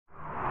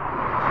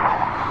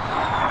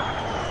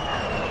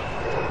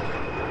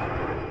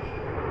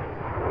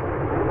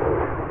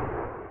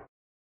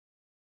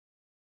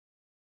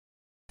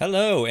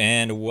Hello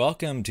and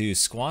welcome to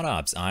Squad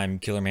Ops. I'm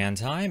Killerman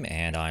Time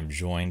and I'm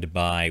joined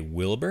by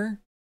Wilbur.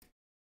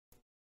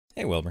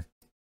 Hey Wilbur,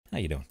 how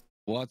you doing?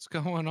 What's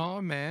going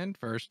on, man?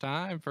 First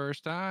time.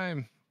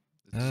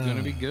 This is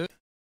gonna be good.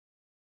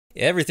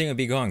 Everything would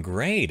be going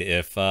great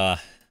if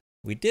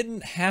we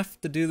didn't have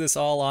to do this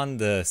all on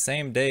the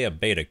same day a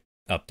beta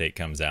update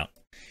comes out.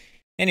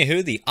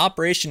 Anywho, the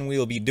operation we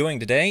will be doing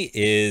today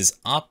is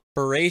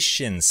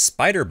Operation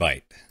Spider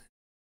Bite.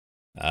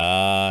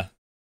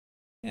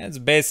 It's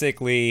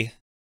basically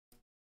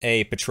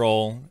a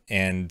patrol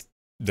and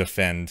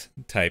defend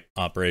type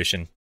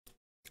operation.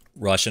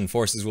 Russian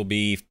forces will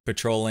be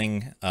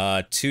patrolling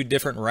two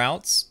different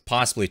routes,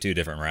 possibly two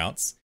different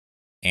routes,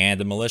 and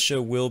the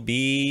militia will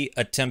be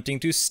attempting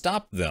to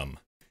stop them,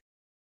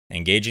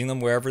 engaging them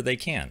wherever they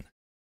can.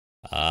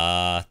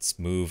 Let's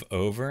move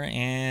over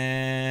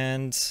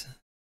and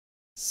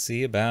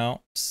see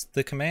about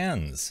the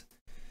commands.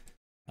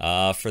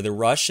 For the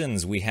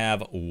Russians, we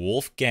have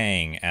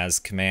Wolfgang as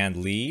command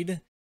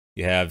lead.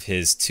 You have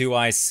his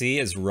 2IC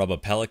as Rubba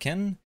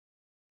Pelican,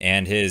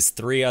 and his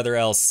three other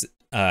SLs,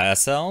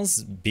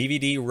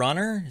 BVD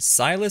Runner,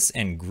 Silas,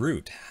 and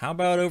Groot. How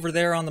about over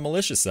there on the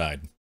militia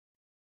side?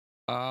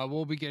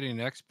 We'll be getting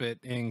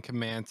Xbit in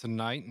command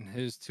tonight, and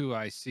his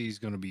 2IC is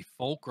going to be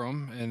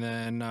Fulcrum, and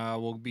then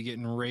we'll be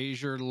getting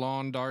Razor,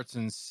 Lawn Darts,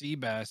 and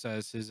Seabass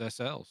as his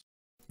SLs.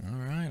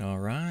 All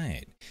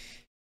right.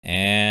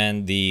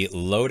 And the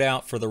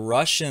loadout for the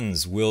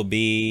Russians will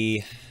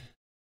be,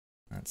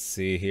 let's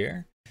see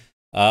here.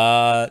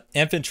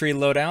 Infantry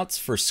loadouts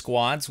for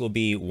squads will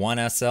be 1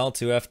 SL,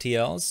 2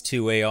 FTLs,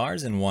 2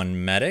 ARs, and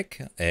 1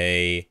 medic.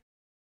 A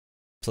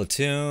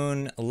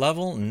platoon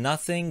level,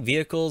 nothing.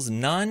 Vehicles,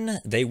 none.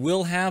 They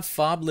will have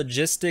FOB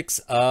logistics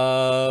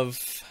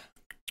of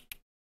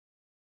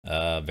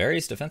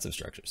various defensive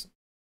structures.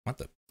 What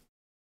the?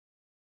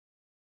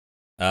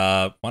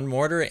 1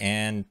 mortar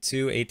and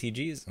 2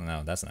 ATGs.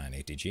 No, that's not an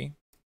ATG.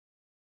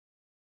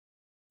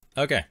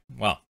 Okay,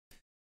 well,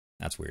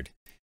 that's weird.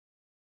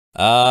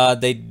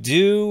 They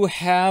do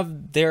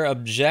have their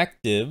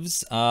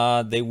objectives.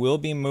 They will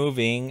be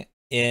moving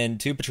in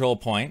 2 patrol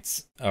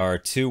points, or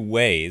 2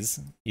 ways.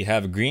 You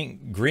have a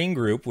green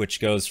group, which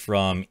goes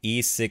from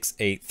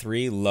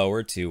E683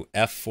 lower to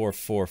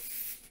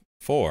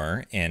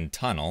F444 in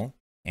tunnel,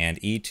 and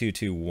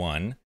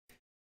E221.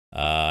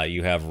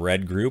 You have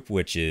red group,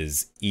 which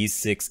is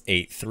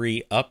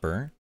E683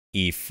 upper,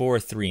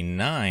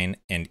 E439,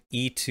 and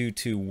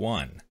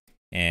E221.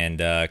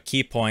 And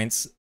key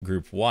points,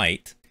 group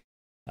white.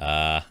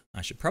 I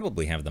should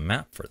probably have the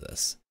map for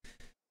this.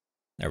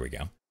 There we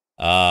go.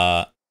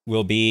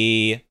 Will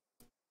be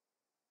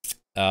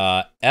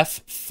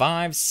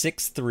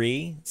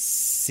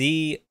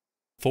F563,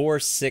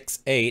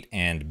 C468,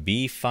 and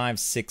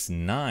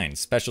B569.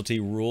 Specialty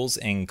rules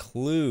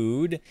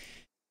include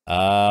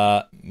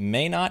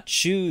may not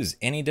choose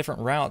any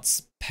different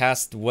routes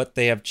past what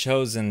they have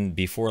chosen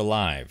before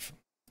live.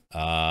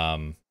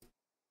 Let's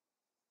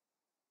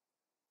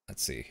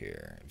see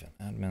here. Event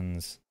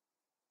admins.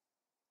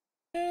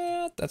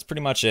 Yeah, that's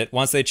pretty much it.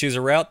 Once they choose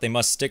a route, they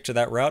must stick to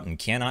that route and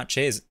cannot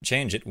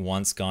change it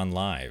once gone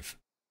live.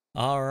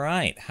 All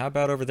right, how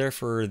about over there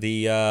for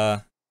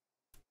the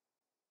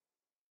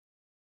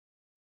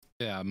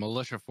Yeah,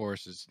 militia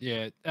forces.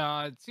 Yeah,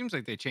 it seems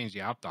like they changed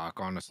the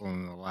outdock, honestly,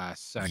 in the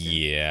last second.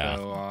 Yeah.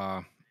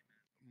 So,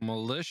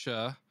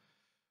 militia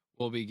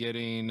will be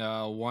getting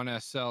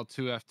 1 SL,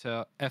 2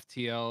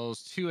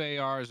 FTLs, 2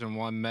 ARs, and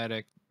 1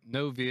 medic.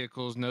 No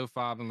vehicles, no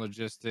FOB and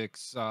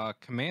logistics.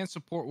 Command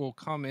support will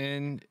come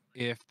in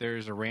if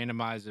there's a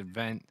randomized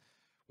event,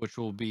 which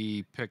will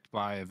be picked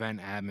by event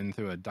admin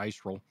through a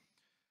dice roll.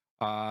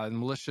 The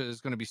militia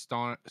is going to be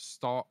starting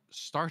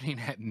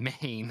at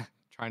main,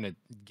 trying to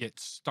get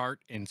start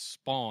and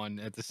spawn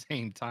at the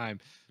same time.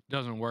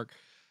 Doesn't work.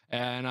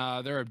 And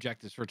their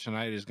objectives for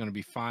tonight is going to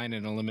be find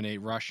and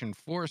eliminate Russian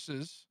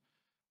forces.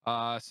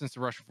 Since the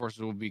Russian forces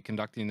will be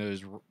conducting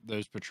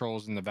those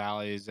patrols in the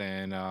valleys,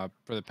 and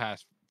for the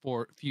past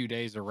few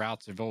days, the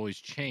routes have always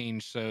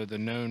changed. So the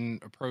known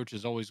approach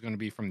is always going to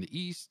be from the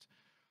east.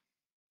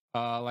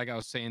 Like I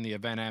was saying, the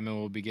event admin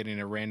will be getting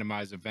a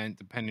randomized event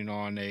depending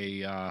on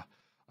a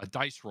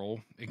dice roll.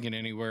 It can get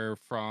anywhere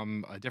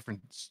from a different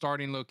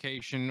starting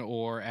location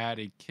or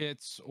added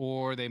kits,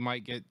 or they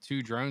might get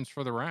 2 drones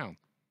for the round.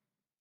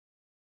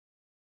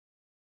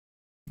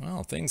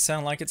 Well, things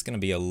sound like it's going to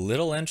be a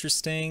little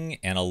interesting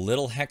and a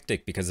little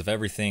hectic because of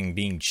everything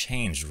being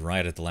changed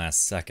right at the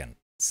last second.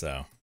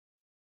 So.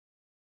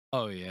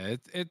 Oh yeah,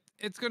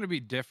 it's going to be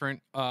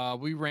different.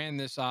 We ran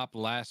this op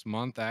last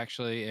month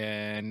actually,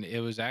 and it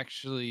was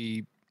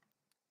actually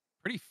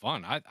pretty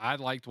fun. I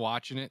liked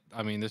watching it.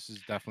 I mean, this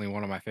is definitely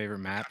one of my favorite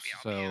maps.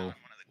 So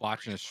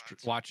watching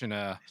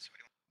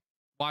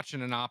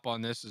an op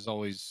on this is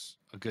always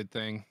a good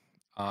thing.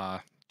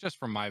 Just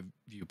from my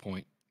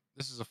viewpoint,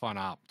 this is a fun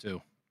op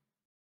too.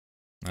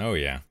 Oh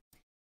yeah.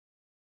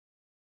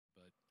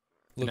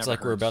 But Looks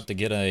like we're about to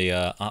get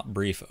a op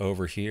brief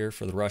over here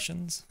for the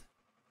Russians.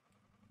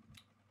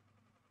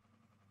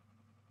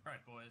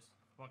 Alright boys,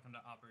 welcome to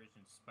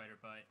Operation Fighter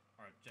Bite.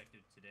 Our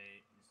objective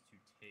today is to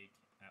take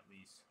at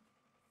least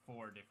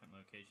 4 different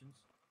locations.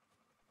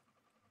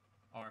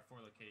 Our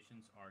 4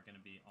 locations are going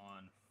to be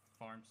on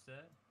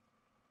Farmstead,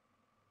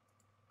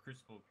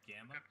 Crucible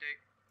Gamma.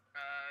 Update.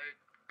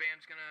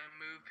 Bam's gonna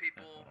move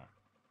people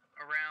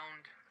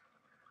around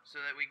so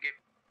that we get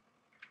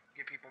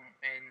people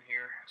in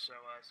here. So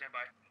stand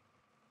by.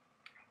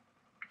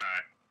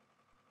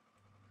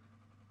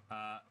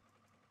 Alright.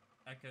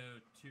 Echo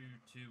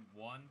 221,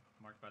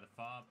 marked by the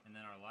fob, and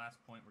then our last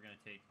point we're going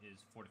to take is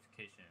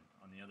Fortification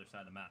on the other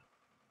side of the map.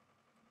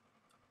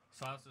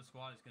 Silas's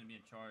squad is going to be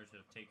in charge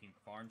of taking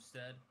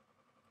Farmstead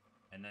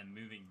and then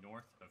moving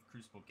north of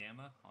Crucible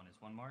Gamma on his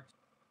 1 marks.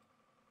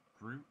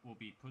 Groot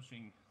will be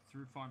pushing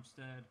through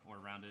Farmstead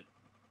or around it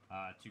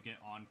to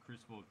get on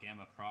Crucible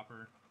Gamma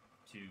proper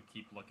to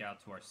keep lookout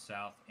to our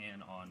south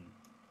and on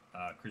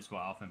Crucible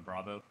Alpha and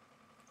Bravo.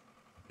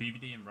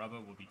 BVD and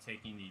Rubba will be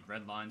taking the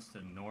red lines to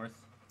the north,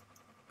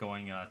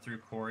 going through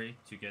Quarry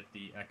to get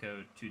the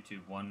Echo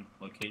 221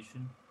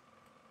 location,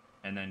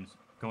 and then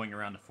going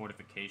around to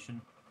Fortification.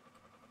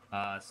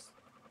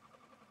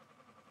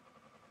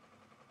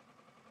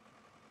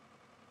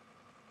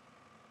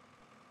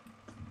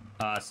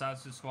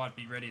 Silas's squad,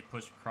 be ready to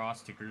push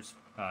across to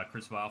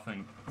Crucible Alpha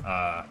and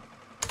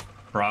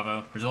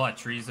Bravo. There's a lot of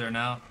trees there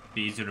now.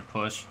 Be easier to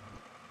push.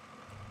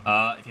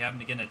 If you happen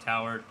to get in a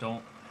tower,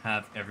 don't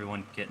have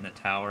everyone get in a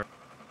tower.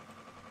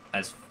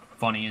 As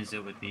funny as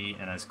it would be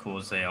and as cool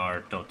as they are,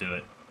 don't do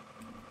it.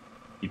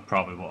 You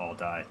probably will all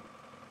die.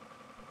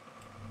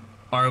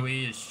 ROE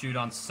is shoot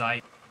on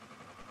sight.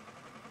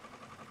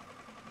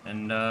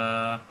 And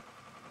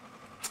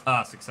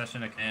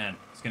succession of command.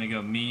 It's gonna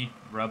go me,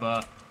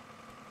 Rubba.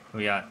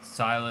 We got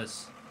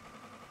Silas,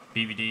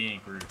 BVD,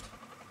 and Groot.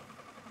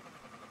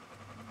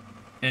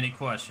 Any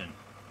question?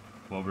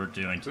 What we're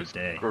doing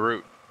today?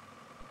 Groot.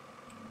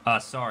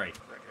 Sorry.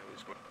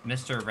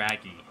 Mr.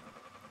 Raggy.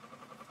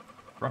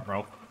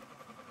 Bro.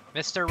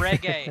 Mr.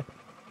 Reggae,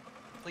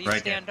 please Reggae.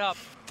 stand up.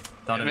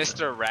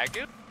 Mr.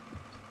 Ragu?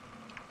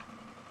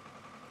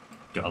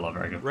 I love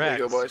Raggy. There you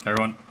go, boys.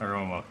 Everyone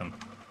welcome.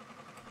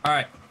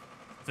 Alright.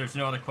 If there's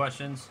no other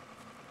questions,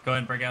 go ahead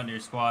and break out into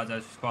your squads,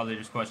 ask your squad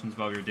leaders questions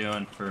about what you're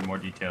doing for more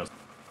details.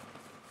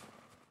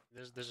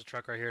 There's a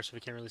truck right here, so we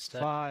can't really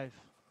step. 5,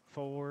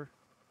 4,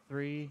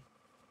 3,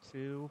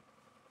 2,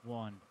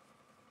 1.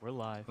 We're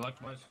live. Good luck,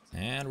 boys.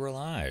 And we're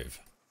live.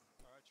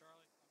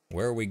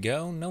 Where we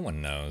go, no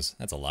one knows.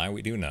 That's a lie,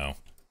 we do know.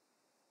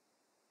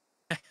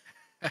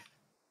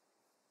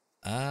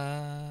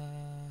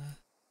 Yeah,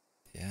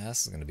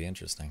 this is going to be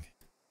interesting.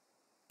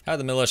 How are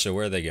the militia?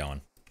 Where are they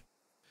going?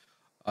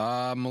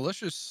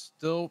 Militia's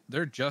still,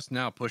 they're just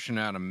now pushing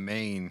out of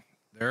Maine.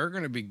 They're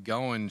going to be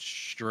going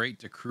straight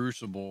to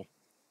Crucible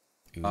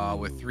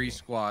with 3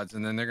 squads,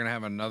 and then they're going to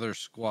have another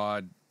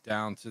squad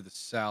down to the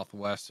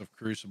southwest of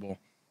Crucible,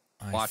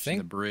 watching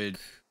the bridge.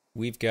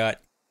 We've got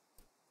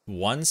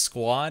 1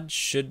 squad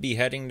should be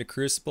heading to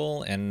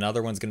Crucible, and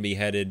another one's going to be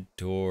headed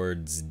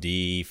towards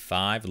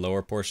D5,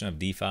 lower portion of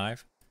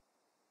D5.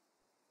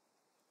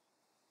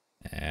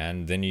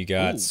 And then you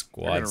got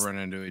squads. They're going to run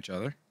into each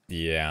other.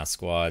 Yeah,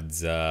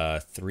 squads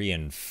 3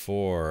 and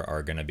 4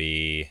 are going to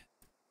be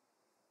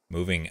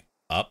moving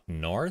up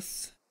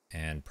north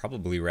and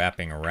probably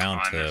wrapping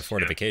around to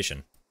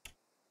Fortification.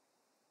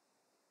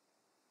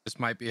 This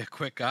might be a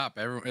quick op.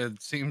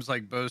 It seems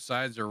like both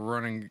sides are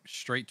running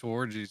straight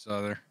towards each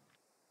other.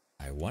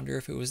 I wonder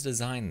if it was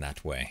designed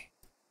that way.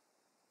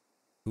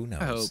 Who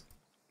knows? I hope.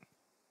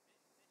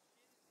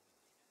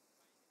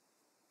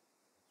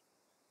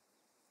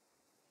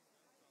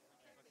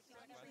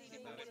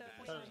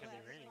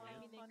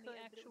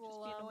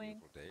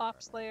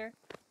 Ops layer.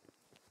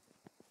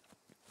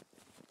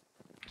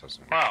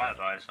 Wow,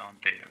 eyes on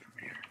data from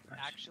here. Nice.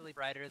 Actually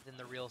brighter than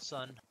the real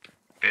sun.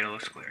 Data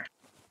looks clear.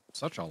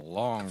 Such a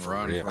long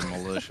run from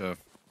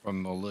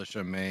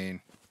militia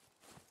Maine.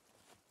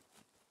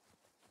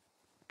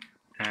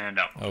 And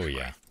out. Oh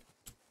yeah.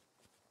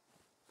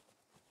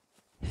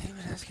 Hey,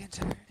 man, I was getting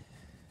tired.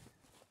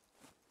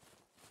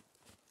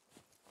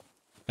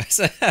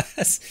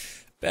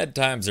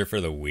 Bedtimes are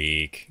for the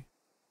weak.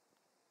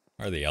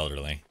 Or the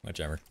elderly,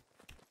 whichever.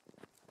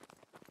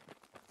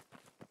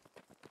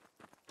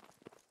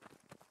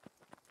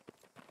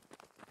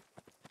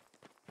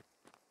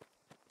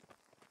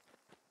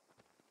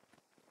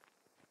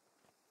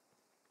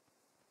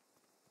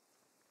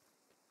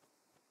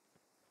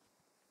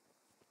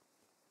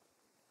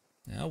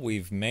 Now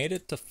we've made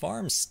it to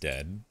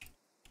Farmstead.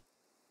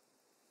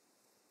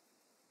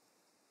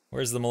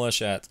 Where's the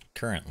militia at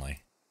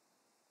currently?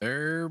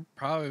 They're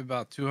probably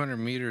about 200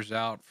 meters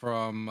out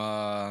from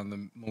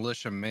the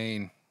militia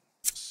Maine,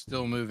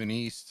 still moving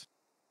east.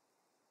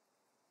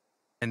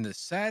 And the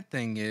sad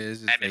thing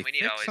is they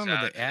fixed some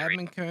of the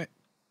admin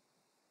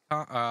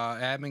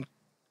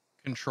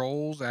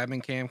controls,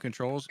 admin cam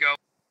controls,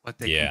 but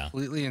they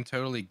completely and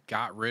totally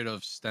got rid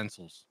of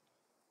stencils.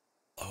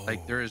 Oh.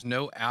 Like there is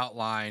no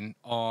outline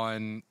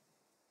on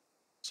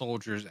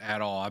soldiers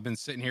at all. I've been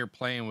sitting here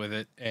playing with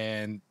it,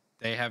 and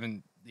they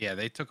haven't. Yeah,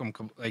 they took them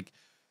like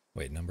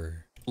Wait,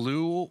 number.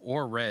 Blue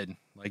or red,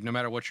 like no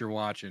matter what you're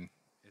watching,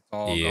 it's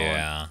all gone.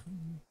 Yeah.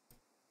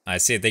 I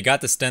see. They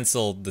got the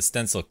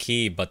stencil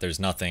key, but there's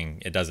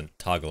nothing. It doesn't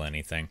toggle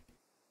anything.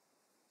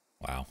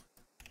 Wow.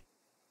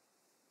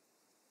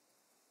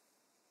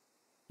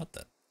 What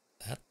the?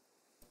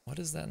 What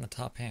is that in the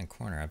top hand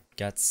corner? I've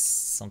got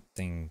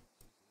something.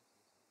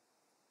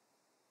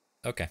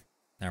 Okay,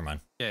 never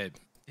mind. Yeah.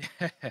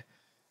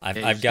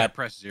 I've got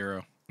press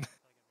 0.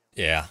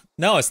 Yeah.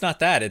 No, it's not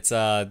that. It's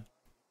I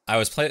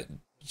was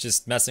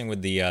just messing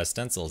with the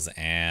stencils,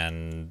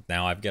 and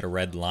now I've got a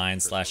red line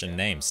 / a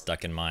name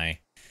stuck in my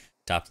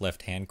top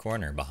left hand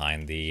corner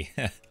behind the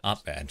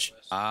op badge.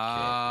 Oh,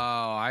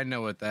 I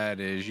know what that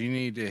is. You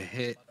need to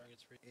hit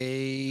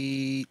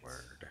 8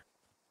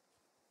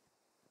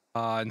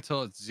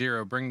 until it's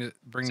 0. Bring the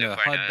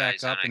HUD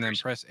back up and then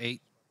press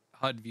 8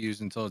 HUD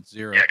views until it's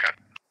 0. Yeah,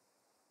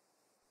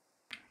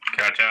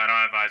 gotcha. I don't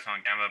have eyes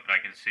on Gamma, but I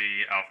can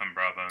see Alpha and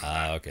Bravo.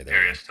 Okay, there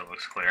area we go. still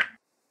looks clear.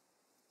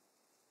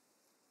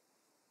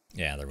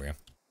 Yeah, there we go.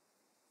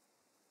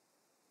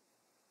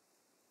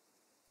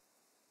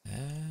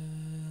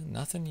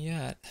 Nothing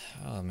yet.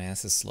 Oh man,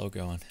 this is slow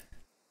going.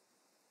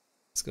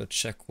 Let's go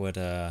check what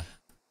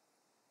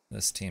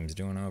this team's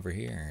doing over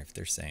here, if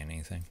they're saying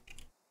anything.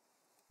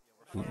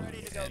 Ooh,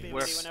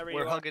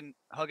 We're hugging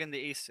the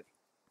east.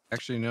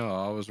 Actually, no,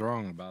 I was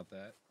wrong about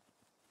that.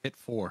 Hit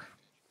 4.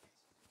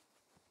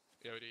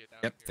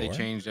 Yep, they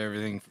changed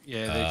everything.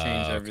 Yeah, they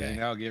changed everything.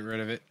 Okay. I'll get rid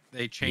of it.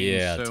 They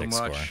changed so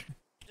much. Score.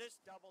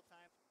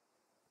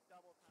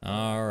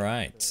 All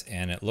right,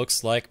 and it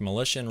looks like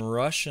militia and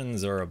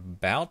Russians are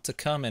about to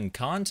come in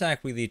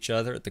contact with each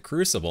other at the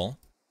Crucible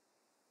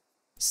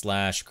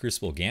 /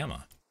 Crucible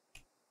Gamma.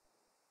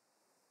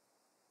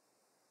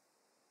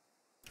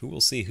 Who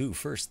will see who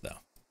first,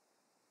 though?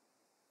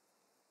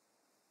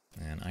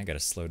 And I gotta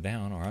slow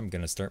down, or I'm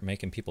gonna start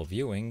making people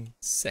viewing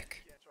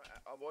sick.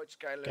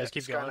 Guys,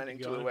 keep going.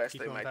 Keep going.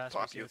 Keep going past.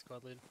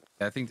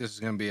 I think this is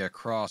going to be a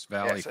cross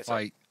valley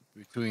fight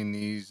between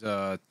these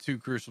 2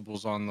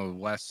 crucibles on the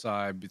west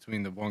side,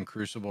 between the 1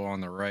 crucible on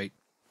the right.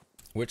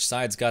 Which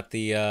side's got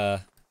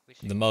the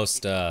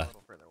most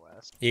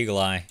eagle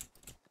eye?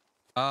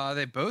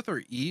 They both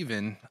are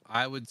even.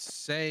 I would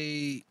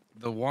say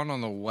the one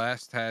on the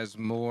west has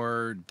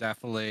more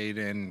defilade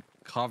and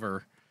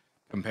cover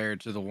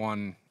compared to the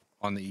one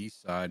on the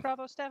east side.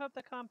 Bravo, staff up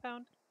the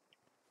compound.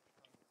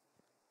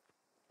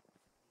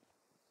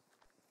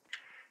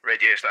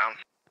 Radius down.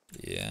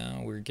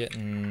 Yeah, we're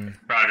getting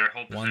Roger,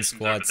 hold one positions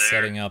squad over there.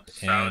 setting up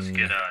South, in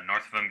get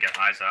north of them, get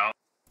eyes out.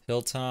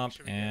 Hilltop,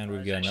 and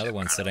we've got another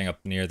one setting up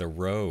near the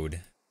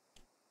road.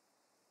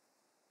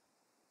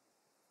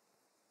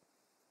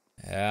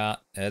 Yeah,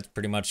 it's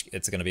pretty much,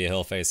 it's going to be a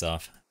hill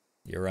face-off.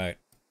 You're right.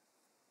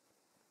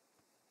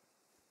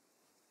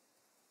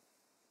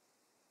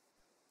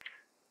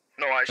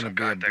 No eyes It's on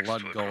going to be a context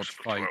blood to the gulch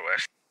crucible to fight. our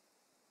west.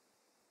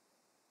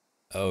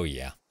 Oh,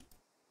 yeah.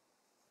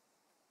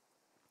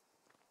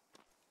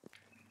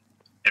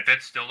 If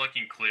it's still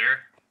looking clear,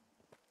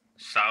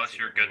 south,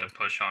 you're good to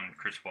push on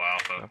Crucible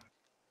Alpha.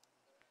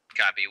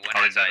 Copy. One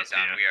has eyes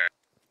on.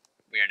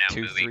 We are now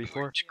 2, moving 3,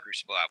 4. towards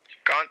Crucible Alpha.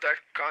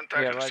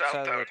 Contact Yeah, the right south side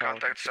of tower. the tower.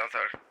 Contact the south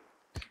tower.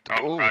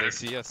 Oh, Ooh, Roger. they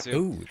see us too.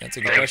 Ooh, that's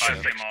a good Take question.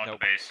 5 them all at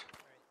the base.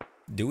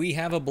 Do we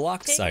have a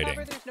block Take sighting?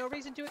 cover, there's no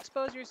reason to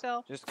expose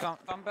yourself. Just come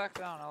back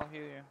down. I'll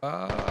heal you.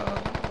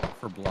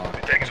 For block. We're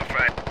taking some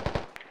fire.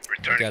 We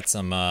Return. got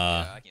some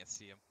I can't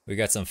see him. we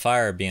got some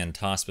fire being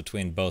tossed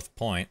between both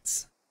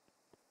points.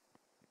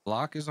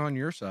 Block is on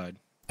your side.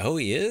 Oh,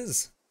 he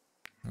is?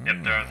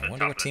 Yep, they're at the I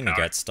wonder top what of the team he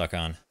tower. got stuck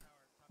on.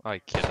 I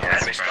cannot.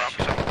 Enemy stops.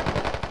 Well,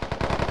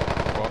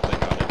 they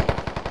got it.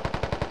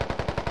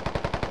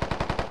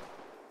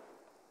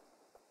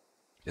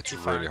 It's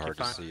Keep really firing, hard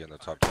keep to firing. see in the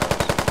top towers.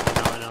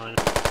 I know.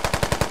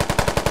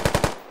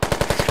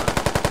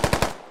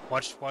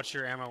 Watch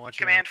your ammo. Watch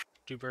Command.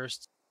 your 2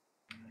 bursts.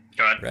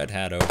 Go ahead. Red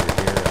Hat over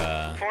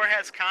here, 4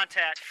 has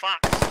contact. Fox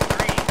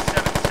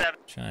 377.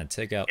 trying to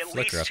take out At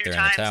Flicker up least 2 there in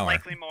the times, tower.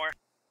 likely more.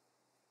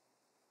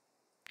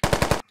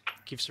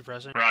 Keep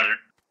suppressing. Roger.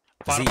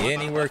 Is he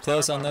anywhere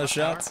close on those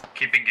shots?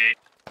 Keep engaged.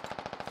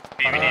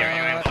 BBD, are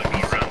you able to go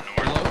around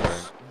north?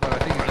 Close, but I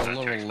think it's a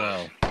little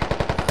low.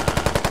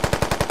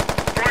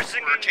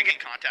 We're taking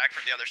contact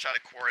from the other side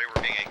of quarry.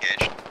 We're being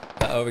engaged.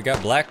 Uh-oh, we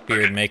got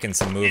Blackbeard Okay. making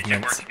some You two work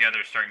movements.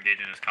 together, start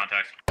engaging his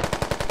contacts.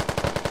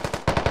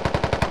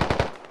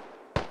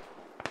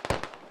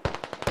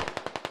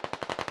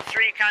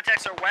 3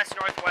 contacts are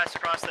west-northwest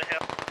across the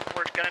hill.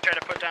 We're gonna try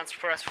to put down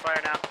suppressed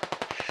fire now.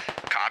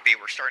 Copy.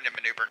 We're starting to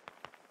maneuver.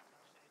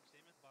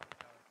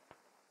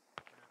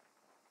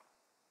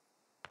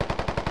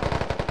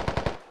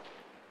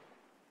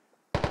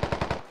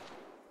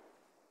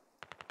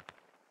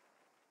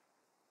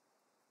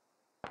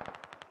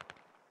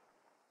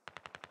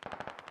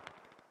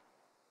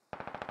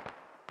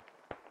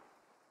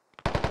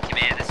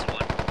 Command, this is 1.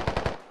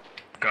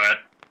 Go ahead.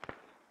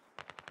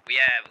 We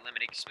have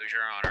limited exposure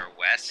on our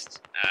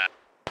west.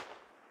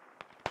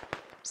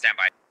 Stand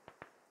by.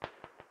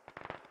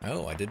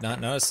 Oh, I did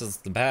not notice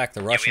at the back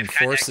the Yeah, Russian we have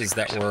contact forces at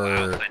that Crucible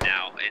were Alpha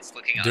now. It's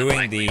looking doing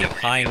unlikely the that we're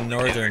gonna high be able to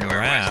northern do it or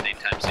ramp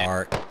anytime soon.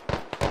 are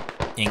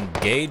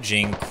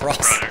engaging Roger,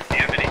 do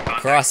you have any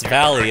contact cross here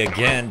valley direct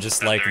again, north just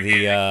that like they're the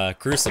engaging? Are you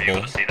Crucible.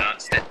 able to see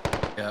that?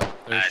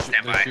 Yeah,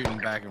 stand they're by. shooting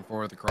back and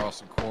forth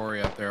across the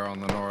quarry up there on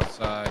the north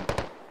side.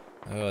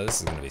 Oh, this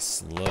is gonna be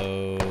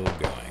slow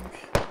going.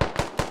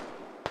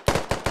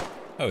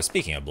 Oh,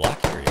 speaking of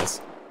block, here he is.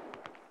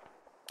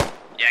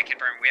 Yeah,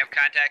 confirm. We have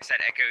contacts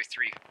at Echo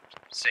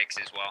 3-6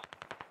 as well.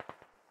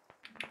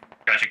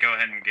 Gotcha, go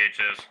ahead and engage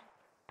those.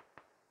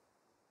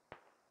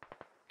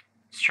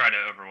 Let's try to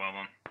overwhelm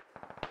them.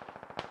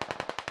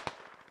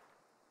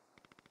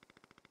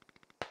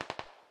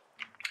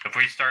 If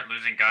we start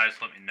losing guys,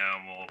 let me know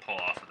and we'll pull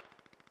off of it.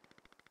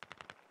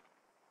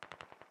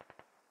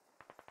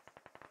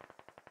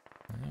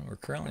 Well, we're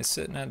currently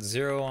sitting at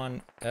 0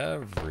 on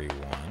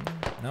everyone.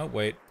 No,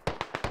 wait.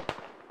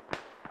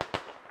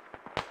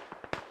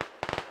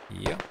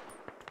 Yep.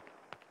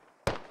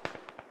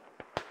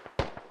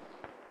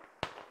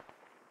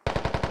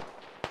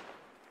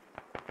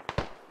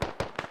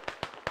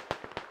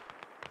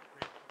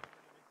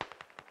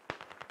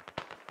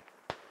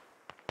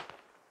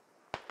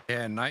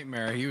 Yeah,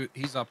 Nightmare.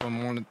 He's up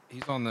on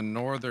he's on the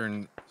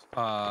northern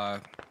tower,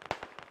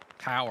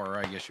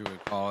 I guess you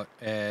would call it,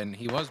 and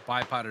he was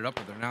bipoded up,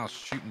 but they're now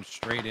shooting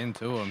straight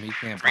into him. He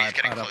can't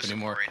bipod up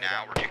anymore. Right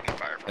now, we're taking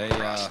fire from They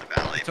across the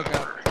valley. took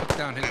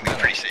down his moving medic.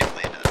 pretty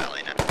safely into the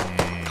valley now.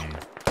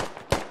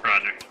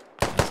 Roger.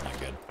 That's not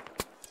good.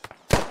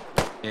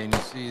 And you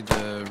see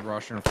the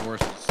Russian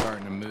forces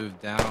starting to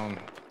move down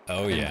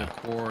Oh, into yeah.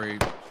 quarry,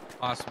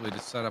 possibly to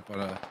set up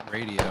a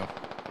radio.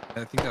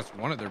 I think that's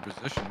one of their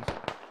positions.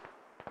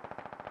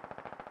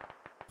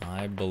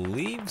 I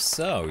believe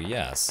so,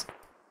 yes.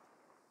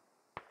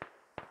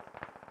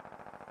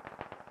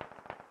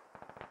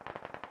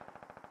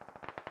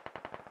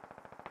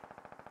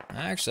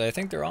 Actually, I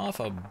think they're off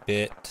a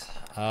bit.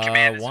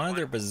 One of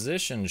their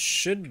positions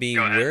should be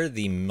where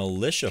the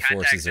militia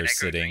forces are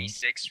sitting,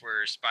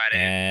 Were spotted.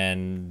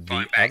 and the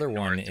Falling back other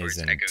one north is towards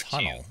in Echo 2.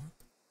 tunnel.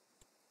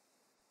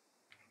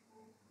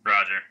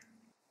 Roger.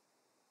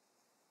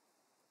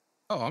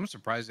 Oh, I'm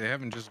surprised they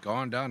haven't just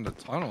gone down the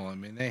tunnel. I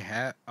mean, they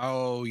had.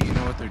 Oh, you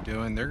know what they're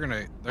doing? They're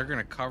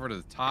gonna cover to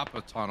the top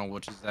of the tunnel,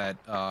 which is that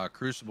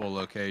Crucible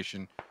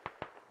location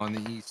on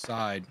the east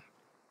side,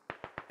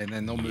 and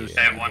then they'll move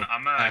Hey, one,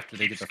 I'm gonna after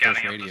they keep get the first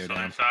scouting up radio the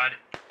southern down. side.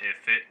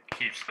 If it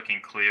keeps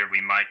looking clear, we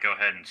might go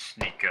ahead and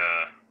sneak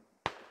a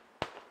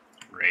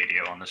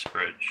radio on this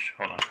bridge.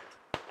 Hold on.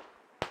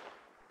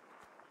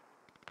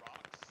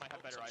 Might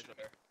have better eyes up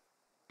there.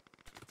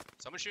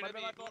 Someone shooting at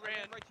me. Who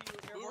ran?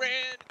 Who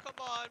ran? Come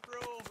on, bro.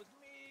 It was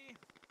me.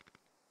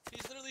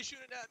 He's literally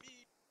shooting at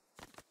me.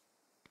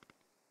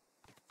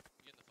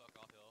 Get the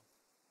fuck off hill.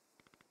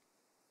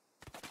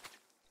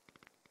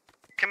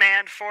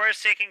 Command 4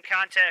 is taking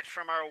contact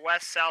from our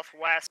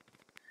west-southwest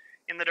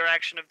in the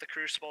direction of the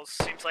Crucibles.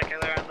 Seems like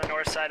they're on the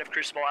north side of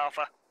Crucible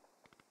Alpha.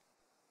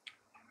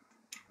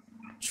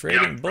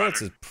 Trading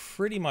bullets has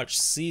pretty much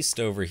ceased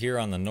over here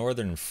on the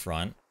northern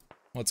front.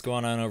 What's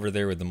going on over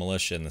there with the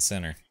militia in the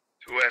center?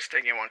 West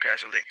taking 1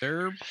 casualty.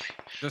 They're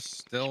just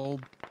still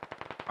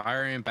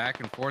firing back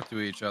and forth to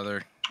each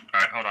other. All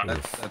right, hold on.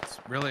 That's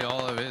really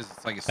all it is.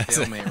 It's like a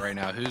stalemate right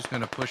now. Who's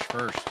gonna push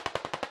first?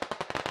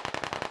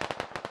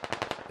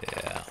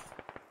 Yeah.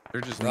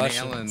 They're just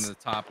Russians. nailing the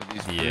top of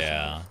these.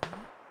 Yeah.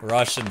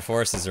 Russian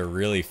forces are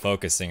really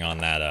focusing on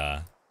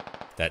that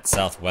that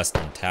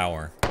southwestern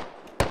tower.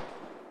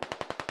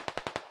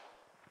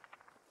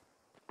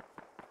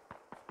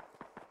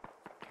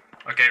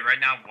 Okay, right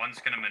now one's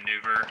gonna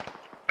maneuver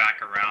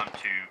back around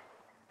to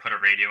put a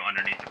radio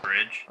underneath the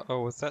bridge.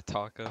 Oh, was that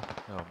Taka?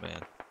 Oh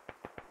man.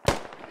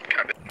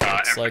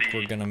 Looks like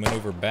we're gonna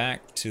maneuver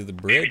back to the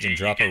bridge and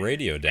drop a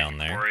radio down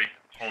there. Quarry,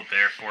 hold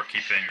there for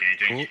keep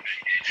engaging.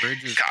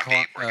 Bridge is,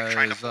 Copy. We're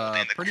trying to hold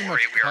in the pretty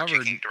quarry. much We are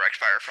covered taking direct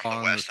fire from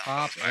on the west the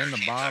top on and the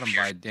teams bottom up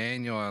here. by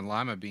Daniel and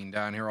Lima Bean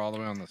down here all the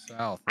way on the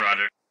south.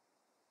 Roger.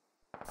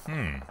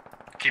 Hmm.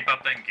 Keep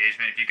up the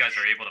engagement. If you guys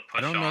are able to push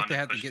I don't know on if they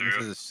had and to push get through,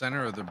 into the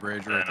center of the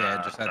bridge or then, if they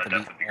had just had that'd to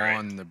definitely be great.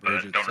 on the But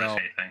bridge don't risk itself.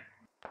 anything.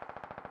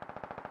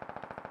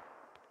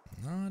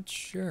 Not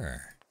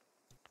sure.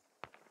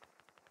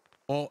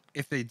 Well,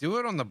 if they do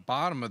it on the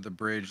bottom of the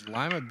bridge,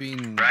 Lima Bean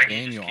and Raggy,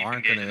 just Daniel keep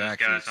aren't going engaging to those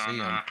actually guys see on,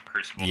 them.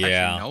 Crucible. Yeah.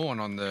 Actually, no one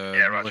on the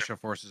Yeah, Roger. militia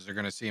forces are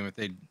going to see them if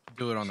they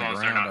do it on As the long as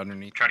they're ground not-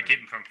 underneath. Try to keep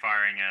them from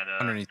firing at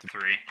Underneath the-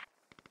 3.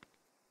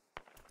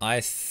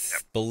 I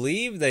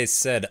believe they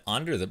said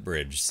under the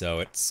bridge, so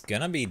it's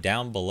gonna be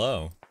down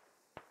below.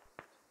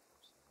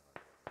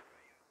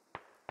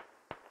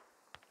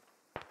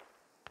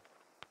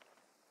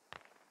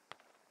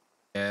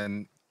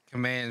 And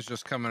command's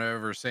just coming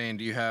over saying,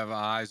 "Do you have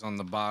eyes on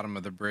the bottom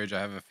of the bridge? I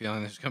have a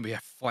feeling there's going to be a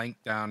flank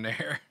down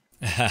there."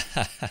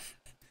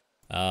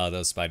 Oh,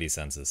 those spidey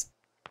senses.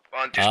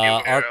 One, two,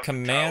 Our Echo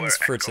commands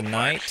Tower, for Echo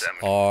tonight 57.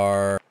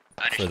 are,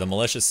 for the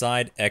militia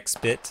side,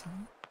 Xbit,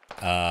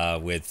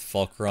 with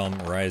Fulcrum,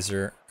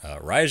 Riser,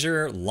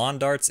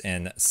 Londarts,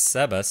 and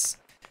Sebas.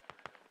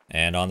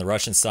 And on the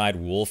Russian side,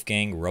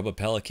 Wolfgang,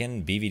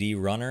 Robo-Pelican, BVD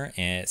Runner,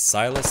 and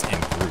Silas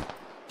and Groot.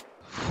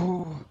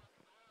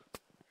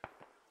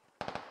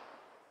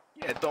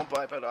 Yeah, don't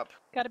vibe it up.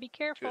 Gotta be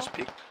careful. Just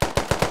peek.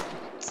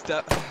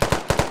 Stop.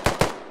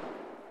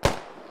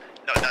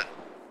 No.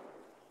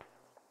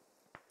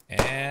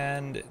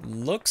 And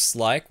looks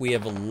like we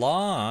have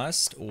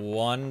lost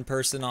one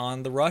person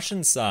on the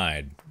Russian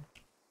side.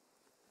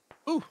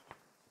 Ooh.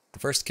 The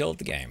first kill of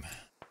the game.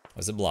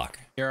 Was it Block?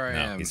 Here I No,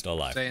 am. he's still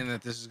alive. Saying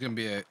that this is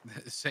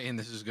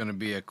gonna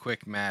be a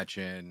quick match,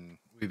 and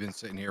we've been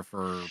sitting here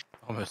for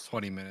almost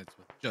 20 minutes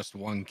with just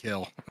one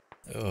kill.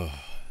 Ugh.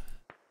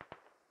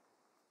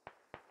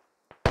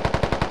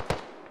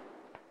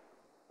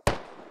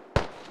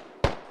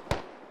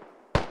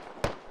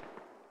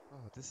 Oh,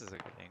 this is a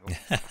good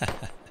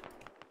angle.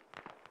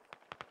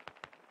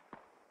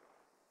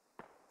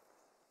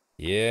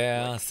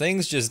 Yeah,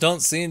 things just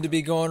don't seem to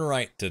be going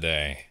right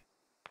today.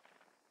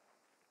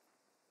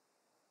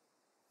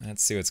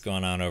 Let's see what's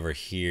going on over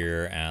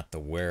here at the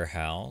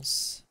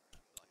warehouse.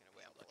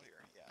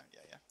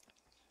 Yeah.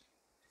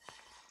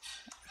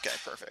 Okay,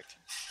 perfect.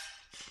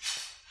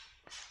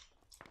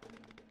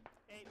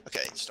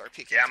 Okay, start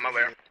peeking. Yeah, I'm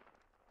aware.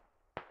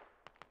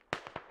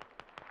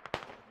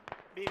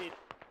 BB,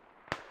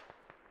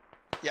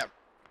 Yeah,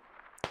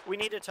 we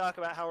need to talk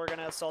about how we're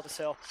gonna assault this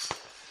hill.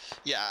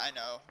 yeah, I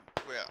know.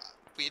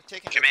 We had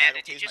taken Command,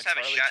 the did you casualties, just my have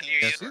a Charlie shot team near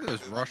you? Yeah, was see those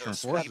moving Russian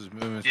those forces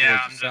moving Yeah,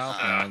 towards I'm the just, south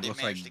uh, now. It they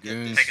looks managed like to get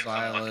Goon, taking some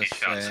lucky Silas,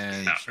 shots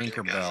and south of the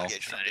Tinkerbell.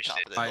 engaged from the top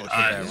of the Trying to hill. put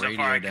that So far,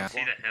 radio I can down.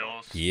 see the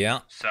hills Yeah.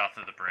 south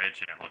of the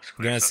bridge, and it looks We're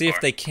clear gonna so see if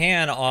far. they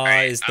can.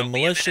 Alright, Is the I'll be a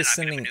militia minute.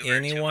 I'm gonna sending maneuver two of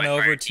anyone my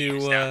over fire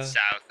teams down to south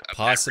of that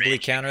possibly bridge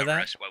and counter cover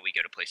that? us while we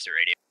go to place the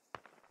radio.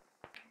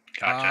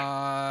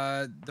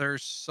 Gotcha.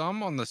 There's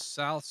some on the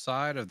south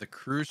side of the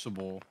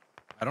Crucible.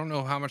 I don't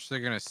know how much they're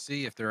gonna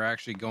see if they're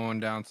actually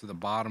going down to the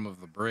bottom of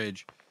the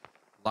bridge.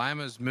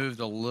 Lima's moved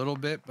a little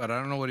bit, but I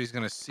don't know what he's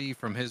gonna see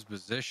from his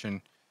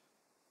position.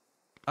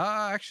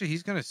 Actually,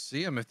 he's gonna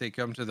see them if they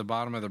come to the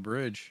bottom of the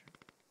bridge.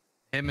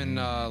 Him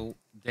and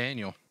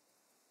Daniel.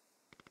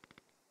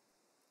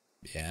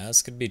 Yeah,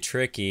 this could be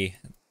tricky.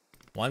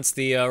 Once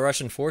the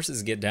Russian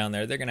forces get down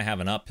there, they're gonna have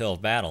an uphill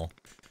battle.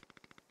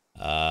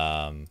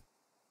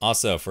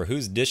 Also, for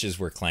whose dishes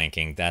were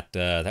clanking, that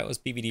was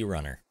BBD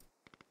Runner.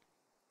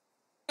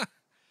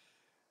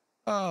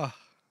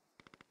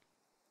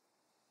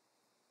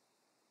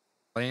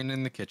 Playing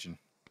in the kitchen.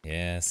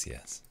 Yes,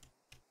 yes.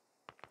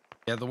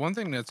 Yeah, the one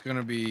thing that's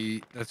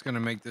gonna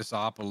make this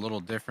op a little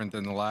different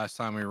than the last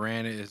time we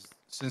ran it is,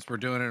 since we're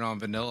doing it on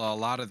vanilla, a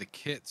lot of the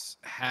kits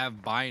have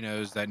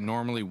binos that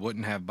normally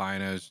wouldn't have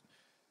binos.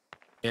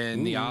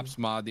 In the ops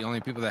mod, the only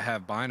people that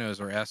have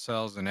binos are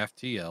SLs and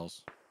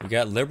FTLs. We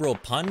got Liberal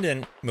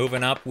Pundit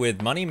moving up with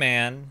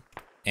Moneyman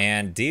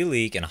and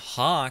D-Leak and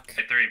Hawk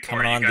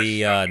coming on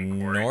the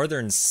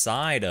northern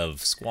side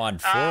of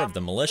Squad 4 of the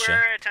militia.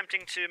 We're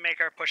attempting to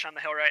make our push on the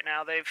hill right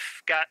now. They've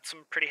got some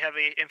pretty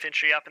heavy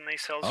infantry up in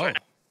these hills right now.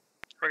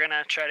 We're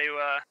gonna try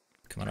to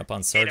Coming up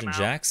on Sergeant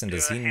Jackson.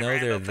 Does he know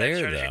they're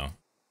there, though?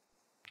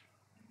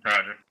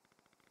 Roger.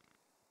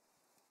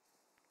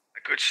 I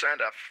could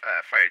send a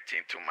fire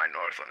team to my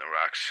north on the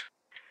rocks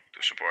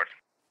to support.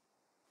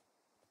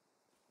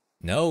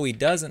 No, he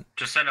doesn't.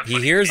 Just send a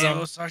He hears Oh,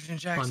 them. Sergeant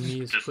Jackson.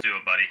 Just do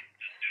it, buddy.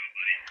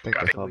 Think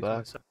they fell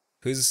back.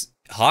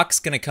 Hawk's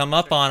gonna come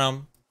up on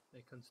him.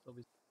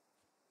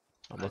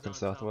 I'm looking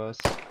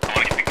southwest.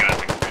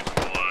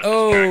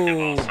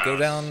 Oh, go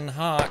down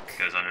Hawk.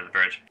 Goes under the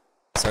bridge.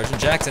 Sergeant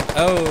Jackson.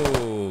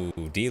 Oh,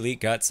 D-Leak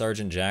got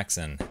Sergeant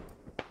Jackson.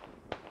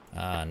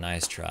 Ah,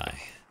 nice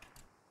try.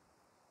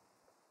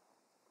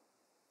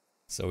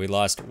 So we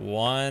lost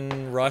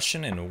one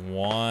Russian and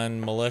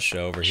one militia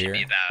over Should here.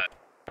 be about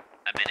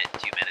a minute,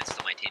 2 minutes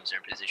till my teams are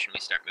in position. We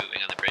start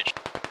moving on the bridge.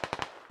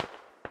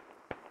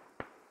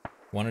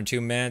 1 or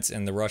 2 minutes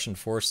and the Russian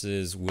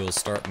forces will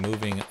start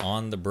moving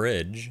on the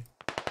bridge.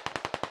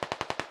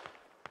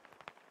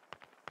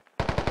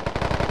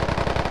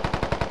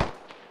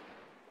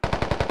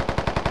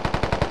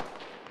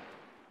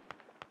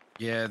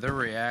 Yeah, they're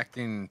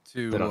reacting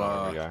to They don't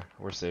know where we are.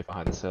 We're safe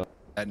behind this hill.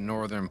 that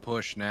northern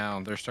push now.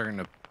 They're starting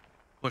to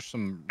push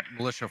some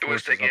militia Who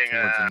was forces up taking,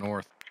 towards the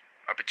north.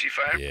 RPG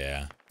fire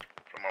Yeah.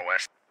 from our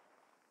west.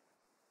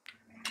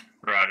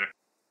 Roger.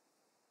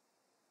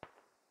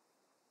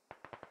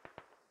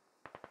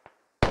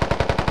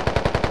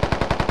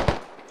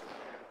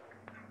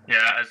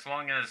 Yeah, as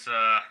long as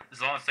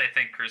they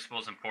think Crucible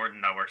is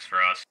important, that works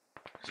for us,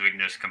 because we can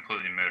just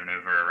completely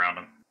maneuver around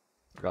them.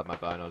 I got my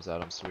binos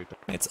out. I'm sweeping.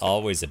 It's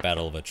always a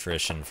battle of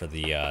attrition for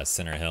the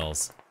center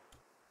hills.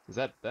 Is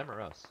that them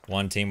or us?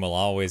 One team will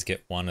always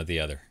get one or the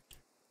other.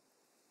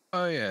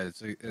 Oh yeah,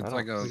 it's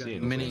like a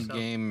mini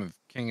game of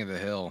King of the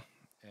Hill,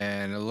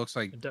 and it looks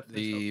like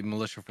the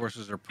militia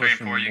forces are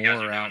pushing more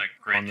out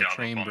on the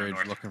train bridge,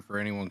 looking for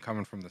anyone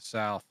coming from the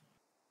south.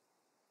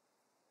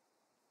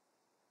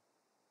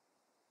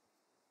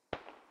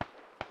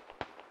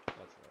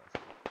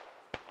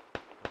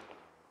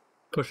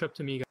 Push up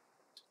to me, guys.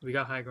 We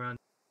got high ground.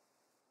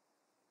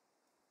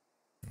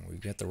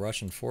 We've got the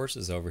Russian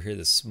forces over here,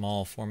 this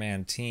small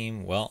 4-man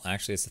team. Well,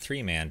 actually, it's a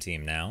 3-man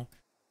team now.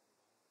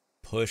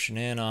 Pushing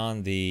in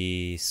on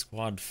the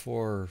Squad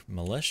 4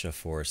 militia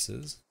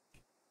forces.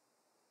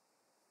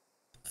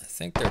 I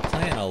think they're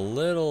playing a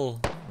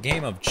little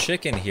game of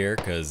chicken here,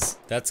 because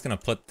that's going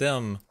to put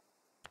them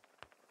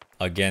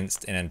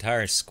against an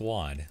entire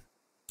squad.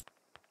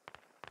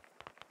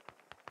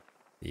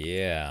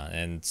 Yeah,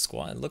 and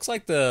squad. Looks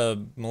like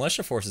the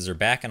militia forces are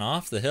backing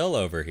off the hill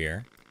over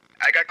here.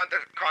 I got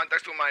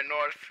contacts to my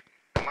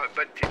north. My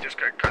buddy just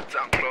got cut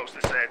down close. They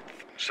said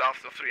south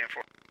of 3 and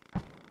 4.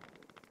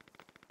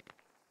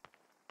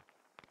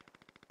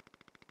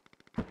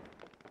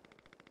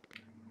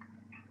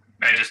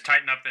 Hey, just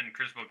tighten up in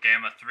Crucible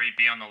Gamma 3.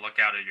 Be on the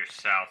lookout at your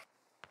south.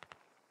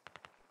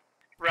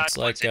 Looks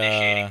like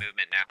Initiating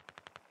movement now.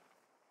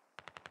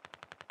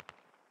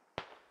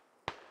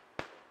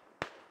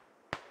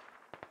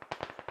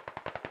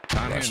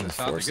 Down here in Russian the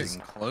south, they're forces.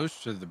 getting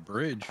close to the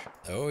bridge.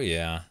 Oh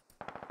yeah.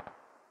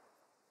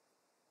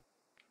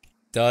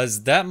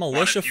 Does that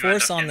militia if you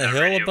end force up on the getting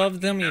that hill radio above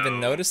with them even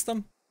no- notice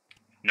them?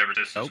 No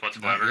resistance Nope,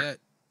 whatsoever. not yet.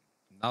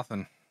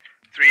 Nothing.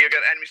 3, you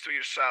got enemies to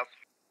your south.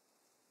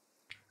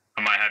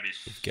 I might have you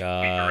sweep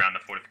got- around the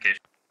fortification.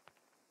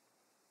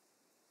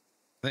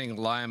 I think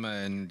Lima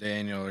and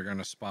Daniel are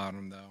gonna spot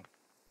him though.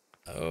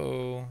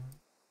 Oh.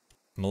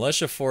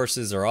 Militia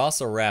forces are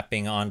also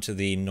wrapping onto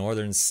the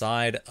northern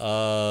side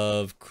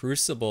of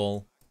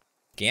Crucible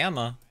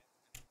Gamma.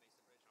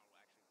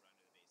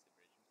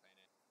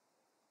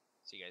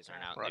 So you guys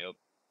aren't out in the open.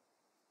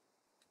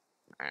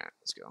 Alright,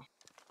 let's go.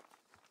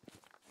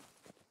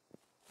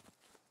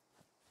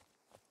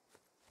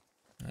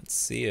 Let's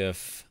see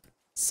if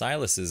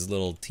Silas's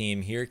little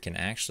team here can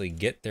actually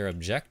get their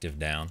objective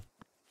down.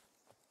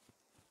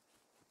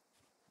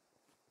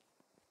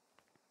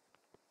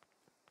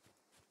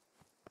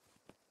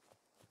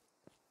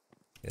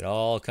 It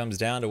all comes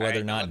down to whether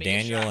or not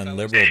Daniel and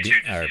Liberal Bean,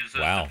 or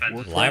wow,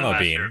 Lima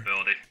Bean.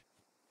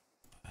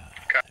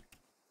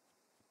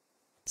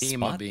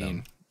 Lima Spot Bean.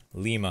 them.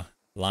 Lima,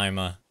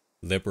 Lima,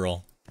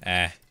 Liberal,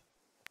 they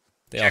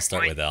all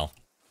start with L.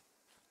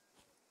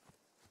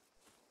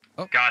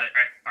 Oh, got it.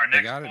 Right. Our they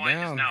next got it point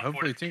down. is now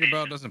Hopefully fortification.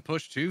 Tinkerbell doesn't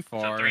push too So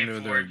far 3 into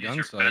and 4, their use gun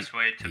your site. best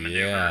way to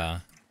maneuver Yeah.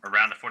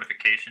 around the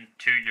fortification.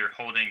 2, you're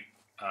holding,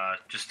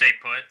 just stay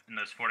put in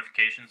those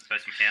fortifications as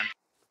best you can.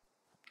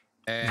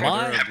 And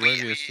Why? they're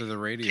oblivious to the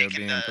radio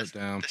being put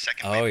down.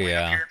 Oh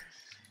yeah.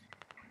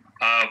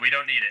 We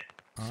don't need it.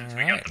 Since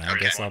we got Alright, the I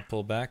first guess one. I'll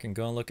pull back and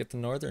go and look at the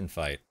northern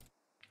fight.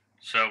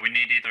 So we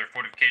need either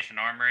fortification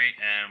armory,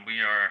 and we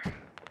are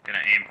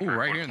gonna aim Ooh, for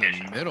right here in the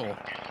fortification. middle.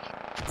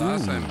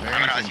 Last time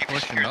Barrington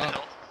pushing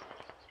up.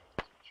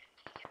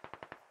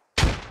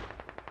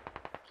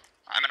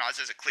 I'm an Oz,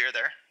 is it clear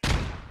there?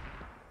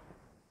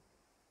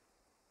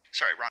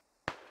 Sorry, Ron.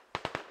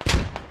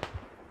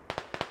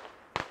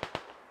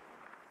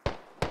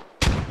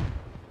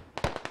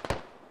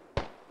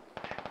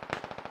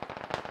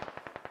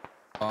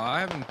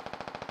 I haven't.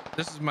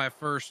 This is my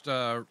first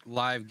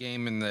live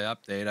game in the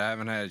update. I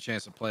haven't had a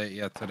chance to play it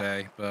yet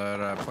today,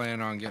 but I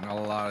plan on getting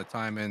a lot of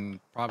time in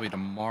probably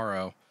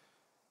tomorrow.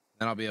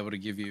 Then I'll be able to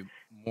give you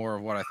more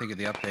of what I think of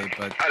the update.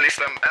 But At least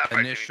I'm halfway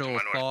to initial my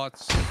north.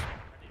 thoughts.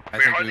 I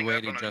We're think we holding up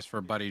waited on it. just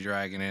for Buddy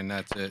Dragon in.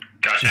 That's it.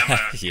 Gotcha. I'm gonna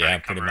try Yeah,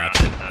 to pretty come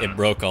much. around and, It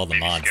broke all the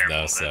maybe mods scare 'em a though,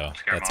 little so bit,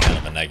 scare 'em that's off. kind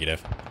of a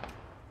negative.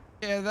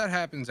 Yeah, that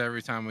happens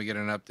every time we get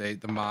an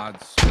update. The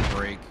mods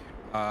break.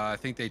 I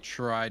think they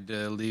tried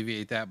to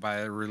alleviate that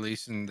by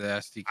releasing the I'm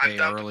SDK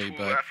down to early, 2,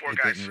 but 4 it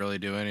guys. didn't really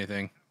do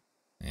anything.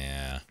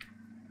 Yeah,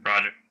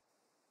 Roger.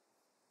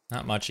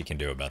 not much you can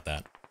do about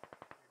that.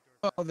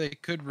 Well, they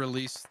could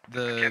release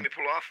Can we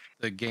pull off?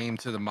 the game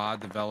to the mod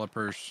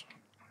developers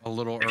a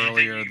little If you think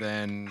earlier you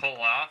than Pull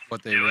off,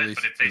 what they do it,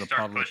 released but if to they the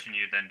start public. pushing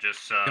you, then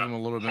just Give them a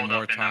little bit hold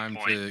more up in that time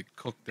point, to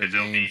cook their 'cause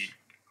it'll be games,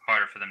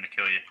 harder for them to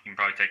kill you. You can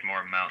probably take more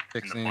of them out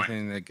fix in the point.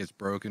 anything that gets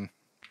broken.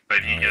 But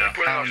if you Oh, yeah.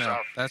 Pull I off don't know.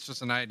 south. That's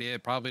just an idea.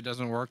 It probably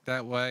doesn't work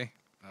that way.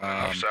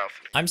 Off south.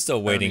 I'm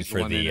still waiting for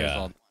one in the. is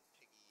all-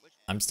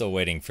 I'm still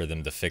waiting for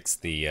them to fix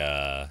the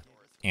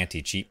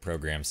anti-cheat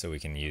program so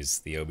we can use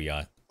the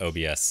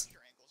OBS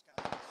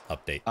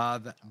update.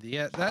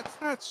 Yeah,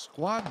 that's not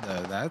squad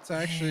though. That's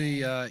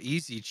actually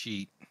easy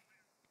cheat.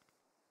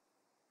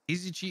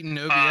 Easy cheat and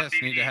OBS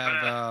need to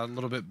have a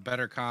little bit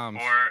better comms.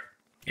 Or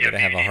You gotta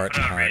have a BBD, heart put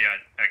to on heart. radio at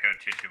Echo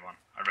 221.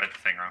 I read the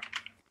thing wrong.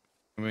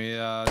 We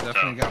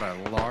definitely got a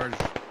large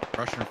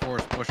Russian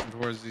force pushing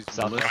towards these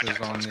South militias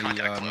contact, on let's the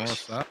contact north close.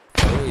 side.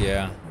 Oh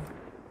yeah.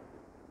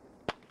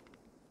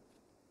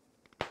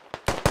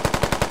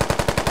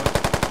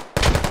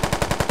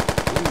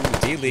 Ooh,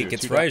 D-League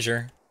gets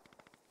Reiser.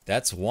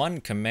 That's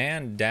one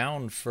command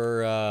down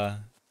for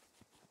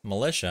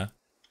militia.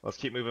 Let's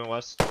keep moving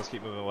west. Let's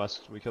keep moving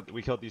west. We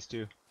killed these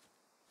 2.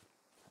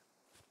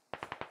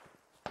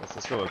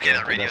 Let's go. Okay,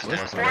 that radio's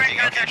down. Warning,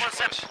 contact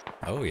 17.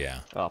 Oh yeah.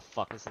 Oh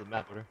fuck! This is the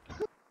map order.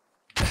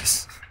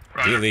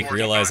 D-League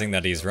realizing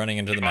that he's running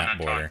into the map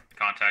border.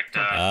 Contact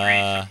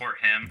 3, support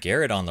him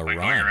Garrett on the by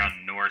going run.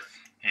 around north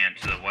and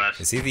and to the west.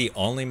 Is he the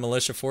only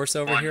militia force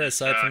over here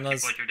aside from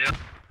those? Keep what you're doing.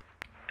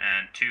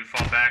 And 2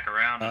 fall back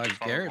around. And just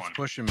follow Garrett's 1.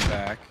 pushing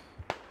back.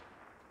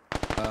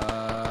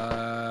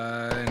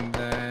 And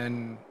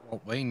then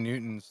Wayne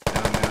Newton's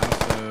down now,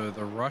 so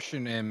the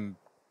Russian and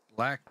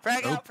Black.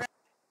 Frag out, frag.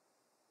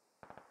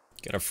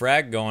 Got a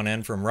frag going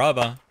in from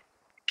Rubba.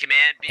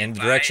 Command, be in the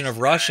direction of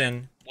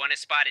Russian. One has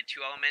spotted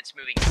 2 elements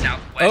moving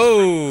southwest.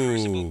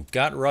 Oh,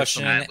 got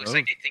Russian. Looks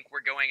like they think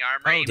we're going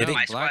armory. Did he?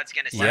 My squad's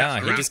gonna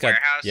Yeah, he just got.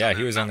 Yeah,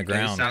 he was on the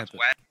ground.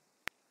 Southwest,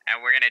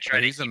 and we're gonna try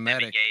to He's a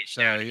medic,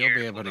 so he'll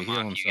be able to heal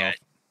himself.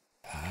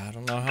 I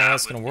don't know how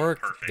that's gonna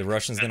work. The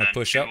Russians gonna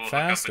push up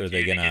fast, or are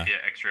they gonna?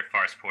 Extra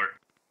fire support.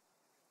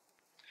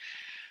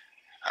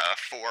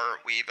 4,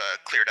 we've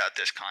cleared out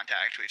this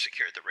contact. We've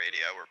secured the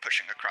radio. We're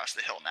pushing across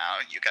the hill now.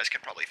 You guys can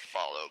probably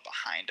follow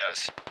behind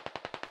us.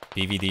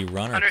 BVD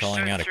runner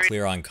calling out a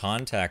clear on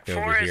contact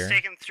over 4 here. is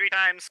taken 3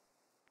 times.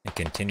 A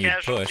continued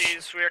push.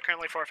 Casualties, we are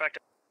currently 4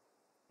 effective.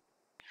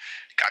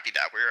 Copy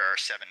that. We are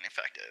 7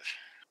 effective.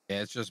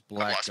 Yeah, it's just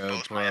Black I've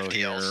lost both my GoPro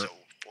here. FTLs, so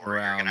 4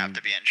 you're gonna have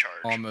to be in charge.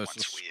 Almost a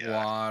once we,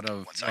 squad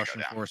of once I go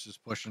Russian down. forces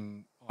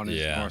pushing on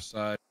his north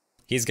side.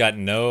 He's got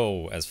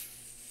no.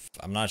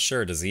 I'm not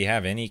sure. Does he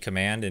have any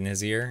command in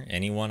his ear?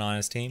 Anyone on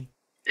his team?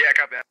 Yeah,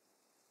 copy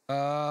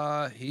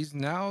that. He's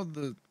now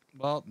the.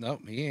 Well,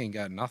 nope, he ain't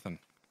got nothing.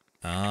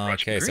 Oh,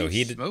 okay, so Green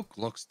he did. smoke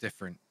looks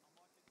different.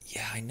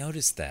 Yeah, I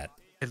noticed that.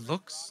 It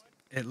looks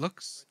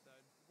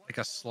like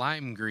a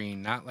slime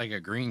green, not like a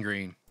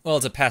green. Well,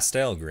 it's a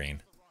pastel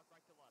green.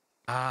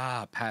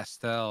 Ah,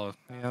 pastel.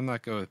 Yeah, I'm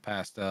not good with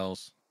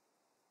pastels.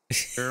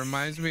 It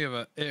reminds me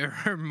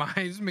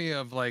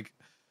of like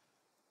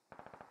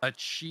a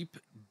cheap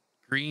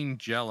green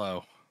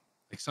Jello,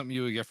 like something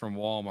you would get from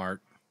Walmart.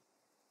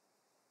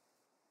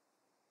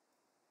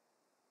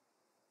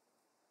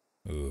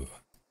 Ooh,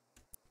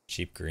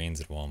 cheap greens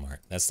at Walmart.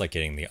 That's like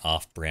getting the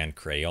off-brand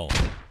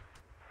Crayola.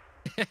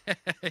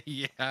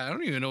 Yeah, I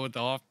don't even know what the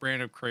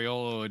off-brand of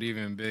Crayola would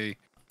even be.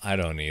 I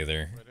don't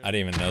either. I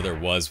didn't even know there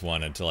was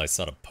one until I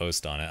saw a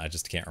post on it. I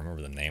just can't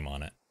remember the name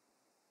on it.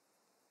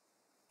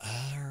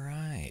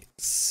 Alright,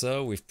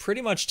 so we've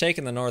pretty much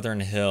taken the northern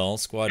hill.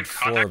 Squad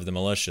 4 of the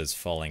militias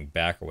falling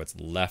back, or what's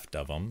left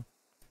of them.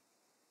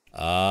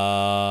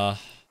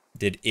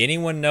 Did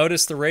anyone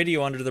notice the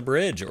radio under the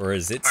bridge, or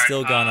is it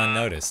still gone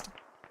unnoticed?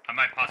 I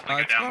might possibly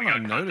go It's down. gone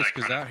unnoticed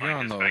because out here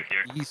on the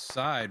east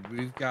side,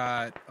 we've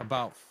got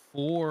about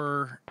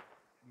 4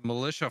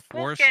 militia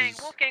forces.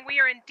 Wolfgang, we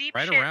are in deep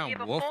right shit. around We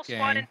have a full Wolfgang.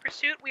 squad in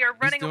pursuit. We are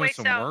running He's doing away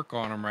some south. work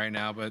on them right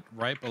now, but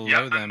right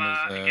below them is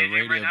a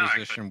radio right now,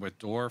 position with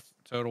Dorf,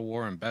 Total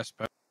War, and Best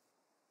Post.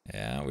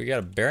 Yeah, we got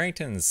a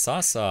Barrington and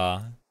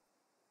Sasa.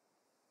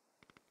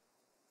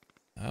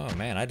 Oh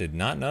man, I did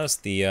not notice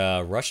the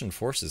Russian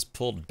forces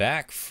pulled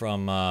back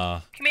from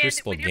Command,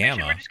 Crucible with your mission,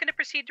 Gamma. we're just going to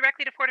proceed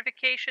directly to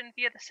fortification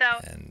via the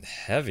south. And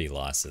heavy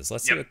losses.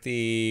 Let's see what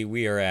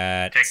we are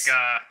at.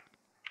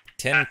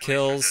 10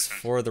 kills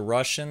for the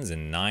Russians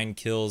and 9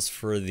 kills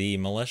for the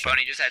militia.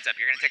 Bonnie, just heads up.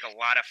 You're gonna take a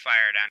lot of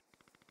fire down.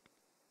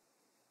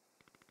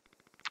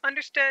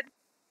 Understood.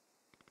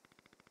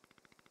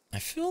 I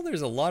feel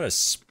there's a lot of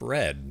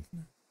spread.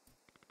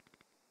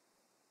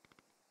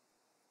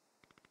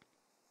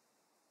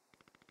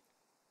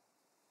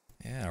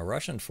 Yeah,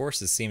 Russian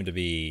forces seem to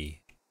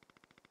be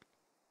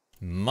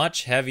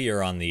much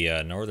heavier on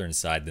the northern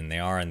side than they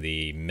are in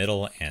the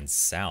middle and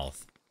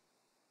south.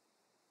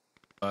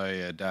 Oh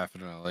yeah,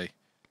 definitely.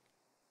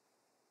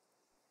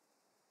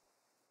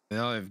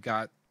 Now they've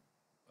got,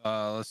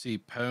 let's see,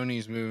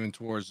 Pony's moving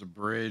towards the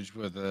bridge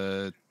with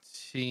a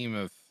team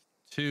of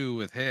 2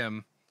 with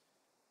him.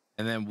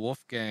 And then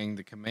Wolfgang,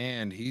 the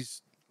command,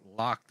 he's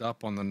locked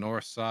up on the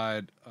north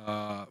side,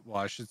 well,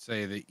 I should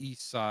say the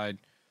east side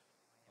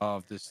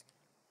of this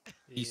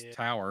east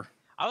tower.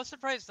 I was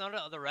surprised none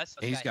of the rest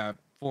of us He's got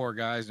 4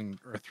 guys and,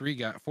 or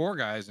 4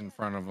 guys in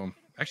front of him.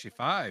 Actually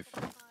 5.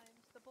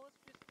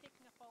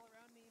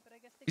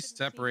 He's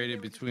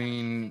separated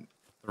between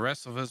the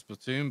rest of his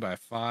platoon by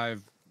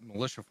 5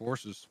 militia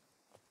forces.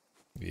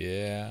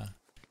 Yeah.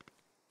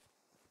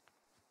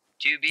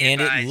 And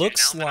it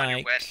looks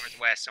like,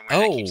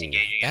 oh,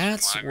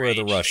 that's where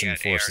the Russian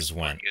forces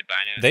went.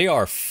 They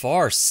are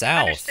far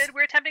south. Understood.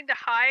 We're attempting to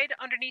hide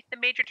underneath the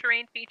major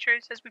terrain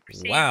features as we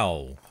proceed.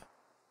 Wow.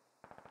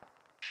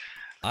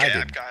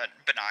 I've got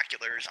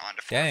binoculars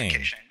onto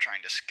fortification,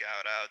 trying to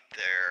scout out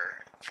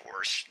their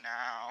force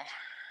now.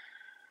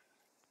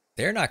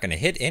 They're not going to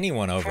hit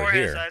anyone over 4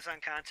 here. has eyes on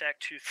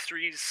contact to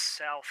 3's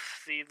south,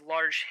 the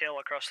large hill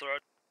across the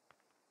road.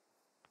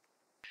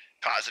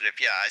 Positive,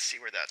 yeah, I see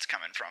where that's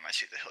coming from. I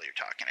see the hill you're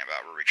talking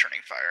about. We're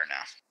returning fire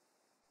now.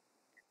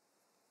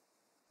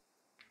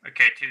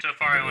 Okay, so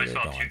far I only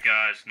saw 2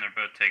 guys, and they're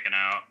both taken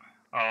out.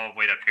 I'll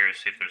wait up here to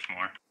see if there's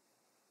more.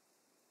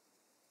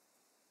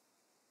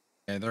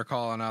 And they're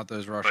calling out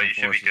those Russian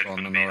forces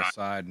on the north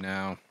side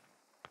now.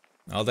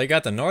 Oh, they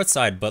got the north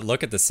side, but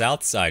look at the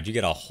south side. You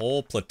get a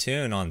whole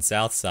platoon on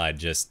south side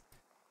just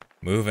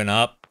moving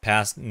up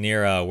past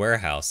near a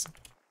warehouse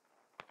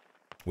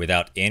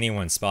without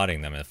anyone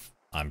spotting them, if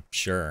I'm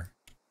sure.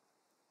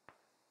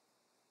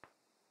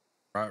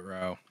 Right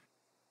row.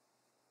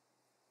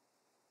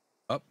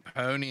 Up,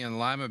 Pony and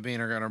Lima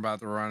Bean are gonna about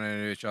to run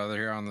into each other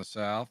here on the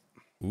south.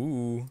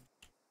 Ooh.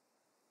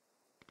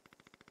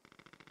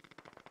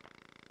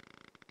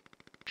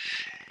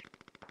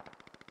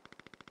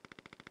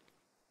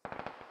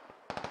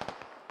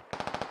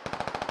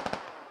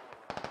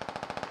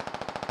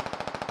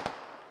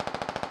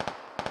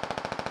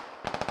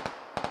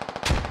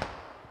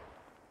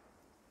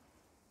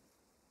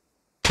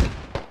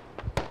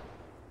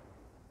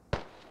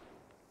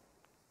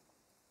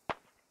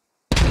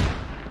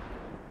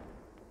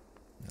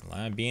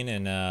 Lima Bean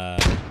and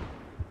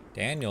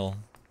Daniel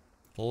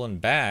pulling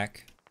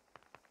back.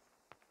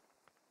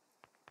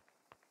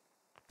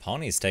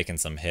 Pony's taking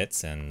some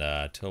hits and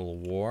Total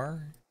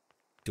War.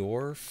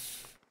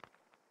 Dorf.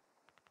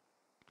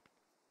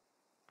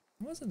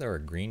 Wasn't there a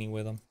greenie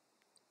with him?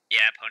 Yeah,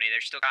 Pony,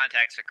 there's still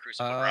contacts at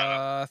Crucible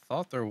Bravo. I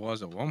thought there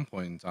was at one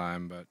point in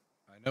time, but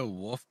I know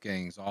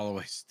Wolfgang's all the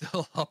way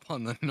still up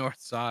on the north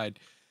side.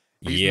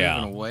 He's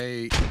moving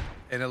away,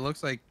 and it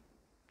looks like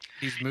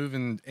he's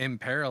moving in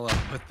parallel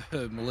with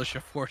the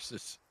militia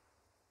forces.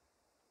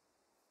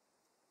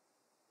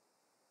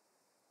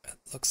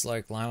 Looks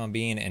like Lima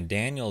Bean and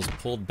Daniel's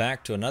pulled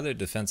back to another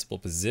defensible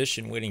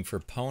position, waiting for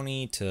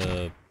Pony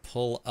to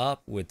pull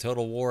up with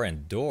Total War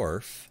and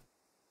Dorf.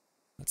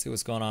 Let's see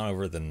what's going on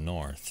over the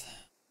north.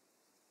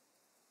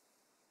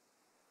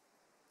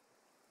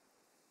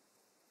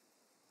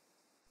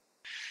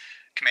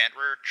 Command,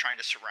 we're trying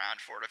to surround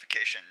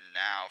fortification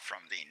now from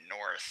the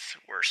north.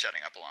 We're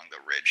setting up along the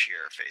ridge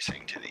here,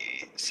 facing to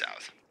the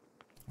south.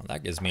 Well,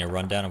 that gives me a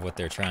rundown of what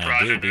they're trying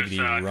Roger, to do. there's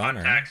BBD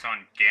Runner contacts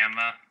on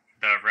Gamma,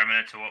 the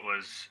remnants of what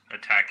was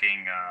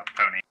attacking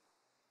Pony.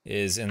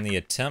 is in the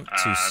attempt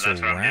to That's what I'm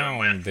dealing surround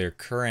with. their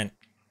current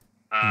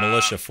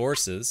militia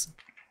forces.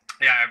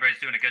 Yeah, everybody's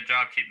doing a good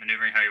job. Keep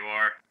maneuvering how you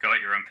are. Go at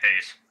your own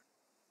pace.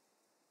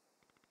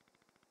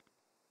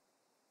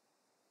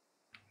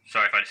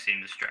 Sorry if I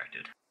seem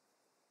distracted.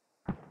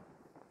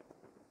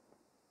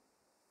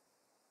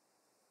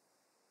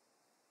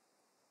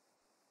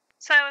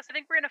 Silas, I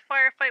think we're in a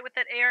firefight with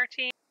that AR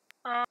team.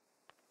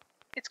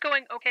 It's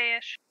going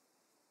okay-ish.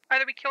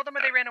 Either we killed them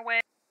or they ran away.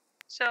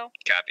 So.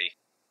 Copy.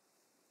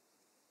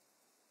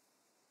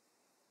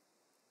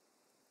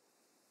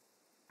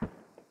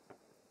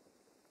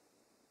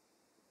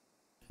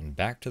 And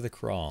back to the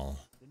crawl.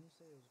 Didn't you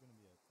say it was going to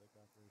be a quick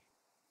operation?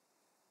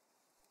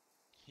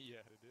 Yeah,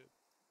 it did.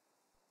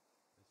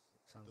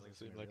 Sounds like it's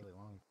seem been like really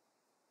long.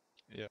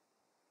 Yeah.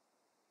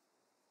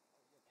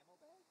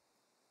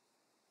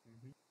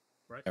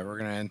 Yeah, we're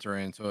gonna enter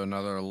into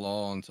another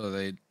lull until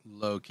they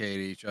locate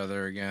each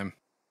other again.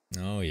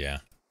 Oh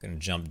yeah. Gonna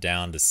jump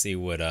down to see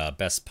what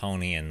Best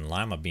Pony and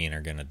Lima Bean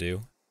are gonna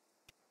do.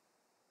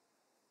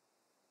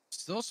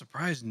 Still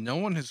surprised no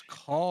one has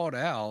called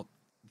out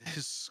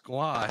this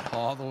squad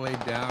all the way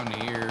down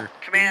here.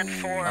 Command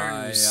 4. By,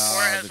 4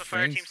 has the a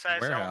fire train team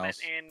size element warehouse.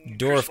 in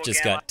Dorf Crucible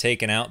just Gamma. got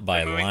taken out by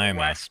They're moving Lima.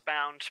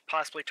 westbound,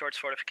 possibly towards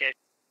fortification.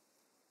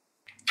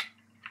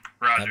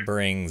 Roger. That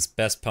brings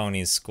Best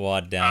Pony's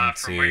squad down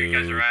From where you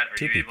guys to are at, are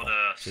 2 you people. able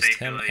to Just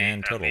him safely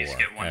and at Total least War,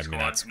 get one admin squad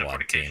that in the squad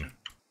fortification? team.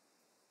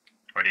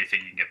 Or do you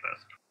think you can get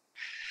both?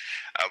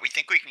 We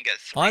think we can get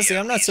 3 Honestly,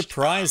 at I'm not least,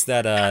 surprised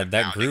that that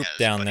mounting group as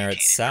down buddy there at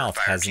team or South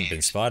fire hasn't been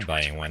teams spotted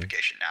by towards anyone.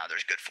 fortification now.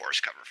 There's good force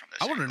cover from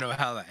this. I want to know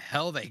how the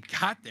hell they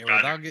got there Roger.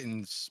 without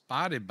getting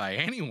spotted by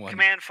anyone.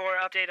 Command 4,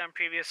 update on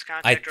previous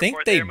contact I think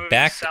report. they They're moving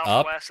backed up,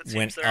 southwest. It seems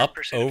went they're in up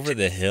pursuit of over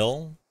the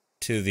hill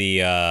to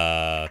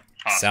the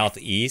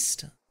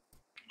southeast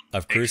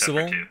of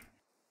Crucible,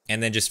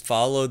 and then just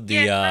followed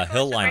the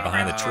hill line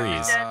behind the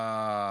trees.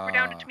 We're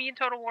down to me and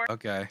Total War.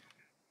 Okay.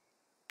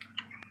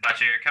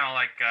 Actually, you're kind of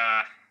like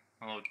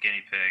little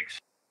guinea pigs.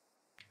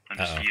 I'm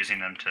just Uh-oh. using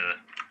them to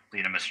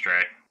lead them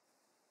astray.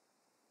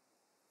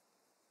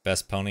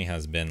 Best Pony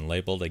has been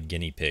labeled a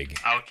guinea pig.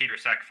 I'll keep your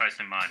sacrifice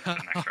in mind for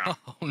the next round.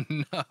 Oh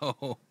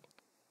no.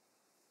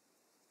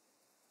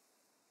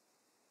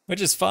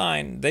 Which is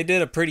fine. They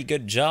did a pretty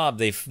good job.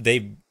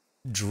 They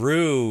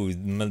drew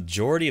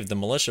majority of the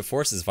militia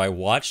forces. If I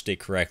watched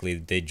it correctly,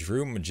 they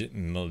drew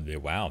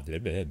wow.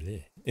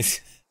 The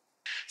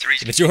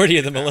majority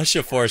of the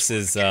militia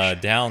forces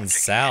down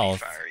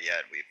south,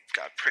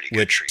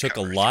 which took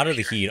a lot of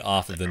the heat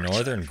off of the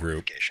northern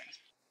group.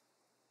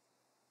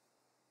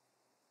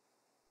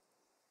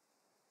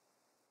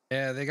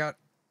 Yeah, they got.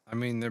 I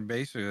mean, they're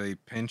basically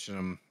pinching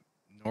them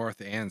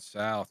north and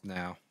south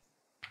now.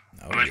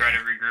 Oh, I'm gonna try to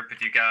regroup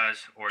with you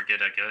guys or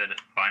get a good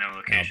final Now,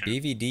 location.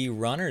 BVD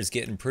Runner's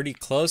getting pretty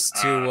close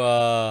to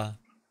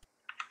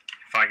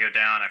If I go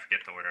down, I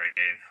forget the order I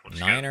gave. We'll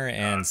just Niner go,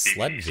 and BVD,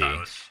 Sledvy.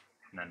 Silas,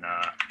 and then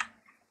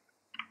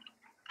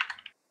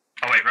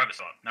oh wait, Rubba's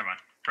up. Never mind.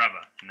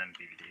 Rubba, and then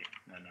BVD,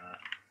 and then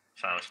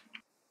Silas.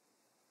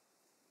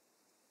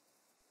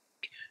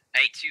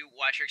 Hey, 2,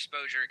 watch your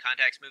exposure.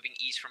 Contacts moving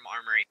east from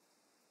Armory.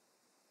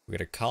 We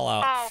got a call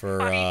out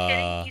for Are you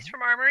kidding? East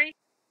from Armory?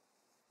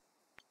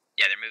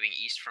 Yeah, they're moving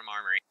east from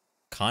Armory.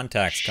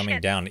 contacts coming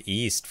down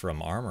east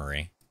from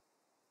Armory.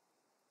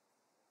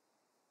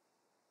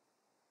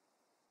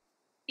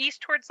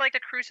 East towards like the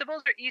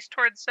Crucibles or east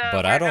towards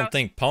But I don't Warehouse?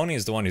 think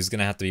Pony's the one who's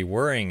gonna have to be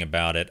worrying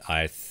about it.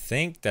 I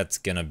think that's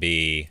gonna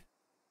be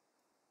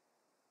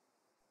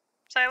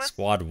Silas?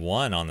 Squad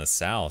 1 on the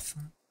south.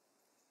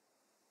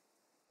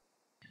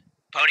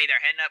 Pony, they're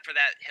heading up for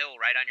that hill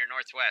right on your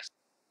northwest.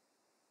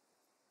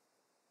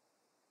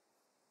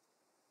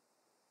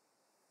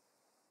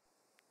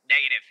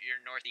 Negative.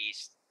 You're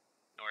northeast.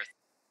 North.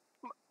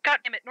 God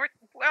damn it, north.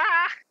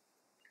 Ah!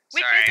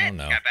 Which Sorry, is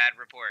it? Oh, no. got bad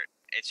report.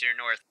 It's your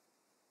north.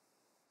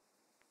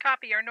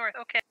 Copy, or north.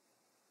 Okay.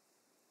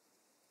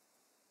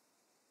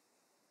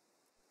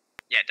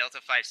 Yeah, Delta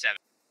 57.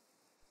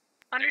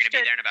 Understood.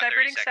 They're gonna be there in about 30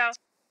 Diverting seconds. south.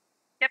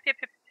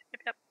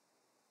 Yep.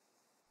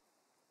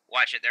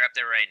 Watch it. They're up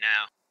there right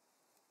now.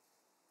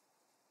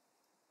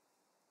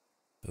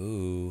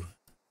 Ooh.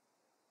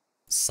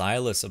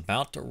 Silas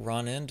about to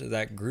run into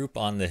that group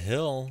on the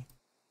hill.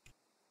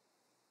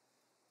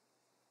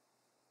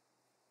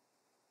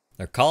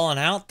 They're calling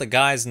out the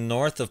guys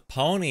north of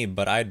Pony,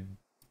 but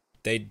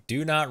they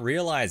do not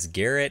realize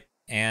Garrett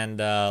and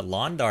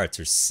Lawn Darts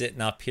are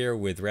sitting up here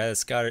with rather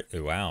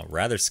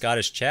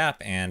Scottish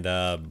chap and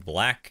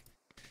Black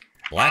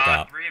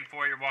Op. 3 and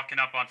 4, you're walking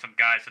up on some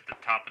guys at the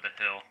top of the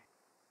hill.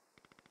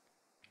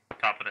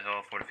 Top of the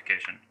hill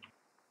fortification.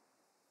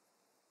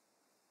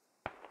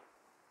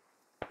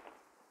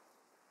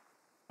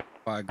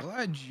 Well, I'm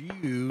glad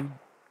you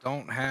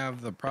don't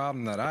have the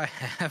problem that I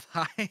have.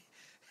 I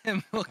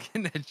am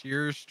looking at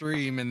your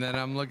stream, and then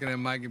I'm looking at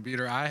my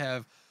computer. I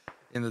have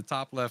in the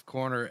top left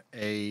corner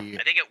a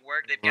I think it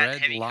worked. They've got red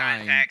heavy line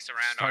contacts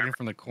around starting our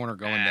from the corner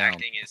going down.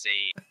 acting as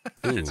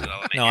a Ooh. defensive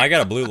element. No, I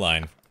got a blue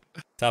line.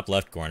 Top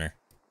left corner.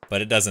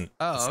 But it doesn't, it's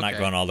not okay.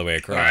 going all the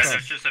way Alright, across.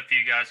 there's just a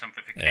few guys on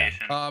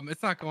fortification.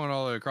 It's not going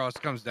all the way across.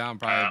 It comes down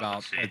probably about,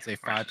 let's see. I'd say,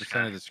 Where's this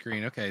 5% of the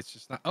screen. Okay, it's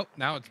just not. Oh,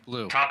 now it's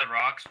blue. Top of the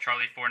rocks,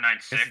 Charlie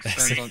 496.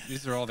 This depends on-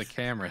 these are all the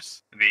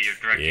cameras. Be your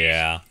direct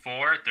Yeah. east.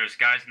 4, there's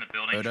guys in the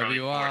building, Charlie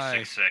OWI.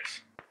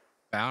 466.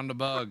 Found a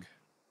bug.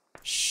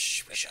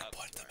 Shh, we should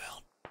point them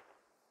out.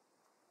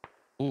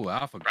 Ooh,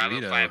 Alpha Bravo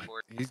Guido.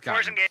 5-4. He's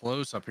gotten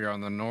close up here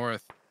on the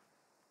north.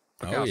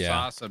 Look how Oh, yeah.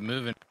 Sasa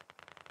moving.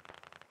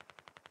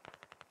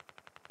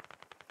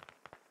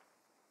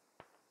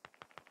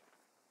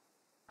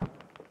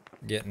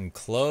 Getting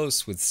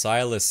close with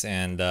Silas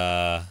and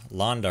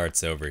Lawn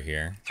Darts over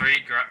here. 3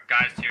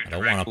 guys to your I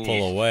don't direct want to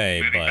pull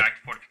away, moving but back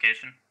to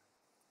fortification.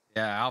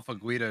 Yeah, Alpha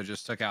Guido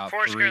just took out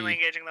 4's currently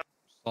 3 engaging them.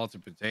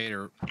 salted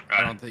potato.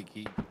 I don't think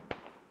he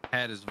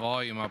had his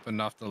volume up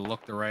enough to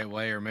look the right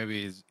way, or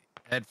maybe his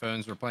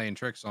headphones were playing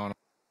tricks on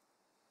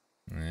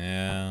him.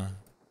 yeah.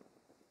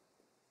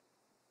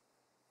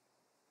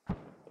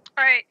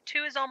 All right,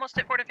 2 is almost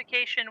at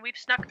fortification. We've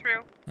snuck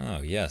through.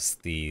 Oh yes,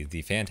 the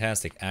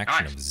fantastic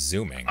action Nice. of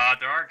zooming.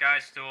 There are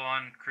guys still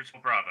on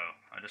Crucible Bravo.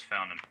 I just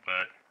found them,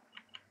 but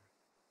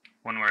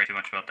wouldn't worry too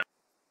much about that.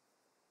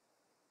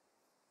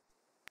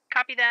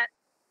 Copy that.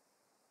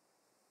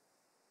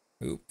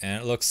 Oop,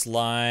 and it looks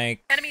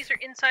like Enemies are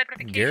inside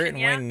fortification. Garrett and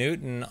yeah? Wayne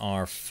Newton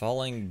are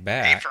falling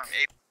back.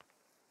 Let's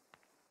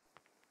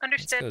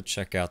Understood. go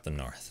check out the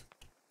north.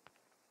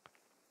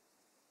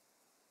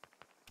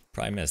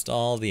 Probably missed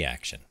all the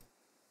action.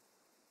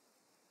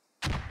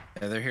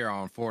 Yeah, they're here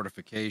on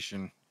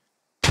fortification.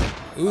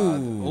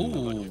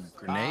 Ooh,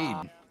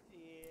 grenade.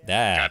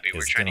 that Copy, we're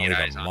is trying gonna to get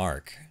leave eyes a on.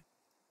 mark.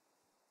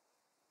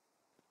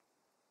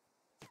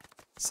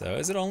 So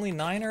is it only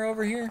 9 are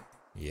over here?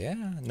 Yeah.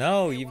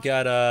 No, you've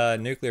got a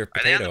nuclear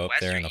Are they on the potato up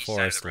west there or in the east side of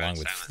forest the road, along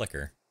with Silent?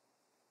 Flicker.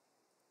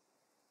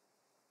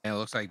 And it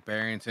looks like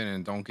Barrington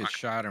and Don't Get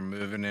Shot are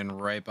moving in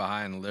right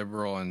behind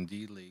Liberal and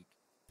D-League.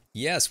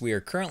 Yes, we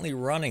are currently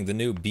running the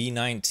new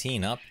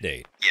B19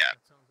 update. Yeah.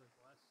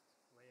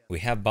 We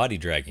have body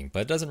dragging,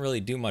 but it doesn't really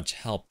do much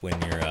help when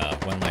you're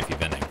one life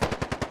eventing.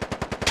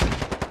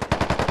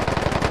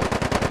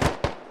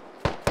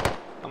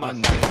 I'm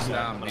on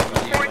down.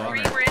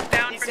 4-3, we're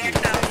inbound for your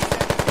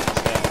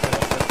south.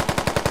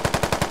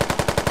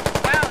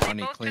 Wow, they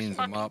Money both cleans just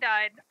them fucking up.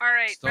 died. All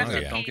right, Still rest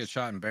got in Don't Get peace.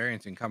 Shot and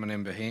Barrington coming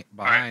in behind,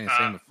 Alright, and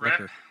same with Rip.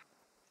 Flicker.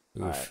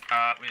 Oof.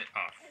 Oh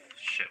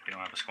shit, we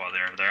don't have a squad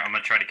there over there. I'm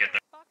gonna try to get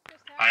there.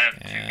 I have 2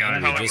 guys.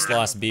 And we just however,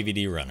 lost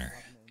BVD runner.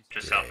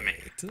 just south of me.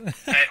 Great.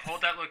 Hey,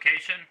 hold that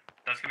location.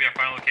 That's gonna be our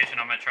final location.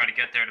 I'm gonna try to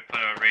get there to put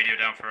a radio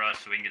down for us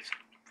so we can get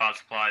file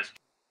supplies.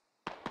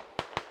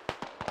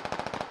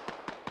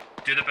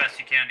 Do the best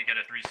you can to get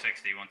a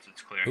 360 once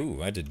it's clear.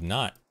 Ooh, I did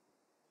not.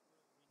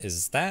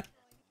 Is that?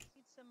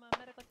 Need some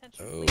medical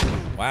attention, Oh,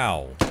 please.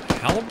 wow.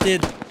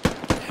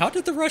 How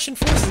did the Russian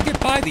forces get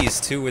by these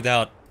two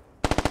without?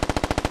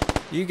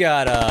 You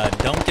got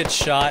Don't Get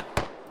Shot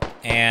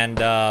and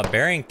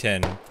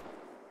Barrington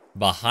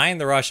behind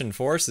the Russian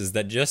forces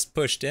that just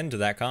pushed into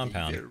that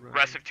compound.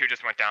 Rest of 2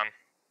 just went down.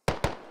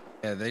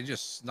 Yeah, they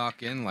just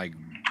snuck in like So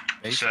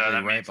basically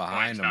that right means behind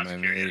points them, not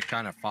and secured they yet.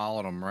 kind of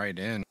followed them right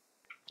in.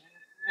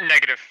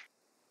 Negative.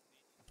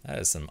 That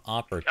is some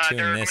They're coming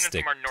in opportunistic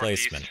from our northeast.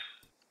 placement.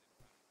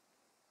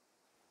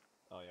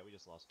 Oh yeah, we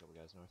just lost a couple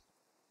guys north.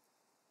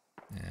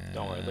 And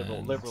Don't worry,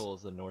 liberal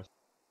is the north.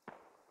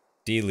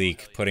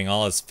 D-Leak putting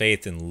all his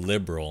faith in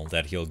Liberal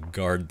that he'll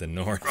guard the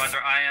north. Roger,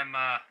 I am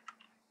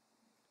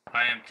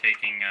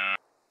taking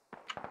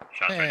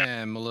shots right now.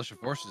 And militia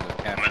forces have I'm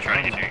captured. gonna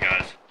try to get to you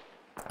guys.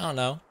 I don't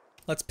know.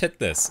 Let's pit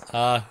this.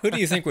 Who do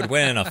you think would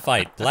win in a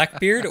fight,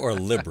 Blackbeard or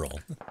Liberal?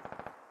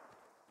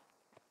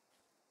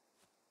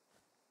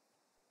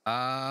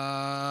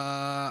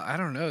 I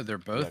don't know. They're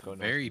both go north,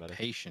 very buddy.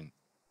 patient.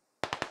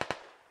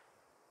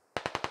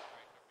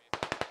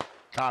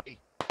 Copy.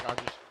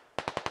 Rogers.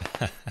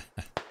 I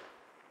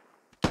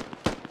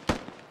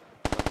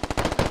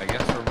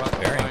guess we're about to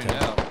find Barrington.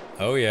 out.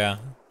 Oh yeah.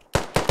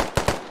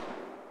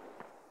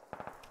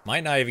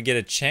 Might not even get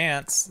a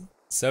chance.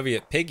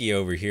 Soviet Piggy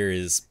over here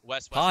is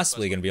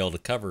possibly going to be able to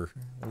cover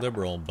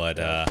Liberal, but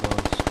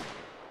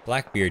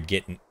Blackbeard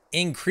getting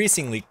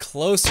increasingly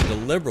closer to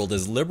Liberal.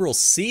 Does Liberal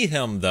see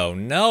him though?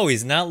 No,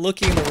 he's not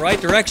looking in the right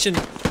direction.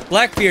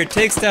 Blackbeard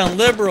takes down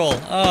Liberal.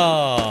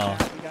 Oh.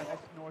 We got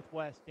X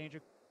northwest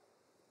danger.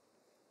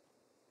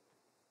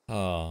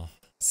 Oh,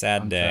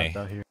 sad day.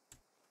 trapped out here.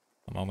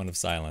 A moment of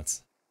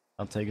silence.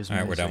 I'll take his. All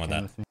right, we're as I done with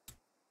can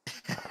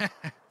that.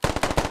 me.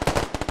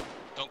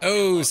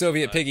 Oh,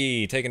 Soviet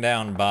Piggy taken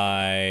down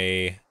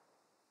by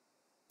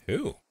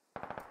who?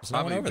 There's no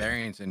one Probably over there.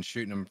 Barrington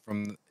shooting him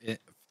from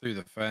through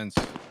the fence.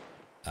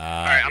 Alright,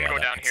 I'm yeah, gonna go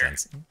that down makes here.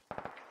 sense.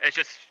 It's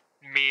just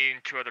me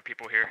and 2 other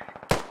people here.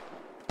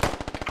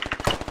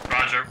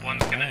 Roger,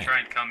 one's gonna Alright. try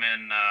and come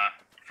in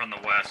from the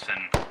west,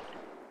 and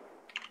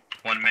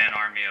one-man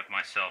army of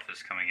myself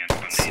is coming in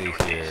from Let's the see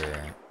northeast.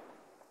 here.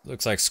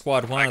 Looks like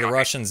Squad 1 of the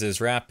Russians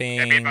is wrapping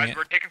Yeah, be advised,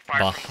 we're taking fire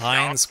from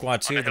behind south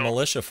Squad 2 on of the the hill.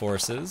 militia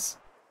forces.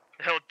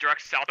 The hill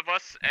direct south of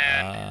us,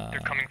 and they're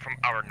coming from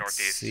our Let's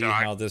northeast. see so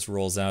how this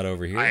rolls out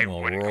over here, and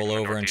we'll wouldn't come roll from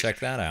the over and northeast, check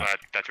that out. But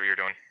that's what you're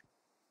doing.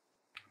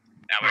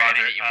 Now we're Roger,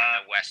 gonna hit you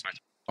from the west.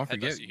 Don't Head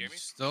forget, west, you you hear me?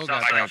 still South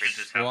got that Russians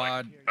just have,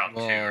 like, squad. about 2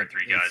 or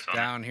 3 guys It's on it.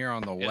 down here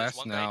on the there's west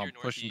one guy now, here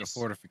pushing the northeast.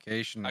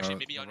 fortification. Actually, of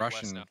maybe the on your west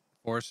Russian now.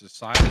 forces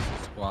side of the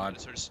I squad.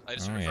 just heard Oh a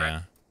friend.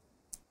 yeah.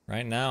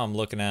 Right now I'm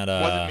looking at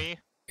Wasn't me.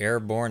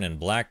 Airborne and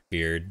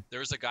Blackbeard. There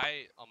was a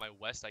guy on my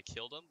west. I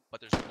killed him,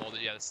 but there's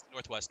yeah, it's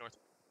northwest.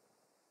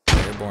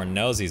 Airborne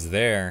knows he's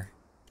there.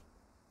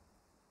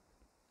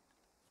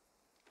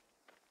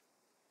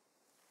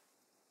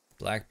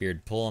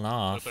 Blackbeard pulling I'm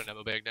gonna off. put an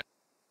ammo bag down.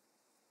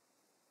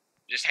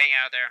 Just hang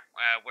out there.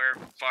 We're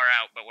far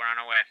out, but we're on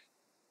our way.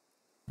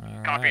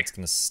 Alright, it's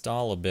gonna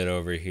stall a bit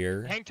over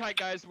here. Hang tight,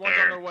 guys. One's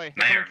on their way.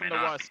 They're May coming or from may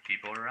the not west. be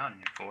people around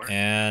you for.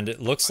 And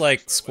it looks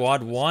like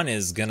Squad 1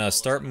 is gonna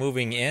start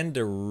moving in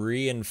to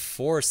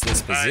reinforce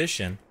this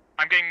position.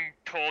 I'm getting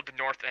told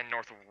north and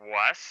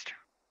northwest.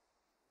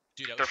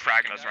 Dude, They're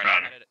fragging us right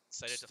now.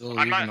 Still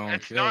I'm even not, on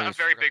it's not a kills.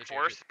 very big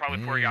force,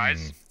 probably 4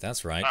 guys.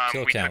 That's right.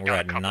 Kill we count. took We're down a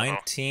at couple, though.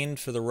 19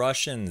 for the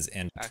Russians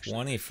and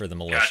 20 for the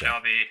Gotcha, militia.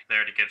 I'll be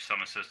there to give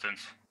some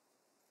assistance.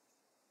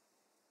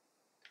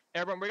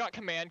 Everyone, we got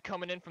command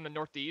coming in from the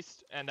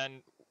northeast, and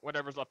then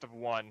whatever's left of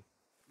 1.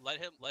 Let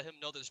him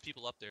know there's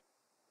people up there.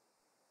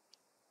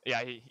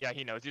 Yeah,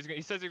 he knows. He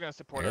says he's gonna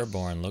support us.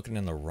 Airborne looking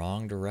in the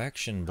wrong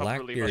direction. Couple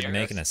relief Blackbeard areas.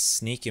 making a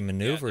sneaky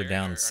maneuver they're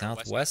down our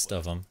southwest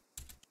of them.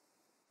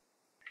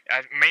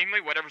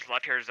 Mainly whatever's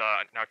left here is now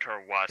to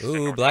our west. and Ooh,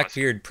 northwest.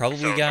 Blackbeard probably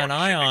So got an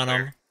north eye should be on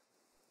clear. him.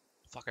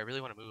 Fuck, I really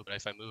want to move, but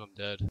if I move, I'm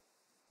dead.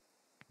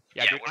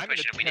 Yeah, dude, we're I'm in a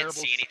pushing. We didn't terrible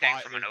see anything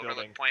spot from in an this overlook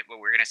building. point, but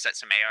we're gonna set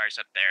some ARs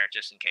up there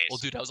just in case. Well,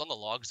 dude, I was on the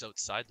logs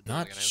outside the building,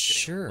 Not and I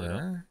was getting lit up.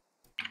 sure.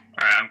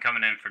 Alright, I'm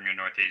coming in from your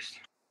northeast.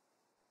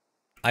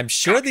 I'm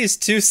sure these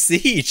two see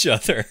each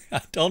other.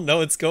 I don't know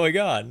what's going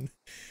on.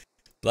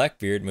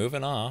 Blackbeard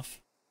moving off.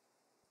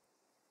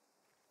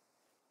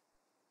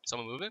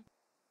 Someone moving?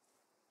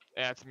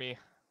 Yeah, it's me.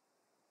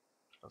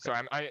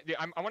 Sorry, I want to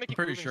I'm keep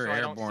pretty moving sure so I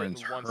don't sit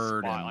Airborne's in one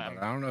heard him, spot.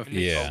 but I don't know if in the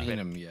he's Yeah. seen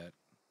him yet.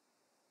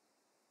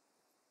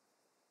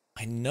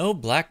 I know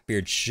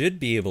Blackbeard should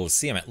be able to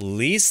see him, at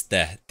least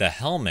the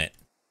helmet.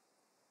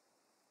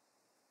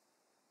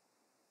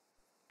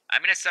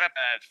 I'm gonna set up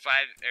a 5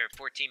 or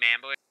 14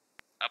 ambush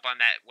up on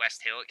that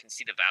west hill. It can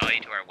see the valley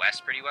to our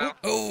west pretty well.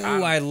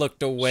 Oh, I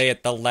looked away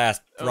at the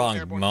last wrong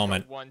Airborne's got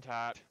moment. 1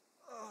 tap.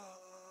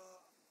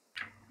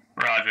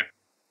 Roger.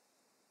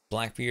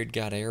 Blackbeard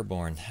got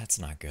airborne. That's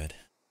not good.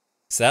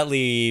 So that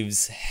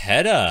leaves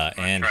Hedda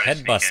and try to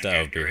sneak Headbuster in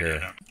over here, here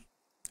Hedda.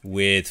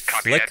 with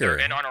Copy that. They're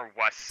Flicker. in on our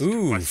west.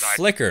 Ooh, west side.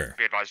 Flicker.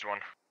 Be advised 1.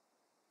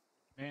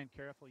 Man,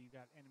 careful, you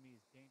got enemies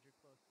danger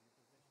close to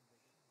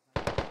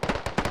your position.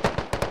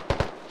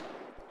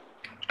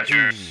 That's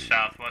your Ooh.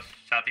 southwest,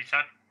 southeast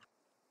side?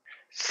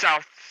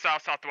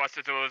 Southwest.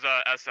 It was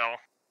SL.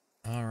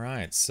 All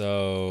right,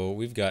 so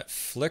we've got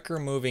Flicker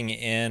moving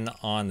in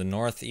on the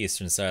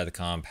northeastern side of the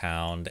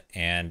compound,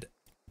 and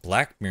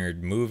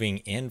Blackbeard moving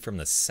in from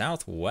the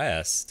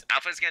southwest.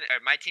 Alpha's gonna, or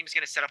my team's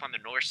gonna set up on the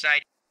north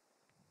side.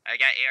 I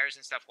got ARs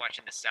and stuff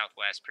watching the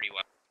southwest pretty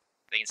well.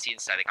 They can see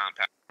inside the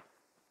compound.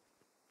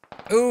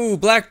 Ooh,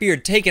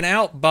 Blackbeard taken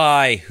out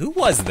by, who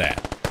was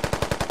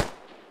that?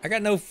 I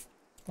got no,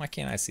 why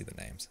can't I see the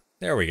names?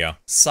 There we go,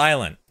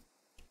 Silent.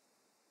 I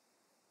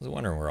was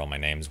wondering where all my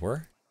names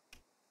were.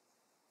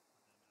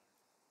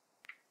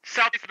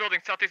 Southeast building,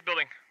 southeast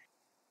building.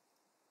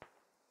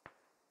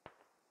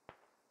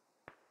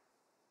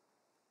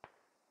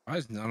 Why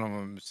is none of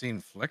them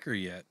seen Flicker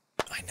yet?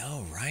 I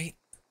know, right?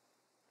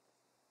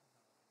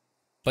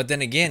 But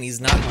then again, he's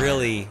not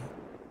really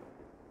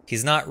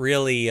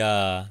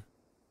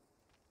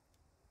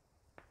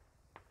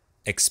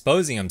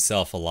exposing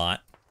himself a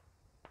lot.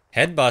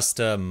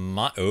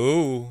 Headbuster,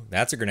 oh,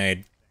 that's a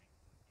grenade.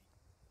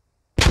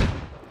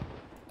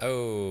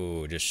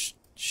 Oh, just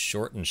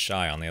short and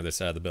shy on the other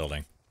side of the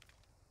building.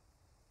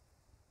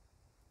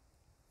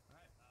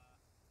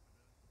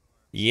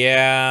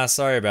 Yeah,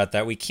 sorry about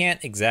that. We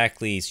can't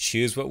exactly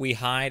choose what we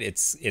hide.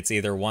 It's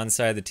either one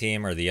side of the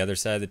team or the other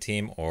side of the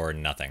team or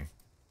nothing.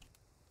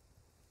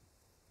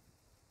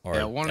 Or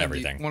yeah,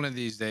 everything. One of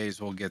these days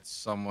we'll get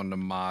someone to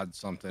mod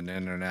something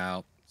in and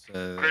out.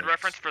 So Grid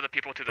reference for the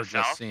people to the we're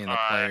south. just seeing the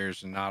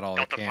players and not all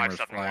Delta the cameras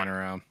 571. flying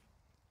around.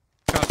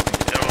 Trust me,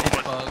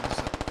 it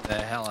bugs the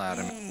hell out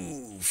of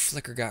me. Ooh,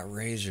 Flicker got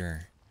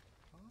Razor.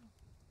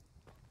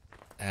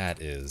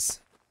 That is...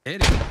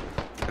 Hitting.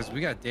 Because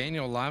we got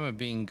Daniel Lima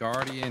being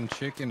Guardian,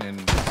 Chicken,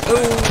 and...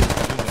 Oh!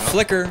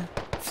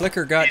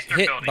 Flicker got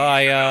hit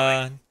by,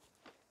 I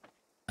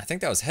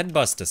think that was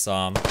Headbuster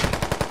saw him.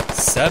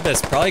 Seb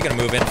is probably going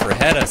to move in for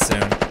Hedda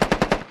soon.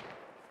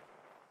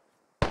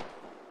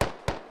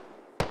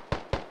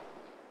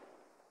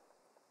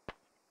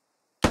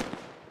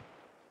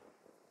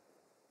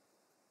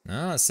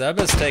 No, Seb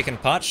is taking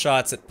pot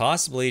shots at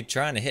possibly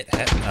trying to hit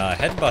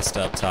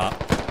Headbuster up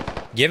top.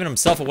 Giving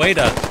himself away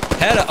to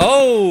Hedda.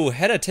 Oh!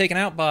 Hedda taken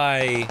out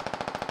by...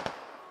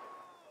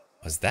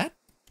 Was that?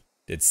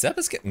 Did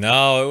Sebas get...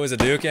 No, it was a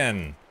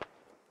Dukin.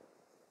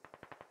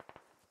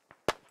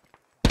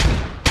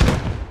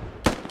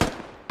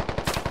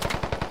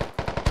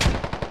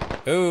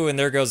 Ooh, and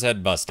there goes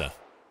Headbuster.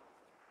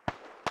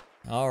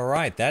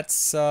 Alright,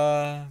 that's,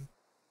 Oh,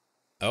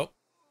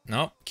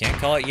 nope, can't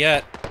call it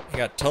yet. We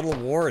got Total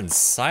War and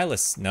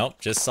Silas. Nope,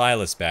 just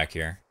Silas back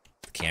here.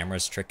 The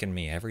camera's tricking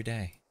me every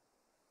day.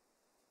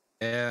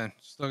 Yeah,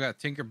 still got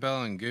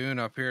Tinkerbell and Goon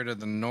up here to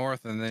the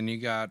north, and then you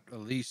got at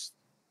least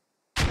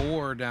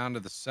 4 down to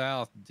the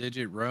south.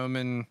 Digit,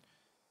 Roman,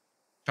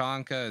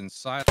 Tonka, and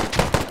Silas.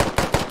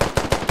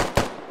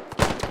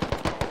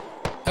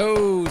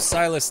 Oh,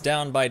 Silas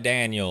down by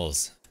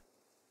Daniels.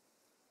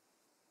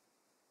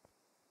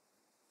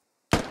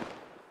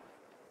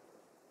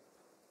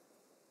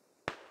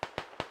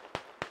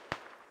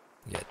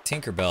 We got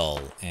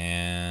Tinkerbell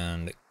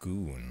and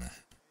Goon.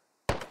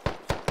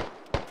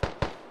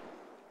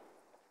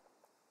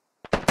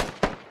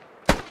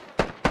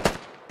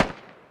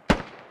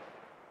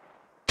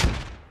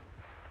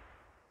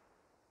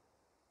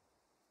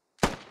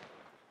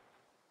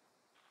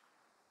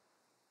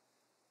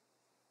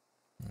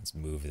 Let's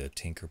move the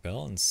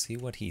Tinkerbell and see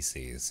what he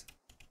sees.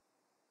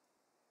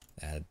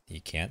 That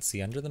you can't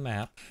see under the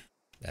map.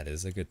 That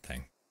is a good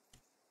thing.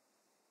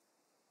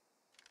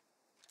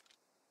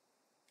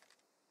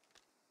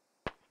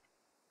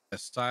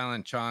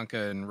 Silent,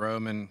 Chonka, and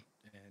Roman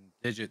and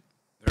Digit,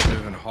 they're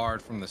moving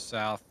hard from the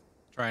south,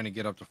 trying to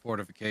get up to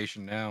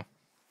fortification now.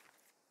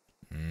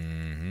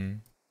 Mm-hmm.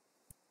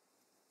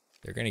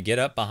 They're going to get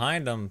up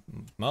behind them,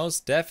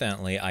 most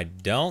definitely. I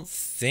don't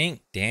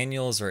think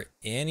Daniels or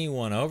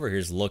anyone over here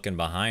is looking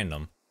behind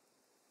them.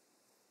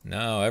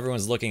 No,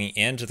 everyone's looking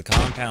into the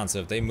compound, so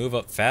if they move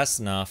up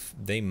fast enough,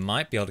 they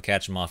might be able to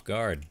catch them off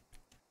guard.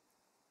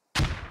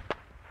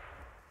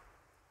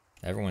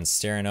 Everyone's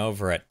staring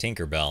over at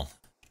Tinkerbell.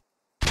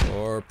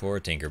 Poor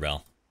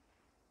Tinkerbell.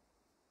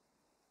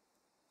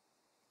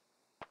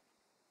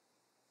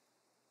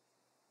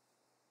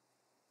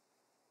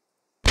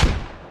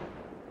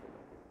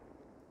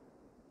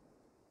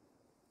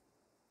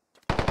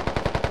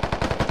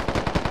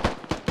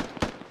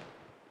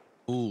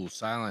 Ooh,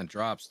 Silent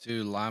drops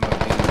too. Lima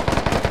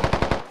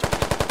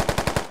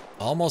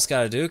Almost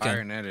got a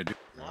Dukin. being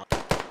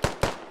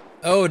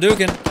Oh,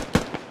 Dukin.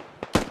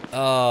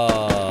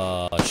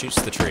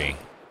 Shoots the tree.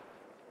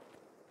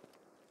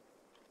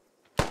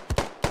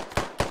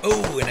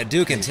 Oh, and a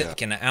Dukin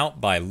taken out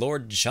by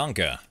Lord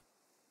Chonka.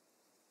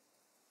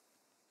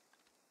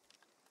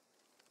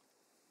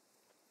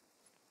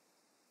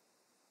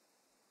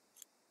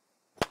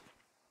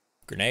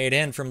 Grenade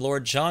in from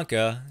Lord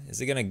Chonka. Is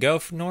he gonna go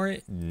for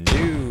it?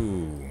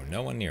 No,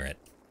 no one near it.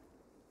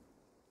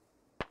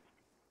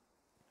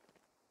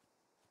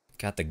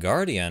 Got the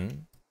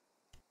Guardian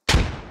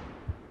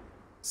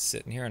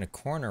sitting here in a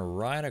corner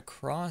right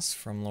across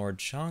from Lord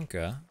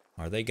Chonka.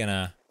 Are they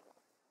gonna...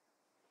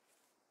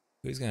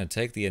 Who's gonna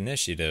take the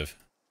initiative?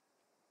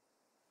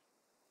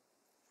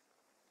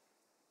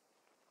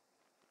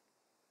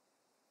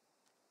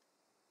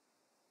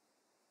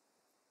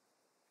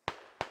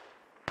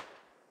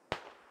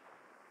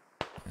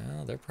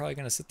 Well, they're probably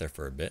gonna sit there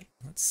for a bit.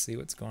 Let's see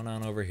what's going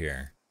on over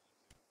here.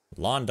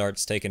 Lawn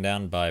Dart's taken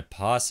down by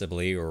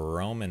possibly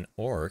Roman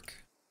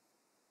Orc.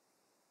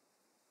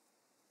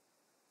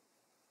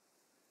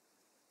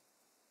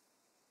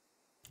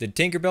 Did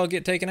Tinkerbell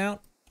get taken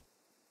out?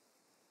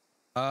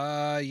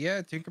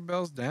 Yeah,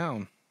 Tinkerbell's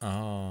down.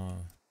 Oh,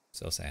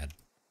 So sad.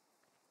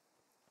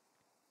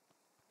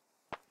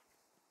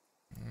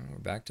 We're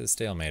back to the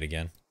stalemate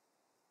again.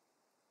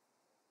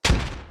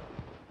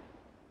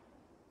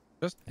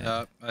 Just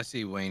up. I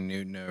see Wayne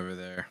Newton over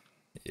there.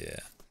 Yeah.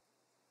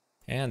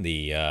 And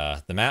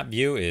the map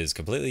view is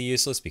completely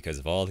useless because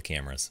of all the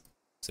cameras.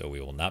 So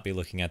we will not be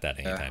looking at that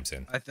anytime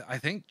soon. I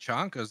think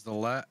Chonka's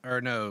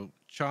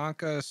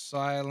Chonka,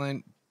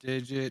 Silent,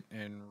 Digit,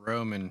 and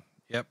Roman.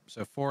 Yep.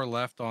 So 4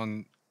 left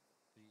on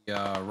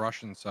the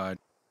Russian side.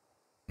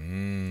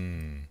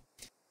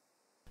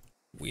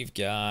 We've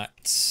got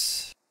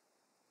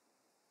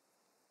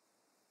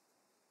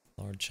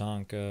Lord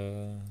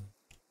Chonka.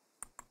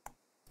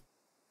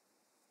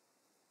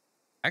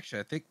 Actually,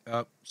 I think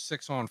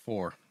 6 on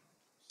 4.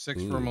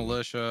 6 for Ooh.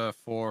 militia,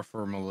 4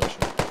 for militia.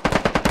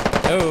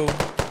 Oh,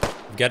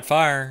 we've got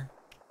fire.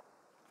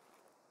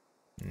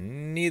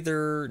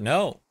 Neither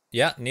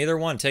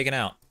one taken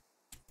out.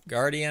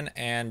 Guardian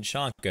and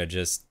Chonka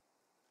just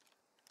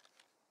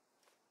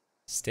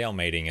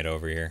stalemating it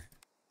over here.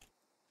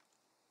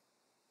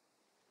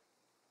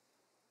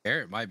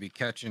 Garrett might be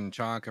catching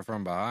Chonka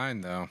from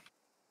behind, though.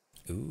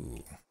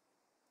 Ooh.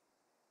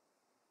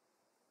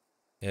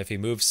 If he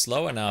moves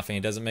slow enough and he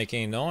doesn't make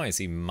any noise,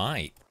 he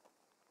might.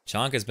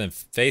 Chonka's been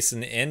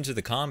facing into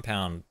the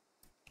compound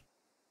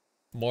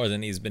more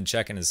than he's been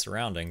checking his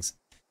surroundings.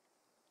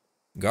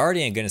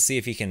 Guardian gonna see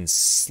if he can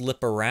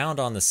slip around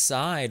on the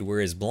side where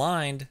he's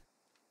blind.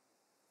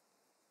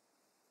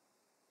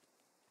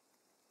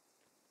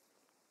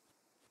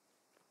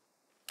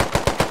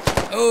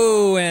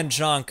 Oh, and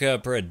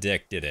Chonka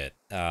predicted it.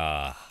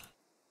 I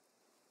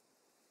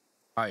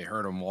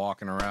heard him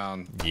walking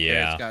around.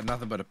 Yeah. He's got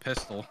nothing but a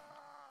pistol.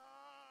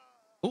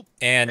 Oop,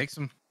 and takes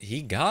him.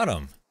 He got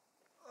him.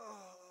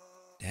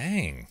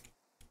 Dang.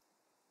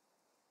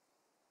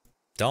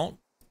 Don't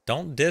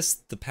diss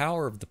the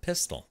power of the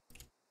pistol.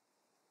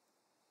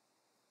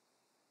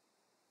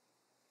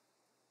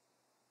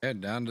 Yeah,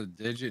 down to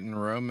Digit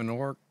and Roman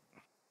Orc.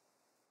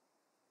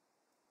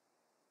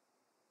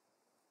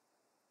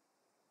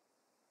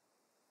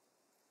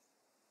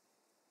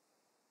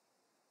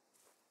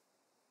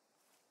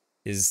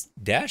 Is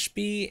Dash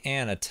B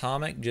and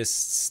Atomic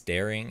just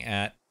staring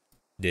at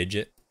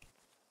Digit?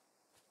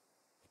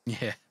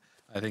 Yeah,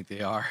 I think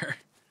they are.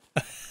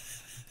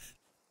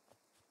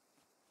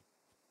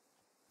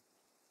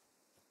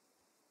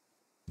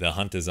 The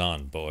hunt is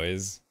on,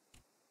 boys.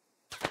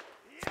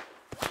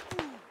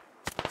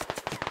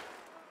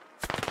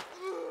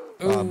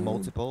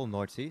 Multiple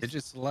northeast.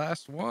 Digit's the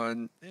last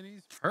one, and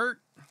he's hurt.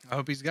 I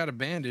hope he's got a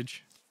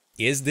bandage.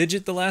 Is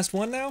Digit the last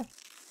one now?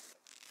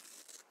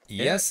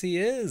 Yeah. Yes, he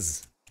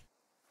is.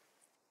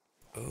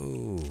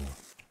 Oh.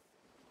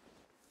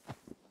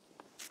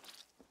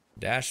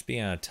 Dash B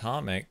and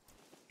Atomic.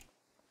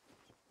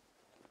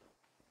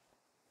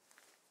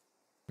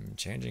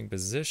 Changing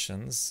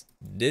positions.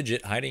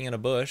 Digit hiding in a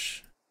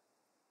bush.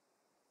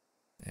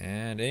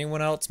 And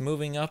anyone else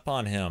moving up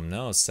on him?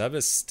 No, Seb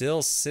is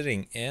still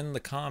sitting in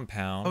the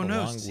compound. Oh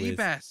no, along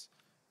Seabass.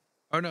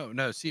 Oh no,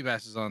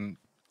 Seabass is on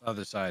the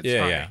other side. Yeah,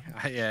 Sorry. yeah.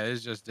 Yeah,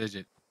 it's just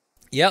Digit.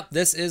 Yep,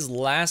 this is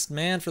last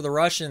man for the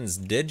Russians,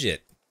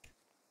 Digit.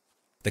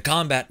 The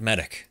combat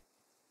medic.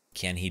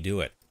 Can he do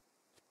it?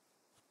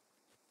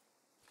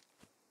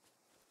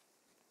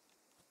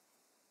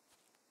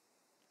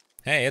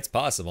 Hey, it's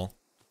possible.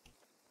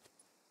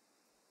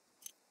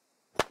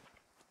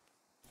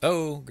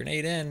 Oh,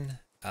 grenade in.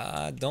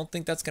 Don't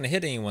think that's gonna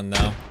hit anyone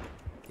though.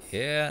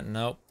 Yeah,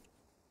 nope.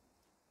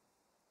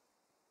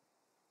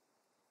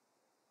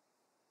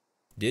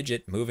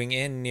 Digit moving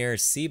in near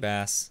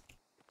Seabass.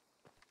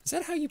 Is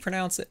that how you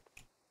pronounce it?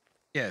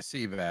 Yeah,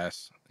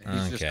 Seabass.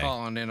 He's just Okay.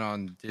 calling in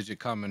on Digit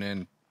coming in.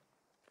 He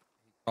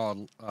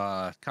called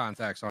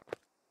contacts on.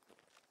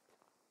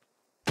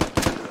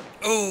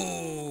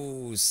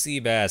 Oh,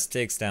 Seabass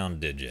takes down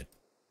Digit.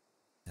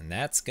 And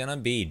that's gonna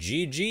be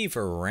GG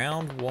for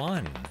round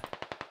 1.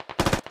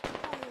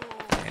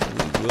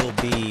 And we will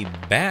be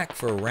back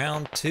for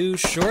round 2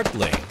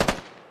 shortly.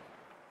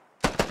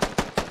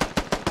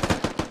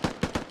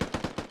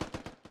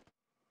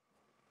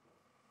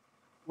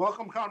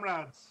 Welcome,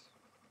 comrades.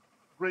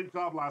 Great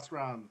job last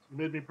round. You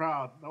made me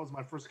proud. That was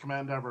my first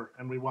command ever,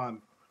 and we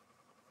won.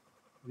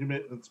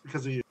 It's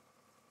because of you.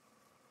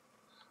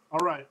 All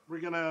right, we're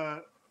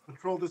gonna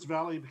patrol this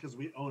valley because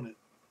we own it.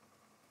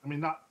 I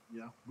mean,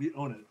 we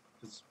own it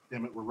because,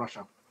 damn it, we're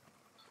Russia.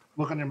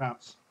 Look on your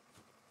maps.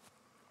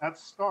 At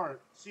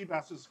start,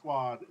 Seabass's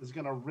squad is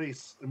gonna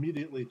race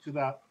immediately to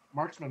that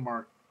marksman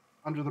mark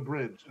under the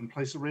bridge and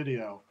place a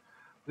radio.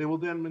 They will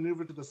then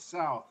maneuver to the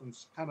south and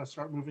kind of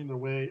start moving their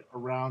way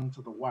around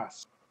to the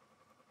west.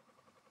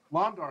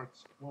 Lawn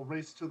darts will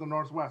race to the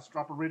northwest,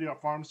 drop a radio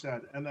at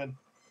Farmstead, and then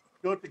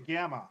go to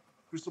Gamma,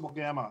 Crucible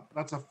Gamma.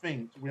 That's a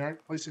feint. We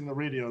aren't placing the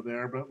radio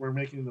there, but we're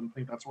making them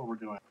think that's what we're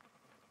doing.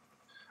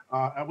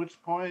 At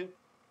which point,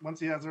 once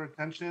he has their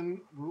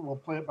attention, we'll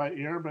play it by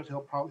ear, but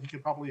he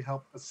could probably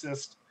help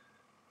assist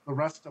the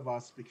rest of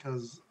us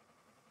because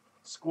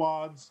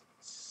squads,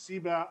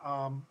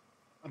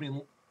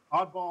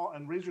 Oddball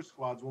and Razor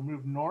squads will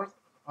move north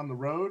on the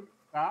road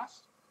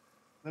fast.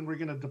 Then we're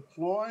going to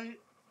deploy,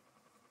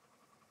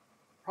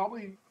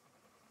 probably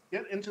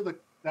get into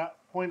that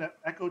point at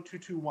Echo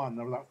 221,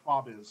 where that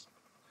fob is.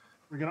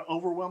 We're going to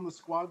overwhelm the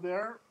squad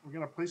there. We're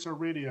going to place our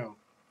radio.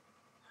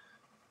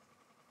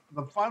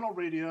 The final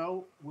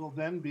radio will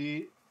then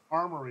be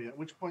Armory, at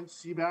which point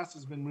Seabass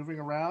has been moving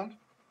around.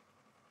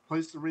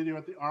 Place the radio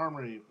at the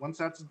Armory. Once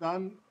that's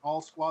done,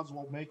 all squads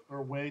will make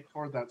their way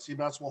toward that.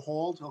 Seabass will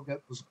hold. He'll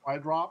get the supply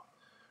drop.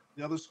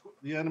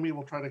 The enemy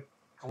will try to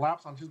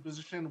collapse on his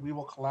position. We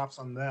will collapse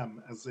on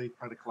them as they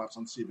try to collapse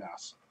on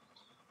Seabass.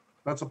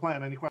 That's the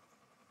plan. Any questions?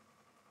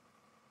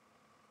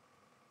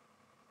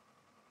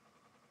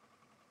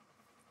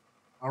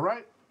 All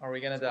right. Are we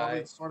gonna die?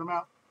 Let's sort them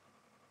out.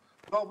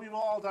 Well, we will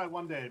all die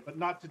one day, but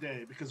not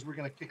today because we're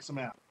gonna kick some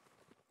ass.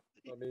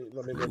 Let me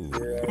get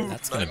your,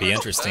 That's going to be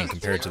interesting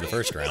compared to the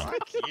first round.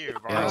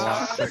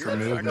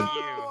 Movement.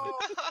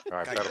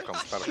 Alright, that'll come.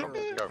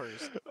 Go.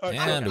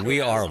 And we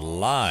are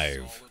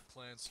live.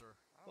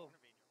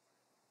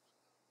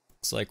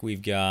 Looks like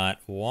we've got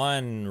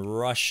one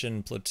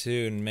Russian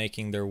platoon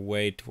making their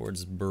way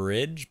towards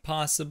bridge,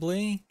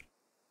 possibly.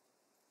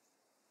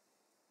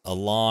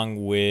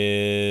 Along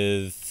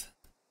with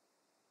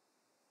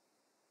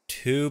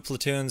 2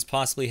 platoons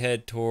possibly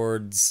head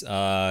towards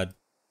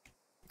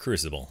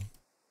Crucible.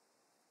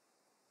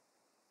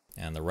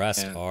 And the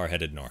rest are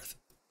headed north.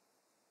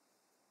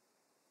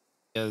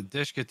 Yeah, the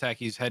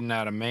Dishkateki's heading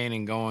out of Maine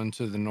and going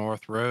to the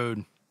North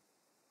Road.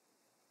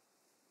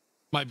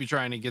 Might be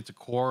trying to get to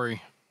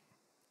Quarry.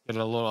 Get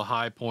a little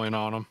high point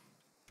on them.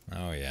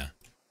 Oh, yeah.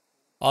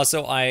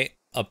 Also, I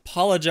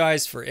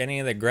apologize for any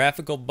of the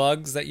graphical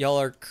bugs that y'all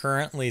are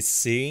currently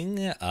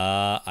seeing.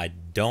 I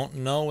don't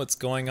know what's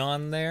going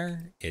on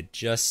there. It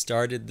just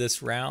started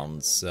this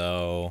round,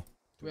 so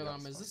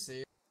Is this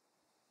it?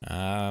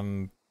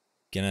 I'm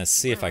gonna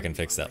see if I can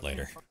fix that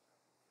later. I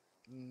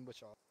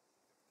saw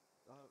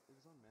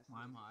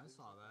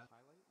that.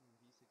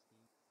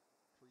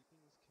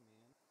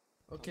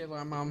 Okay,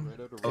 well,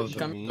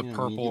 the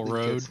purple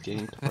road.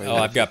 Oh,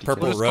 I've got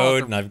purple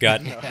road and I've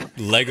got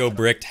Lego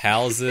bricked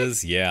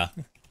houses. Yeah.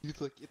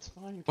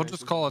 We'll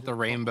just call it the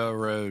Rainbow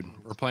Road.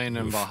 We're playing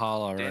in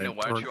Valhalla,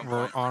 right?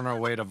 We're on our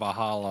way to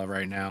Valhalla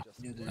right now.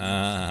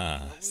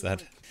 Ah, is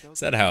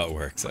that how it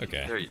works?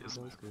 Okay. There he is.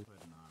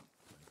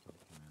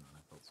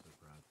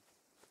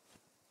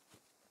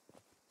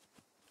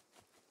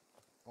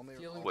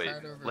 Wait,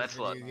 let's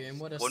look. Yeah,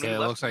 it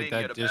looks like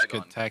that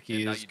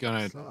Dishkateki is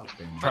gonna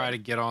try to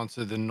get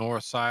onto the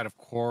north side of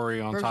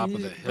Quarry on top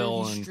of the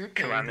hill and see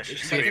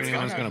if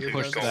anyone's gonna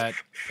push that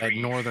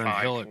northern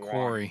hill at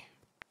Quarry.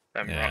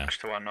 Them rocks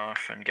to our north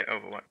and get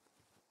over what?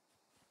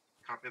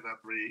 Copy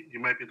that, 3. You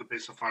might be the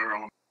base of fire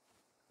element.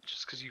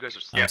 Just because you guys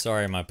are. I'm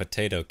sorry, my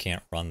potato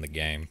can't run the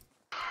game.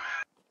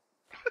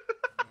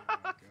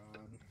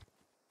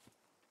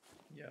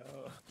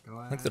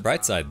 Look at the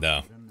bright side,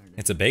 though.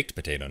 It's a baked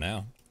potato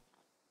now.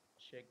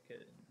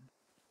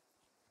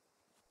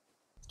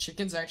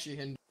 Chicken's actually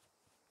hidden.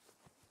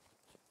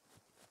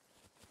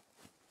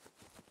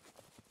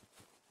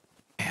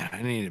 Man,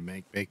 I need to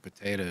make baked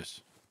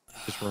potatoes.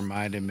 Just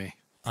reminded me.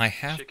 I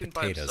have Chicken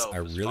by potatoes. himself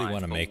I is really fine,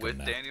 want to but make them with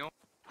now. Daniel,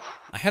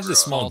 I have the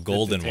small Salted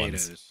golden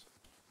potatoes. ones.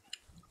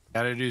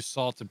 Gotta do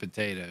salted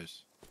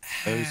potatoes.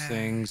 Those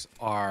things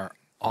are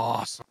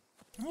awesome.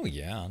 Oh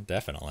yeah,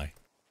 definitely.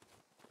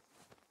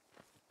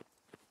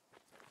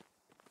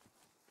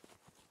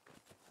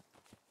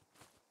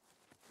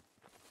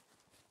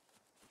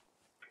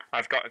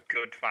 I've got a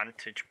good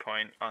vantage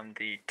point on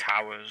the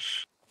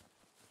towers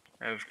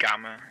of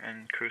Gamma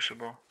and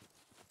Crucible.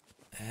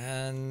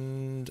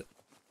 And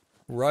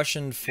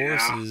Russian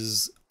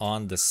forces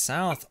on the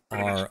south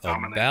are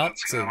about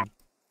to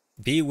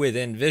be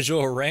within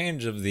visual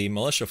range of the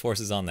militia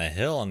forces on the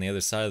hill on the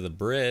other side of the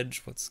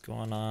bridge. What's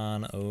going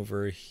on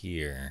over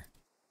here?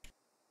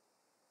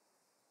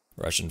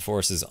 Russian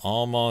forces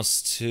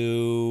almost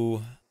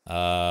to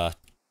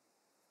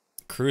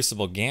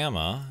Crucible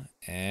Gamma,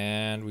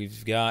 and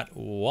we've got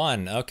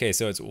one. Okay,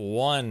 so it's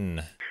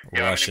one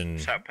Russian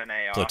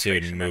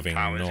platoon moving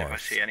north. If I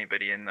see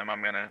anybody in them,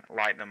 I'm gonna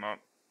light them up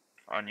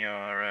on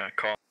your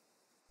call.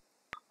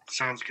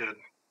 Sounds good.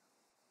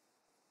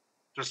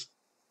 Just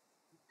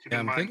keep Yeah,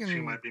 in I'm mind, thinking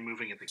you might be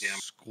moving at the Gamma.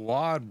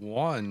 Squad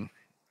 1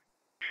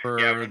 for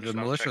Yeah, we're the just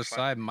on militia checkpoint.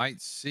 side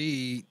might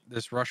see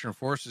this Russian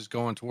forces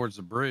going towards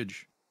the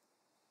bridge.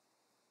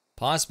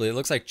 Possibly. It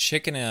looks like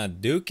Chicken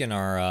and Dukin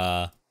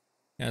are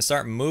gonna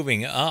start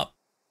moving up.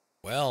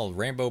 Well,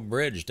 Rainbow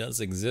Bridge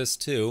does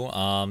exist too.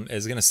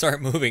 Is gonna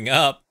start moving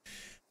up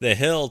the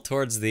hill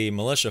towards the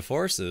militia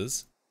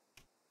forces.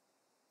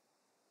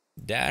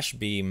 Dash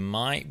B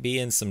might be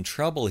in some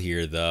trouble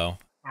here, though.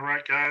 All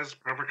right, guys,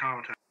 proper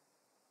commentary.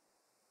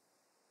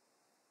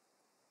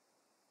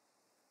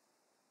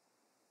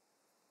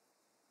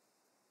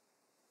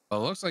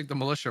 Well, it looks like the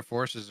militia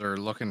forces are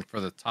looking for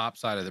the top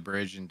side of the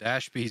bridge, and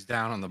Dash B's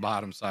down on the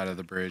bottom side of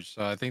the bridge.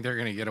 So I think they're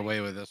gonna get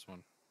away with this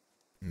one.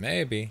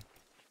 Maybe.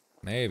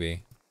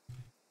 Maybe.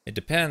 It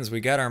depends. We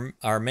got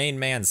our main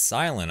man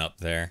Silent up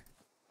there.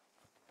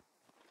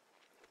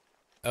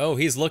 Oh,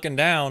 he's looking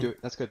down. Do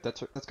it. That's good. That's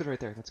good right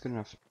there. That's good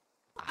enough.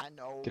 I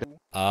know.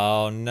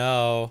 Oh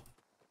no.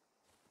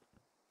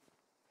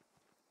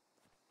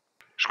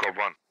 Squad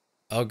 1.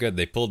 Oh good,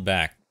 they pulled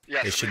back.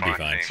 Yes, They should be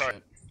fine.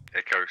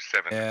 Echo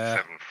 7, Yeah.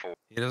 7-4.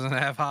 He doesn't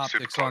have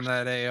optics on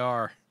that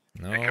AR.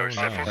 No, Echo no.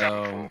 7,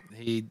 So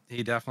he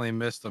definitely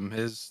missed him.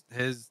 His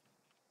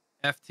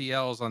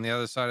FTL's on the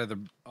other side of the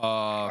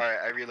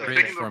I reloaded.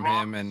 bridge from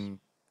him, and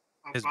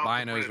his above the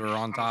binos were bridge, on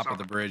on the top of south.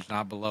 the bridge,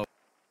 not below.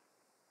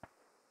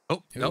 Oh,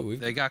 Ooh, nope, we've-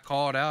 they got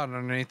called out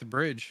underneath the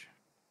bridge.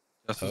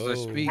 Just as I Oh.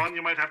 speak. One,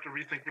 you might have to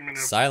rethink your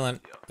maneuver.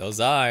 Silent. Those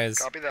eyes.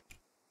 Copy that.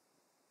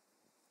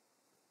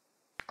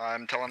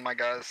 I'm telling my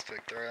guys to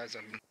keep their eyes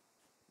open.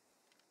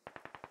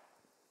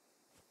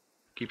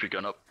 Keep your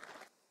gun up.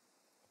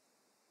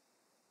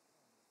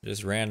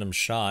 Just random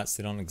shots.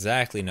 They don't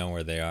exactly know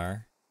where they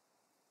are.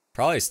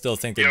 Probably still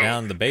think they're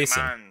down the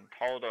basin. Command,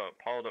 hold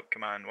up,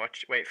 command.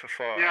 Wait for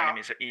 4 Yeah.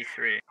 enemies at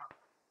E3.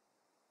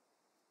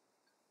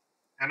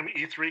 Enemy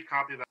E3,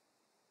 copy that.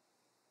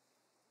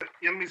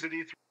 Enemies at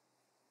E3.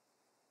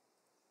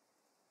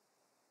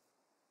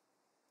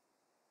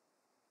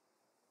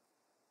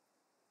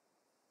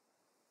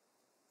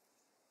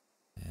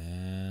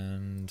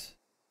 And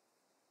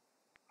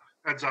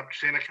Heads up,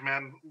 chain of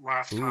command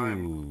last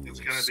time. ooh, It's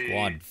going to be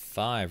Squad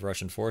 5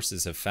 Russian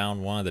forces have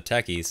found one of the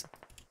techies.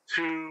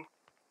 2,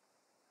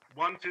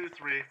 1, 2,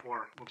 3,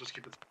 4. We'll just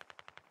keep it.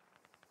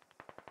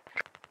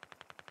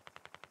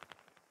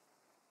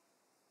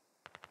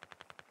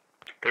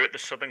 They're at the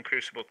southern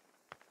crucible.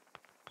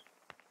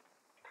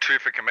 2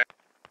 for command.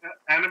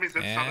 Enemies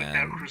at Southern And-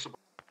 Camp Crucible.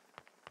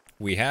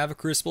 We have a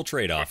crucible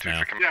trade-off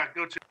now. Yeah,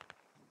 go to.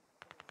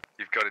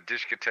 You've got a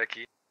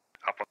Dishkateki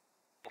up on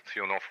to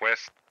your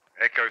northwest.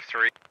 Echo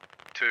 3,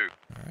 2.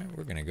 Alright,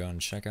 we're gonna go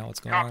and check out what's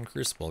going on in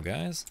Crucible,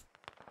 guys.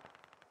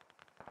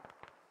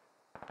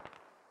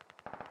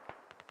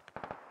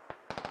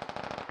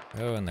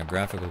 Oh, and the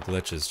graphical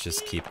glitches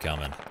just keep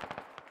coming.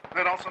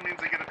 That also means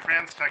they get a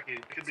trans techie.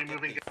 It could be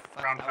moving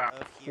around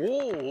fast.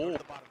 Oh.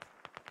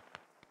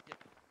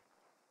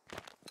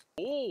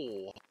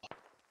 Oh.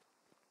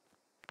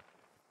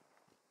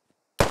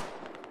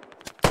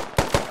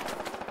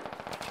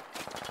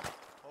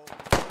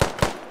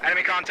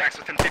 Enemy contacts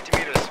within 50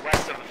 meters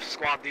west of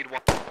squad lead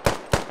 1.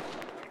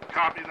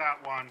 Copy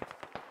that one.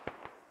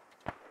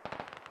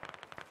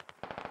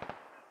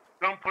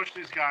 Don't push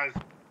these guys.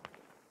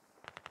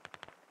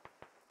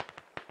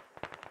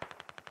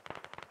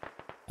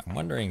 I'm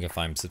wondering if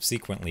I'm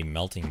subsequently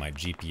melting my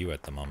GPU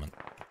at the moment.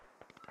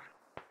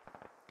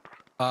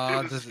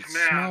 Dude, this Does is it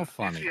command. smell You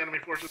funny? see enemy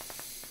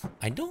forces.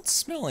 I don't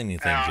smell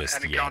anything just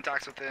enemy yet.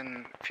 contacts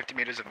within 50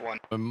 meters of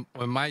 1.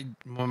 When my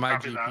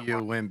Copy that GPU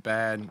one. went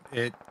bad,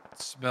 it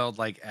smelled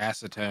like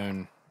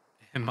acetone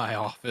in my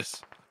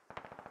office.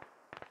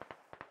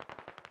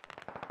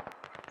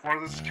 For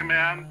this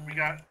command, we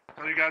got.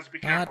 Tell you guys to be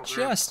careful. Not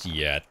just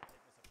yet.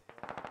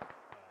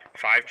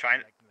 5,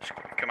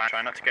 command,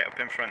 try not to get up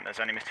in front. There's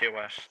enemies to your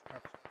west.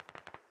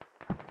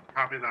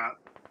 Copy that.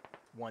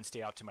 One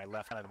stay out to my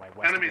left, out of my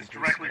west. Enemies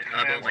directly to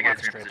command. Like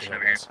left. straight to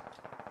the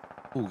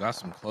Ooh, got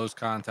some close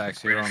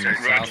contacts here on the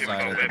Roger, south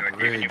side of Roger, the we're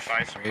giving you bridge.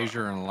 5 support.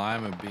 Razor and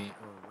Lima Bean,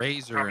 or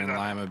Razor Copy and that.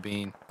 Lima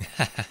Bean,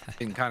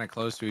 getting kind of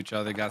close to each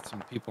other. Got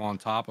some people on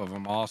top of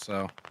them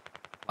also.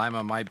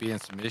 Lima might be in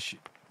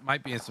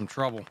some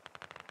trouble.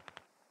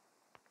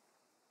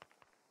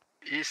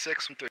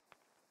 E6 from 3.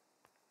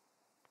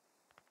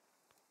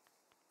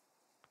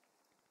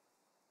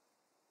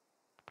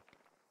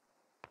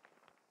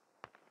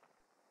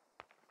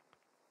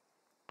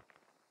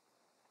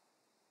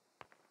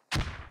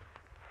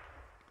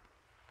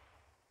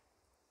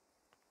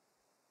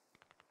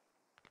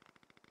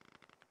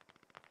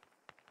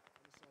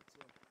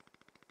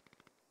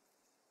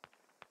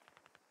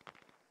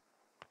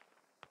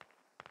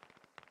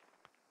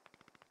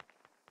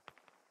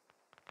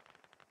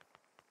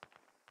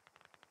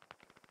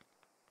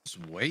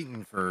 Just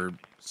waiting for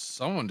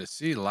someone to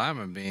see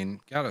Lima Bean.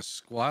 Got a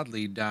squad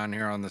lead down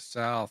here on the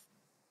south.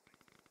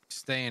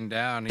 Staying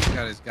down. He's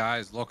got his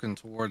guys looking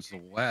towards the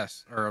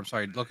west, or I'm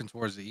sorry, looking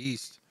towards the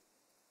east.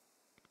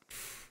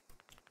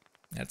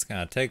 That's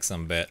gonna take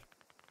some bit.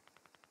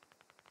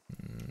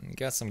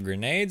 Got some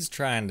grenades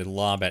trying to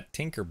lob at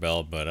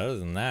Tinkerbell, but other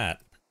than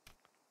that,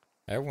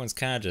 everyone's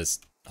kind of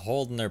just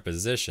holding their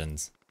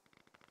positions.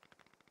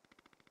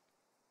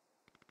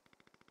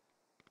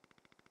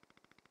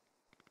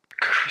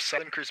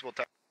 Southern Crucible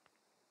Tower.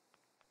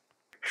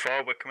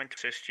 4, we're coming to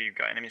assist you. You've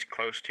got enemies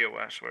close to your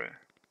west. We're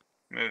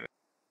moving.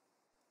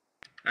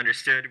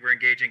 Understood. We're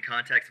engaging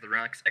contact with the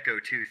rocks. Echo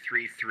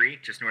 233,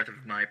 just north of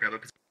my Bravo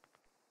position.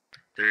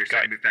 They're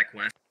starting to move back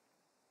west.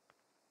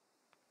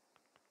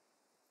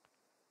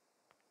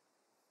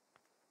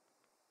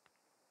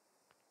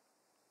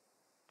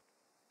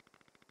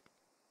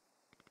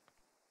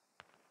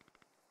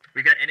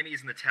 We've got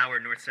enemies in the tower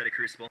north side of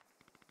Crucible.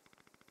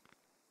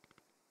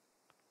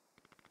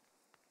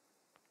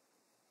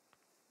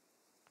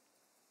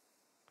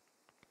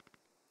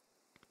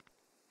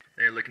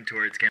 They're looking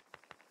towards camp.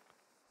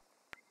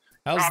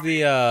 How's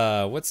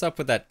the what's up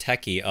with that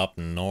techie up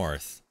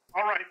north?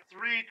 All right,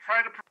 3,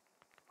 try to,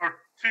 or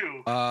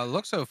 2.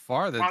 Looks so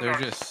far that they're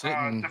Condor, just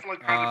sitting. definitely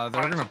try to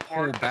They're provide gonna pull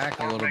support back as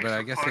a little Ford bit. I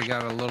makes guess a they push.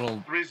 got a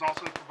little 3's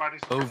also providing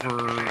support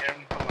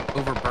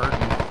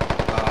overburdened.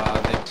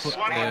 They put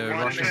the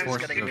Russian is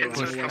forces getting have missiles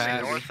pushed from the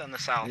past north and the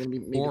south.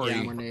 Ori,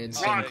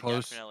 getting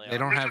close. They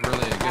don't have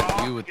really a good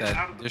view with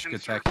that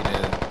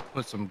Dishkateki to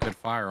put some good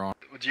fire on.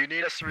 Do you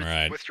need us to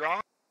Right. withdraw?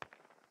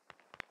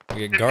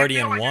 We get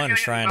Guardian 1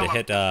 trying to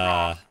hit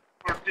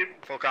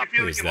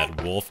who is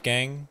that?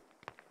 Wolfgang?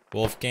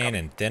 Wolfgang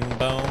and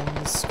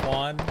Thinbone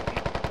squad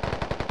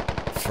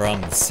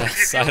from the south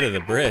side of the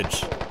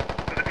bridge.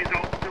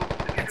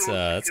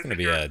 That's gonna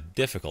be a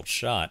difficult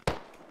shot.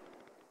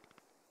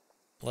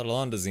 Let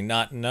alone does he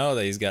not know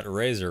that he's got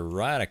Razor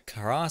right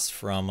across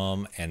from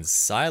him and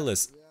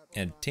Silas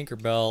and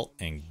Tinkerbell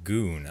and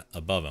Goon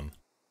above him.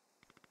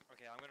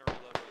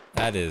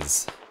 That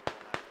is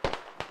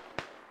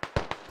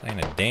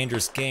playing a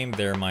dangerous game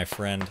there, my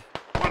friend.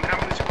 How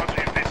many squads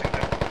are you facing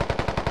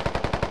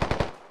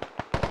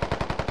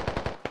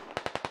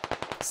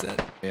there?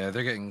 Yeah,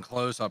 they're getting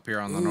close up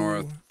here on the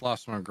north.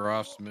 Flossman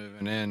Groff's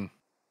moving in.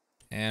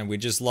 And we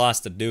just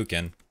lost a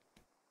Dukin.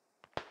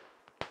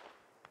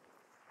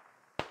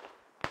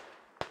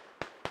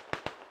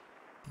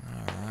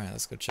 Alright,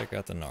 let's go check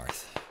out the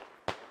north.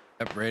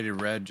 Yep,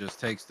 Rated Red just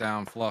takes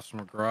down Fluffs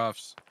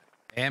McGruffs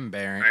and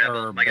Barrington.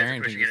 Alright, Or my guys are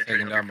Barrington pushing gets in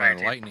taken to down by overcorrect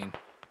you. lightning.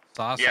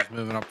 Sauce Yeah. is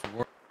moving up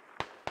toward.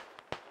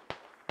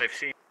 They've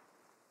seen.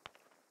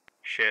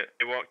 Shit,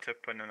 they walked up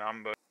in an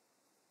ambush.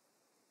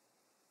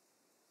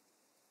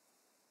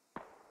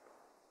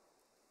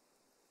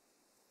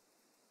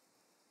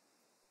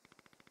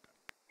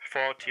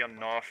 "40 on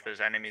north,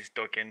 there's enemies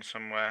dug in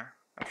somewhere.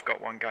 I've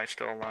got one guy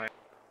still alive."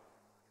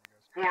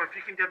 4, if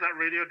you can get that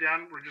radio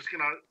down, we're just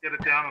gonna get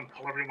it down and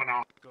pull everyone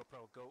out.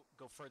 GoPro,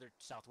 go further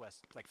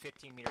southwest, like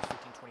 15 meters,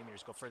 15, 20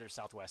 meters. Go further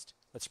southwest.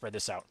 Let's spread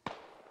this out.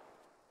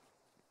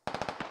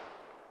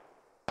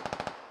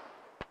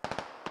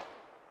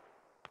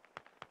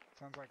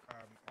 Sounds like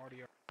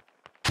audio.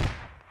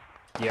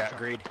 Yeah,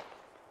 agreed.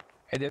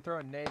 Hey, they're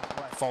throwing nades.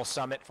 False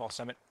summit, false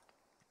summit.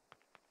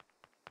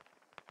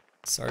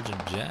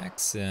 Sergeant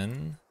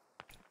Jackson.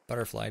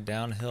 Butterfly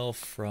downhill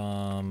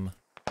from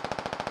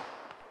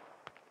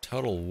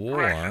Total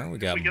War. We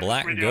got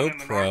Black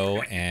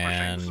GoPro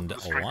and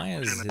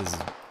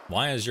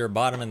why is your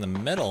bottom in the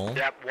middle?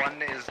 Yep, 1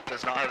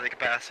 does not have the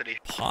capacity.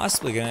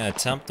 Possibly gonna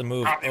attempt to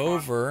move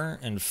over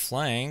and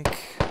flank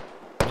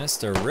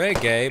Mr.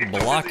 Reggae,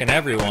 blocking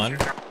everyone.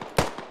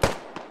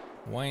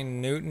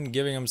 Wayne Newton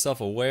giving himself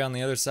away on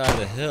the other side of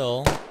the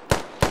hill.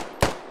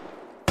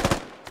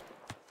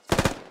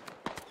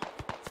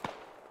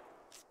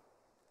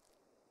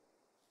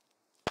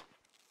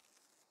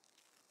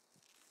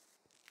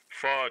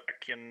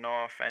 Fuck your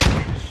north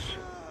enemies.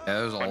 Yeah,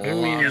 there's a lot.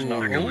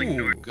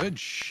 Ooh, good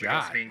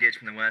shot. Engaged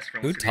from the west.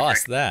 Who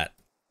tossed that?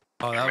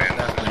 Oh, that was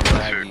definitely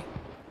Raggy.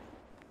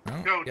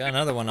 Oh, got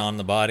another one on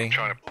the body.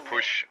 Trying to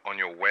push on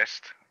your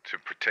west to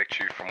protect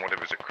you from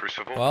whatever's at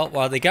Crucible. Well,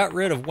 while they got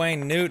rid of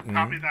Wayne Newton,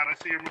 Copy that, I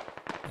see your...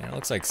 and it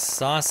looks like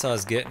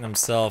Sasa's getting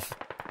himself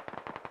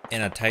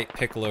in a tight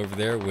pickle over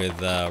there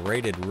with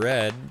Rated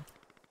Red,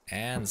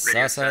 and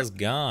Sasa's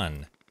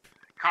gone.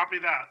 Copy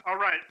that. All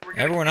right.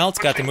 Everyone else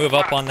got to move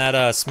up on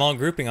that small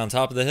grouping on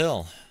top of the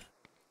hill.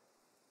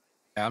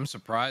 Yeah, I'm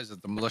surprised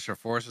that the militia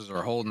forces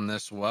are holding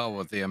this well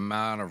with the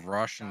amount of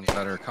Russians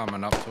that are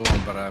coming up to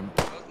them, but I'm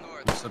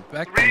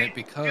suspecting it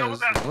because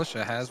the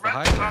militia has the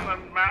high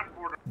ground.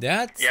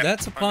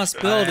 That's a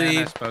possibility.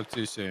 I spoke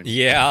too soon.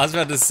 Yeah, I was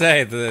about to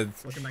say,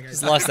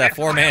 just lost that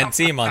 4-man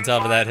team on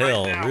top of that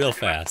hill real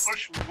fast.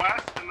 Push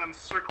west and then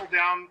circle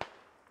down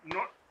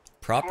north.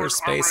 Proper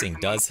spacing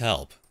does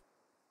help.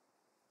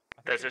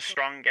 There's a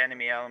strong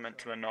enemy element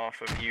to the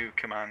north of you,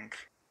 Command.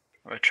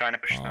 We're trying to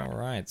push them.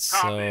 Alright,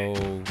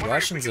 so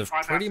Russians have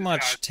pretty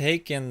much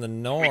taken the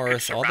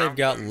north. All they've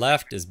got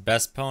left is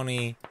Best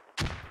Pony,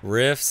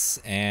 Rifts,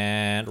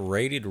 and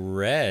Rated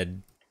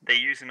Red. They're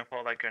using up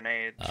all their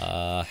grenades.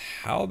 How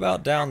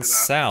about down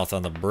south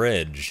on the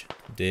bridge?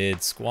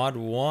 Did Squad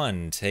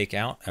 1 take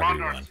out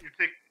everyone?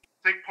 You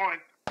take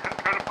point.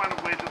 Try to find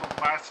a way to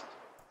the west.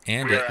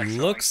 And it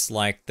looks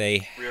like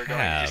they We are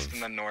going east have.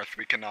 and then north.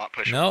 We cannot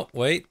push. No,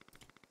 wait.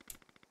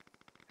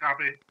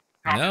 Copy.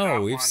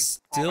 No, we've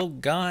still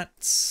got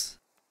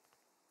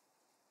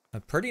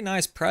a pretty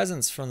nice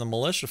presence from the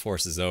militia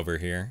forces over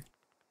here.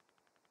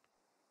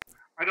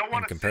 I don't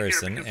want in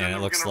comparison, and it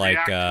looks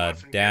like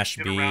Dash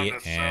B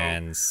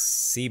and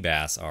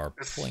Seabass are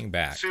pulling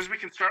back. As soon as we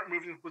can start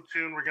moving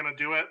platoon, we're going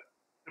to do it.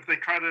 If they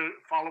try to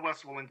follow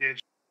us, we'll engage.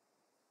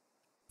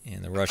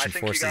 And the Russian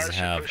forces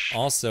have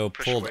also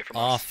pulled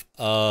off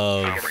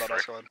of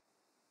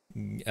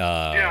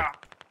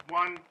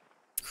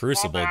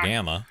Crucible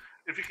Gamma.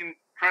 If you can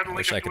try to I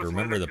wish I could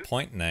remember the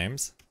point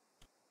names.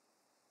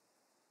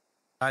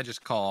 I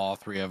just call all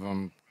 3 of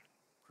them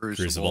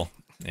Crucible.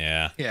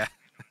 Yeah. Yeah.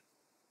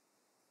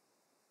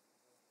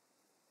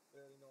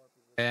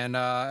 And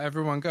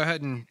everyone, go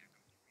ahead and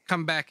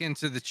come back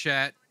into the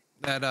chat.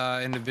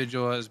 that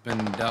individual has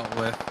been dealt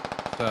with,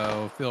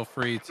 so feel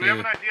free Do we have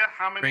to an idea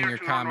how many bring are your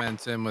to our north?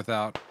 comments in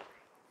without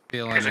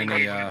feeling There's a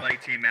any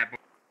light team map.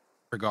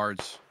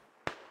 regards.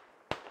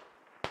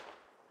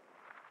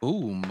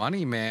 Ooh,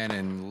 Money Man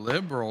and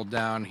Liberal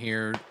down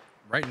here,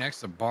 right next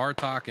to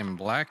Bartok and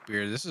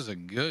Blackbeard. This is a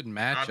good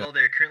matchup. Oddball,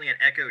 they're currently at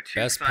Echo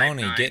 259. Best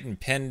Pony getting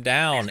pinned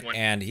down,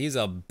 and he's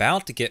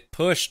about to get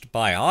pushed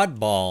by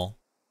Oddball.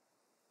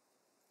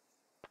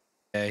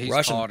 Yeah, he's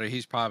Russian- called it.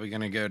 He's probably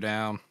going to go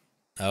down.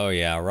 Oh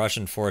yeah,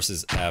 Russian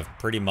forces have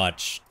pretty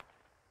much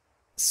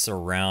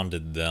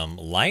surrounded them.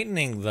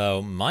 Lightning,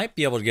 though, might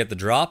be able to get the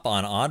drop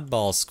on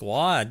Oddball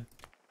squad.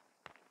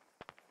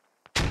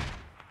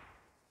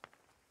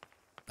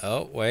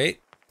 Oh,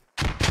 wait.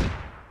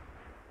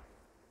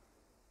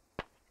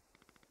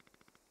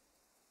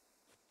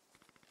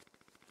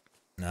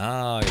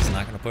 No, he's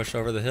not going to push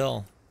over the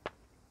hill.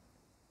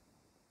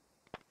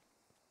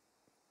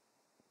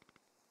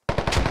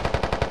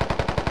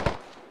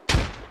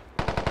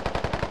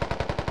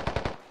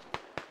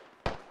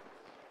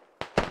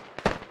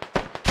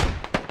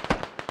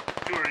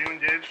 Are you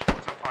engaged?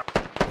 What's up,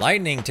 Fox?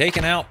 Lightning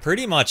taking out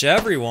pretty much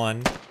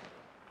everyone.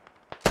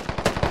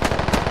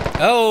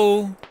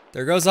 Oh,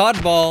 there goes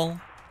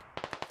Oddball.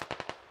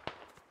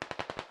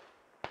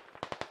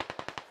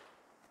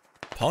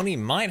 Pony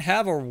might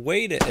have a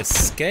way to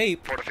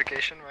escape.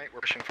 Fortification, right? We're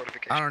pushing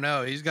fortification. I don't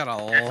know. He's got a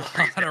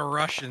lot of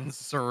Russians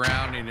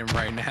surrounding him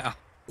right now.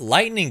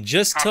 Lightning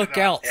just took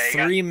out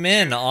 3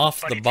 men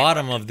off the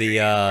bottom of the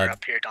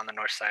up here on the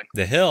north side.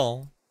 the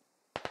hill,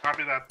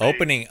 Copy that.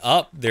 opening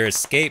up their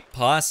escape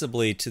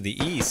possibly to the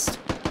east.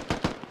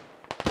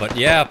 But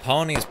yeah,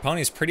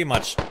 Pony's pretty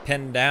much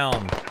pinned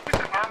down. If we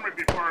said armory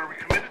before, are we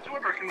committed to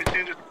it, or can we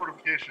change it to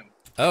fortification?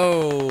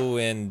 Oh,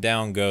 and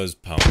down goes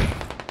Pony.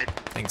 I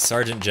think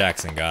Sergeant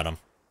Jackson got him.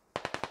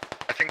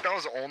 I think that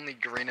was only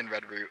green and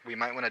red route. We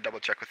might want to double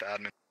check with the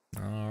admin.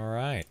 All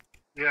right.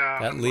 Yeah.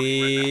 That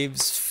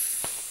leaves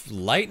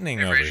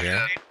Lightning over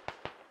here.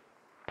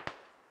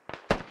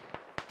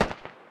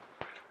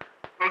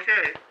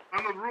 Okay,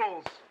 on the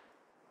rules,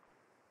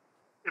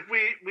 if we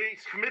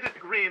committed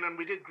green and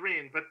we did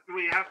green, but do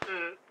we have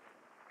to?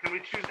 Can we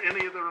choose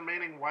any of the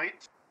remaining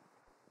whites?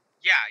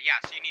 Yeah,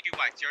 so you need 2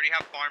 whites. You already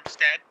have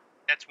Farmstead.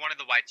 That's one of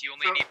the whites. You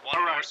only need one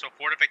more, so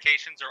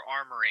fortifications or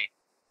armory.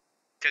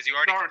 Because you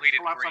already completed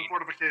collapse green. on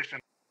fortification.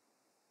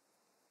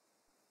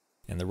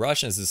 And the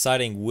Russians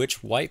deciding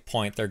which white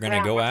point they're going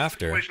to go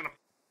after.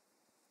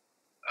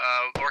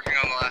 Working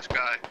on the last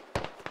guy.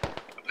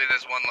 I believe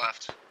there's one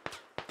left.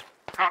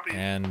 Copy.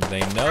 And they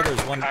know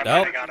there's one.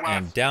 Oh,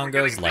 and down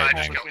goes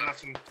Lightning.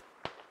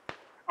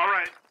 All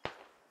right.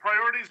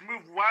 Priorities: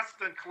 move west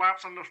and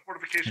collapse on the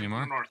fortification to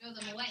the north.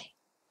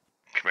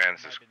 Command,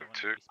 this is group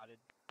 2.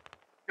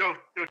 Go.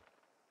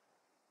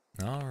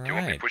 All Do you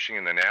want me right. pushing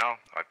in there now?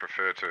 I'd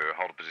prefer to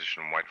hold a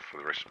position and wait for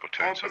the rest of the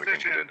platoon Hold so we can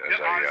position. get it as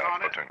Get eyes a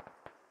on it. platoon.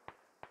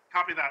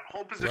 Copy that.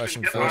 Hold position.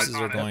 Russian Get forces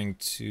eyes are on it. going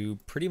to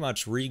pretty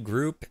much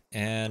regroup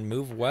and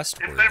move If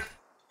westward. they're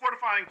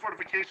fortifying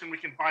fortification, we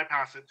can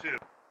bypass it too.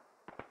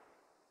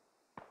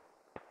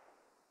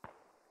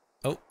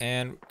 Oh,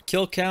 and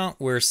kill count,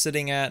 we're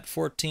sitting at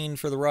 14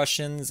 for the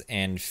Russians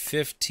and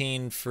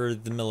 15 for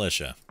the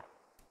militia.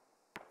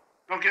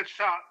 Don't get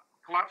shot.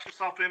 Collapse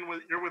yourself in.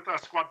 You're with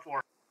squad 4.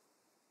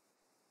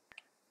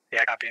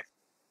 Yeah, copy.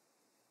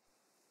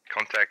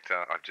 Contact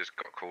I've just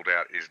got called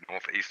out is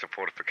northeast of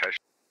fortification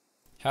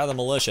How are the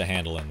militia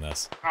handling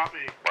this? Copy.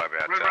 by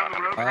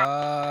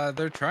about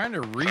They're trying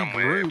to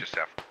somewhere regroup, just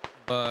south.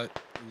 but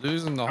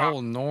losing the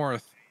whole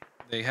north.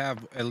 They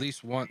have at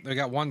least one. They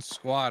got one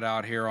squad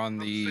out here on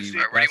the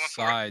west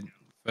side,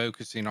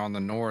 focusing on the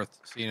north,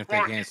 seeing if they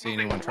can't see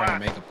anyone trying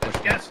to make a push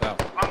down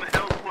south. On the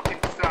hills looking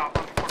south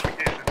on the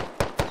fortification.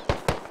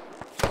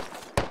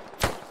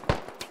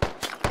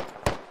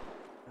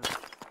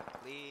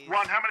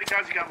 Ron, how many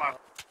guys you got left?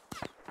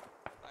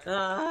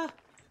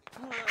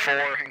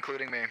 4,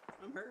 including me.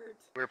 I'm hurt.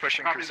 We're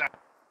pushing Copy cruise. that.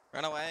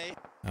 Run away.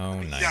 Oh,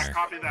 Niner. Yeah,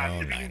 copy that. Oh,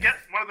 If you can Niner. get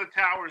one of the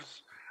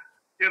towers,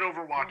 get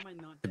Overwatch.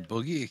 Did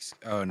Boogie?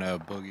 Oh no,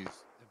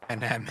 Boogie's.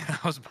 And I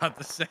was about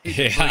to say, did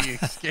Yeah.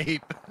 Boogie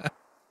escape. I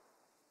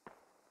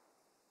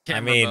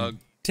Camera mean, bug.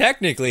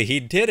 technically he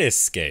did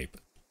escape.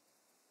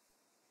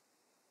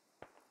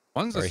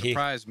 Ones Or that he-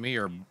 surprised me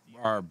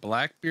are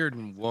Blackbeard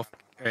and Wolf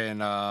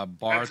and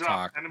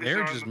Bartok. Enemies They're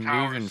are on just the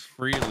moving towers.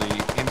 freely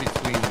in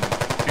between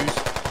 2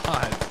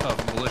 squads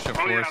of militia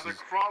Oh yeah, forces. they're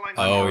crawling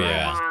Oh, over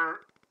yeah.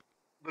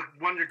 the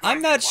one you're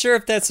I'm not sure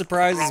if that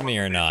surprises me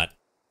or not.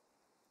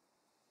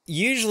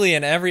 Usually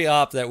in every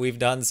op that we've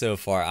done so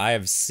far, I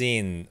have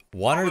seen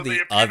one or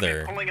the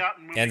other,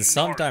 and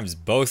sometimes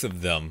both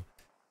of them,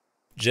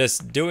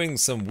 just doing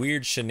some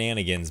weird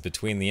shenanigans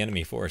between the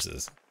enemy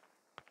forces.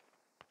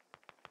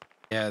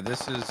 Yeah,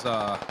 this is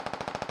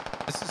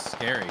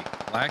scary.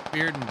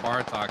 Blackbeard and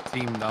Bartok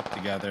teamed up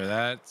together.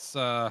 That's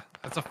a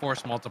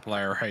force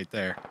multiplier right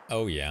there.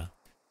 Oh yeah.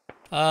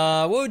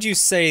 What would you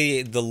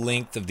say the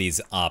length of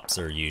these ops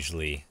are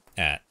usually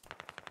at?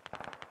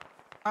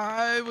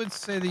 I would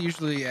say they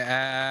usually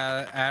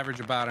average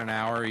about an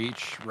hour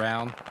each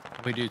round.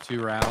 We do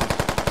 2 rounds.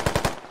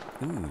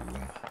 Ooh.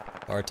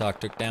 Bartok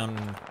took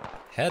down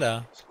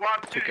Hedda.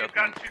 Squad 2, you've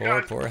got 2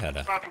 guys Poor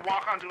Hedda. about to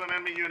walk onto an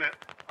enemy unit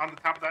on the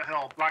top of that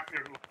hill.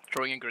 Blackbeard.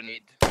 Throwing a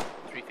grenade.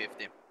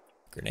 350.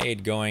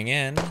 Grenade going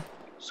in.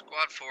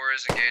 Squad 4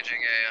 is engaging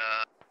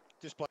a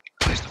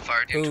place to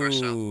fire team to our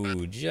south.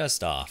 Ooh,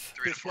 just off.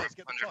 300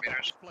 to 400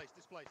 meters.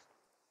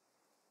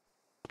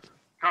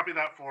 Copy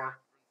that 4.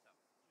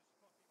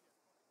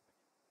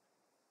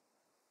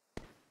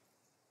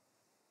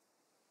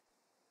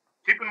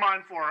 Keep in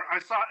mind 4, I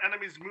saw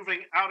enemies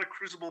moving out of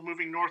Crucible,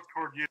 moving north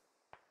toward you.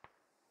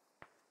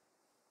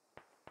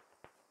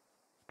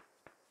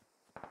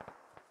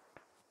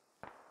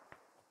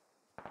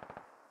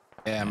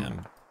 Yeah,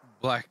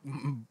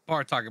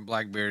 Bartok and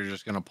Blackbeard are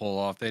just gonna pull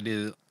off. They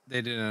did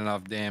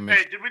enough damage.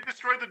 Hey, did we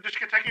destroy the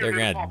discotheque? They're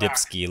gonna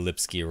dipski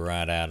lipski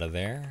right out of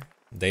there.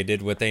 They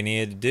did what they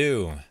needed to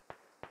do.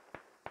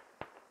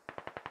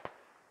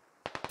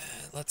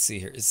 Let's see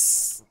here.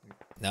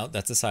 No,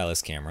 that's a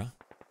Silas camera.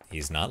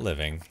 He's not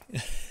living.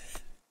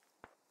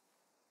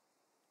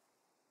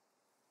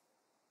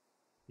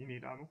 You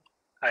need ammo?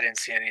 I didn't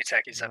see any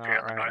techies up here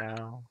on the north.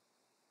 Now.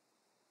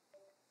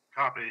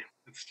 Copy.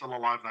 It's still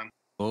alive then.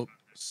 Oh,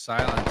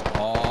 silence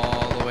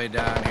all the way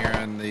down here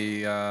in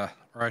the, or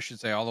I should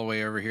say all the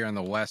way over here on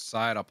the west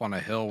side up on a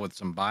hill with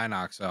some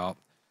binocs out.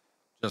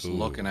 Just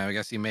looking at him. I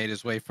guess he made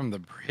his way from the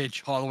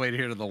bridge all the way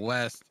here to the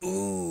west.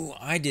 Ooh,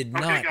 I did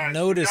not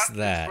notice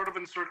that. Sort of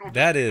encircled.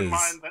 That Keep in is...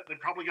 mind that they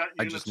probably got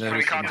I just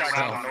noticed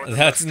myself.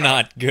 That's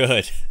not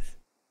good.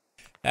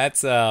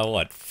 That's,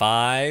 what,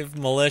 5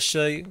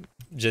 militia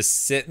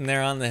just sitting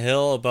there on the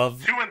hill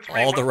above 2 and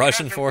 3. all the Once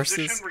Russian we get in forces?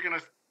 position, we're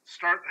gonna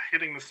start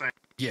hitting the same.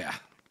 Yeah.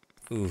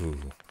 Ooh.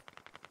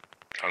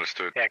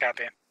 Understood. Yeah,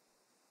 copy.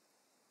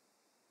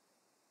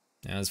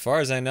 Now, as far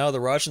as I know, the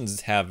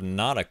Russians have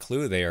not a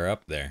clue they are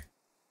up there.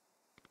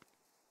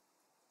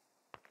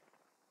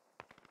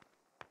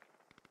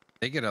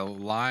 They get a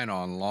line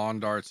on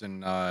lawn darts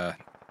and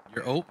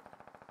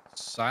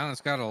Silence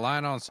got a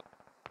line on.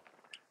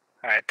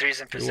 Alright,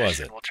 3's in Who was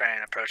position. it? We'll try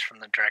and approach from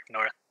the direct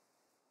north.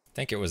 I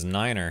think it was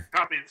Niner.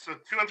 Copy. So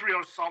 2 and 3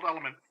 are assault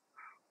element.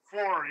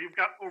 4, you've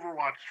got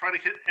Overwatch. Try to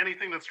hit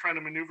anything that's trying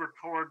to maneuver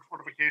toward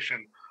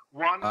fortification.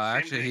 1.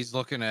 Actually, he's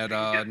looking at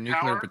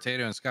Nuclear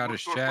Potato and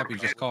Scottish Chap. He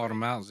just called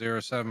him out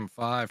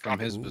 075 from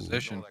his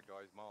position.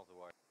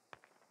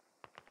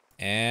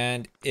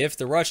 And if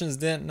the Russians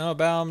didn't know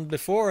about them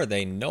before,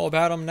 they know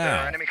about them There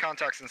now. are enemy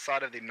contacts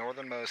inside of the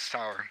northernmost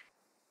tower.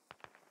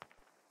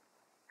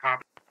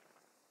 Copy.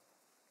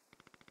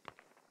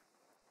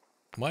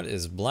 What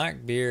is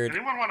Blackbeard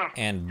Anyone wanna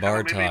and have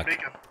maybe Bartok make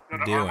a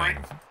good doing?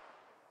 armory?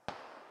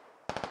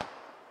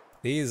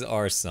 These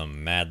are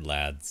some mad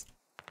lads.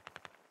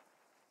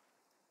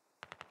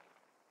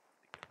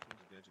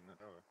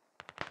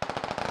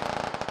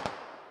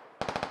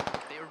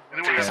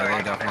 Yeah,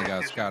 they definitely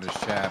got Scottish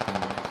Chap and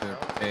Nuclear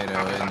Potato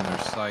in their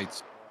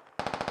sights.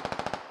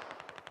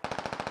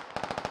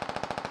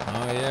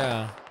 Oh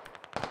yeah.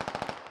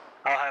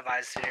 I'll have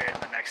eyes here in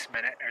the next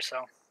minute or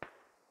so.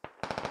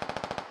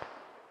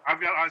 I've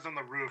got eyes on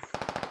the roof.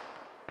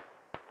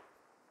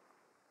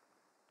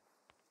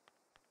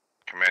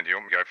 Command, you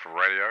want me to go for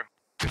radio?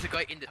 There's a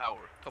guy in the tower,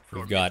 top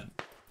floor. We've got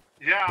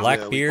Yeah.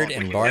 Blackbeard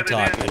and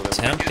Bartok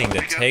attempting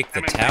to take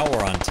the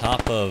tower on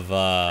top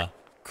of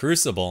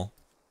Crucible.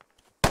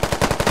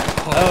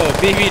 Oh,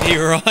 BBD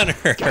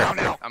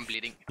runner! I'm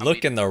bleeding.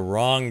 Look in the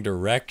wrong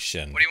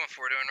direction. What do you want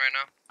 4 doing right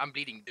now? I'm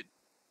bleeding, dude.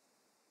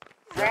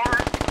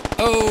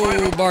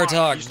 Oh,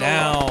 Bartok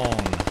down.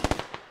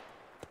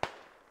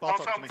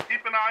 Also,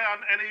 keep an eye on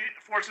any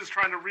forces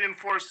trying to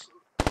reinforce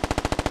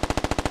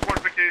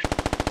fortification.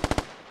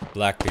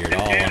 Blackbeard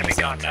all on his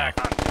own now.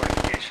 On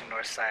fortification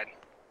north side.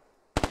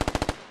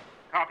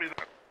 Copy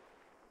that.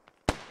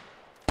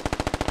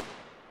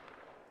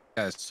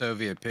 Got a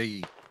Soviet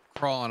piggy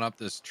crawling up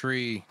this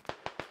tree.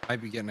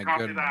 Might be getting a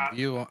Copy good that.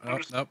 view. Oh,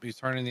 nope, he's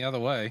turning the other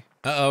way.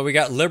 Uh-oh, we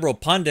got Liberal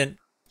Pundit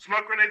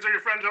Smoke grenades are your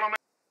friend, gentlemen.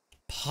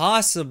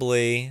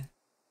 possibly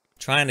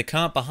trying to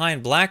come up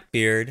behind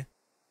Blackbeard.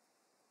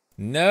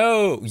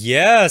 No,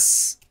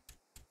 yes.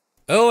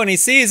 Oh, and he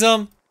sees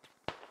him.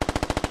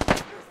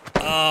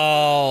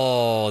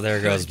 Oh,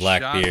 there goes Good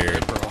shot,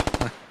 Blackbeard. Liberal.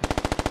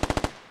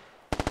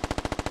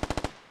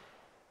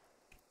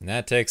 And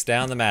that takes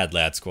down the Mad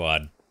Lad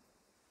squad.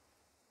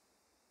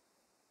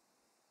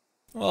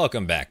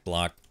 Welcome back,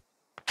 Block.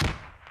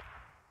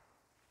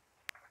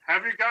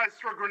 Have your guys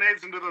throw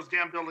grenades into those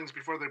damn buildings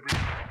before they breach.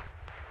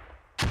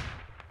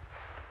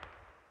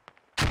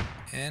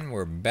 And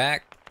we're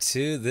back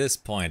to this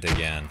point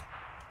again.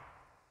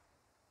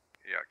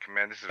 Yeah,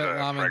 Command, this is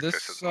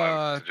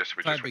This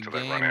type of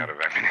game,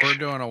 we're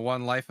doing a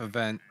one life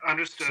event.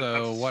 Understood.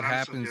 So That's what my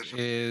happens suggestion.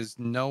 is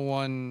no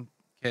one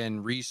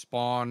can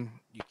respawn.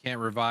 You can't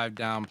revive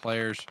down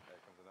players.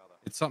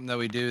 It's something that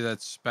we do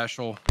that's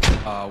special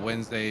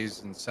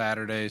Wednesdays and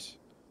Saturdays.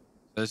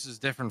 This is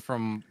different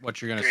from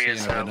what you're going to see in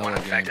a vanilla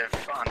game.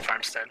 effective on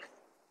Farmstead.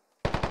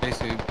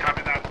 Basically,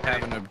 Copy that.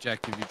 have an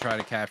objective, you try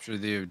to capture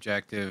the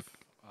objective.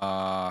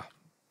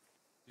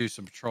 Do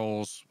some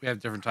patrols. We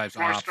have different types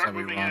of Or ops start that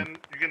we moving run. in.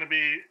 You're gonna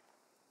be.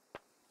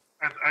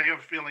 I have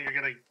a feeling you're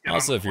gonna get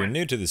Also, on if the you're point.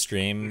 new to the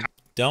stream,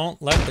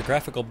 don't let the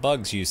graphical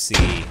bugs you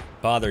see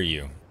bother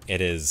you.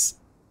 It is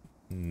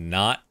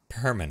not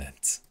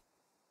permanent.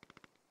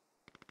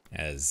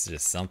 It is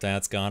just something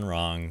that's gone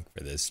wrong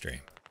for this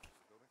stream.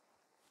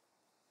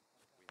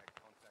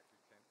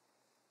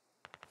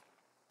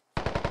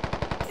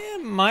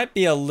 It might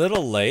be a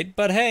little late,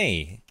 but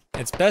hey,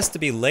 it's best to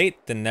be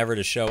late than never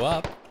to show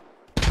up.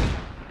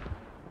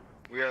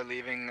 We are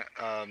leaving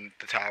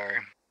the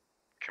tower.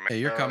 Hey,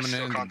 you're There are coming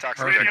still in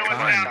contacts perfect on the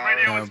time. tower.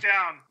 Radio is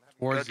down.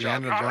 Towards Good the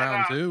end job. of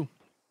round 2.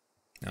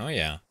 Oh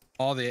yeah.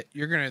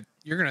 You're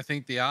gonna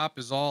think the op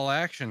is all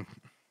action.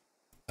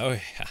 Oh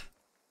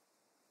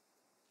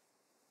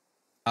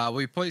yeah.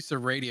 We placed the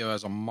radio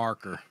as a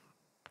marker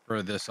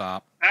for this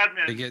op.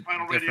 Admin, They get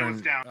final radio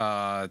is different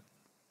down.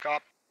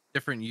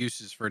 different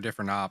uses for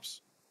different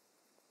ops.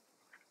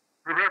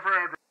 Prepare for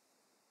air.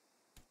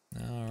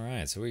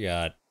 Alright, so we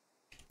got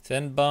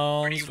Thin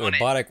Bones,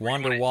 Robotic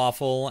Wonder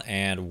Waffle,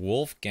 and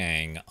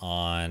Wolfgang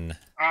on...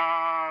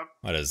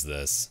 what is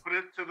this? Put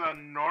it to the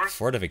north.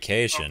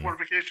 Fortification.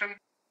 Fortification.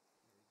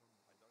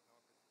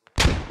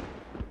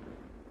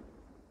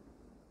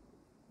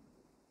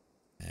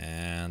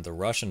 And the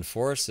Russian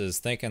forces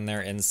thinking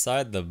they're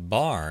inside the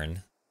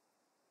barn.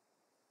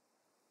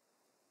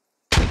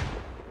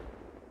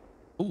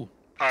 Ooh,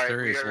 Alright, we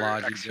Serious are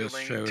Logic just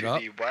exfilling showed to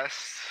up. the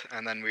west,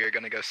 and then we are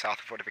going to go south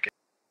of fortification.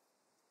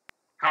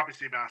 Copy,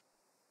 Seabass.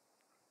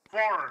 4.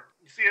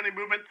 You see any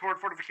movement toward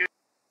fortification?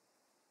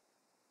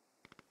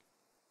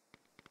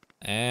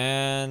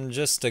 And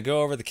just to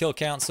go over the kill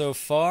count so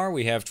far,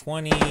 we have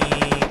 20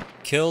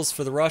 kills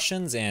for the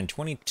Russians and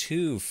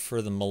 22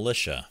 for the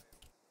militia.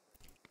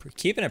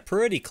 Keeping it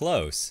pretty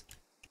close.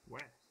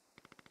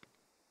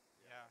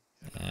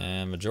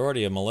 And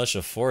majority of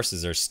militia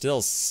forces are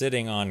still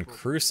sitting on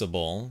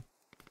Crucible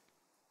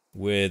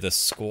with a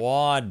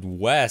squad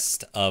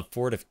west of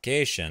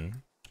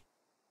fortification.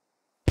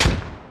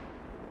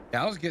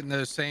 Yeah, I was getting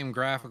those same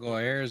graphical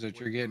errors that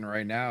you're getting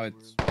right now.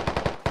 It's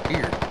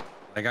weird.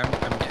 Like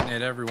I'm getting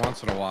it every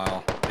once in a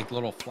while, like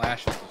little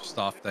flashes of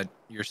stuff that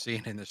you're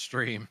seeing in the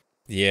stream.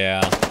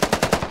 Yeah.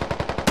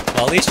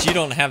 Well, at least you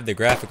don't have the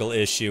graphical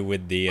issue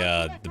with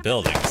the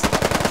buildings.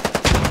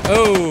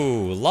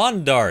 Oh,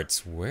 lawn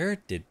darts. Where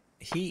did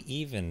he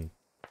even...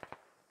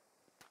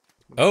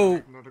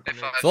 Oh,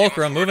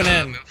 Fulcrum moving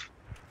in.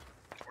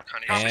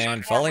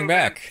 And falling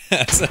back.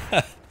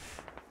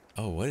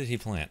 Oh, what did he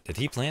plant? Did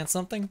he plant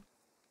something?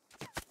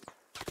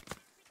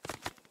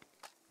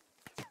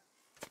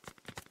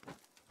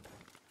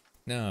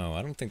 No,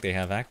 I don't think they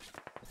have act.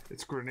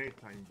 It's grenade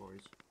time, boys.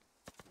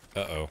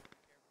 Uh-oh.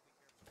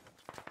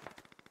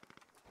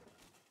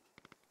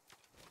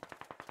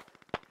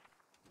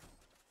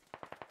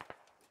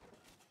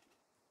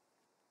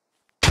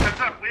 Heads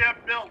up, we have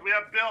build.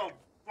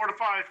 4 to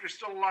 5, you're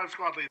still alive,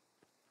 squad leader.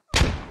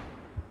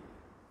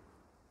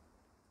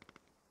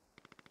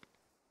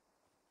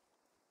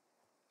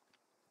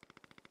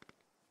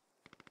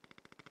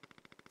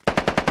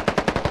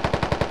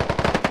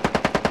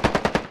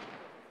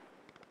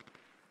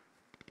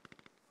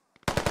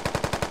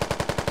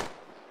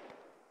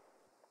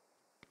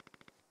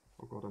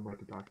 Oh god, I'm about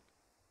to die.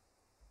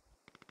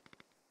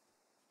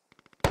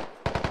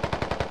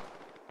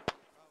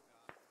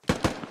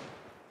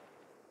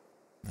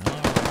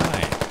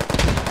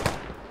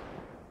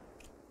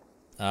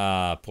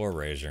 Ah, poor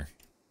Razor.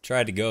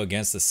 Tried to go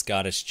against the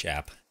Scottish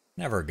chap.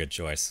 Never a good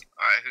choice.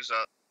 Alright, who's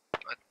up?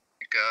 I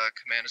think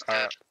command is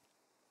dead.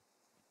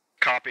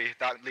 Copy.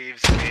 That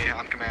leaves me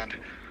on command.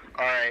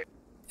 Alright.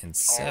 And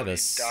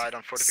Sebas,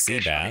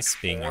 Seabass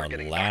being our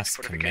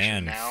last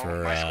command now.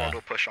 for My squad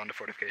will push onto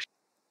fortification.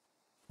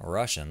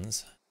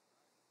 Russians.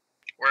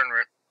 We're en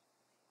route.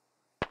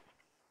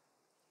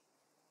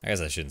 I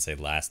guess I shouldn't say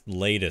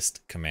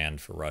latest command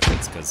for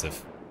Russians, because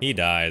if he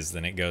dies,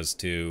 then it goes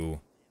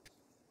to...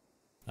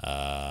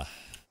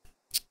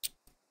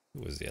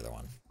 who was the other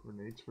one?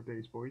 Grenades for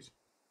days, boys.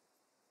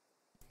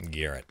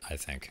 Garrett, I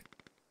think.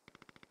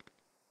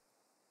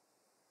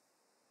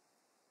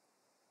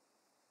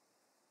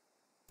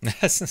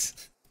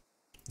 The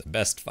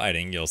best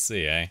fighting you'll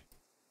see, eh?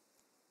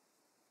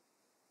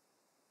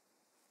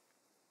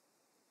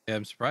 Yeah,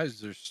 I'm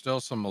surprised there's still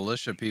some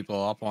militia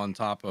people up on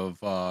top of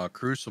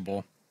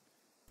Crucible.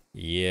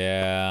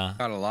 Yeah.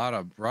 Got a lot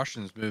of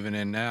Russians moving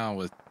in now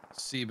with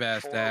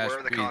Seabass, Dash,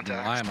 Tweed, and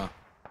Lima.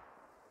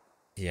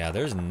 Yeah,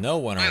 there's no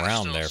one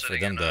around there for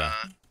them to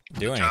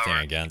do anything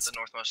against. The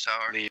northwest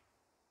tower. Leave.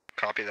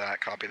 Copy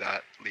that, copy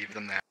that. Leave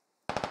them there.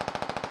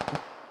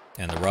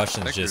 And the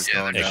Russians just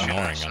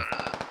ignoring them.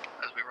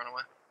 As we run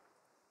away.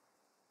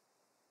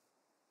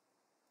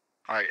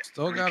 Alright.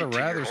 Still got a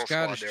rather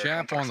Scottish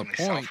chap on the point.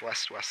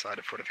 Southwest, west side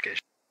of fortification.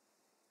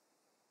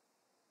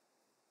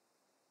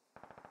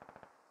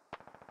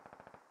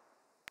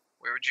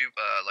 Where would you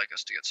like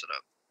us to get set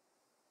up?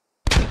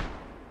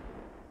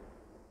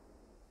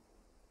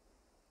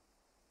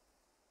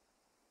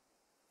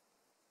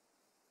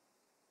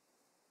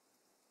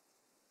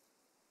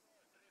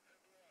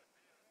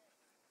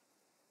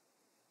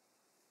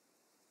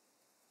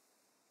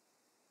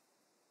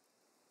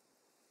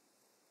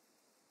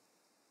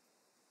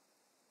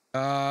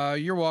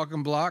 You're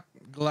welcome, Block.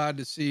 Glad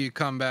to see you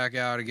come back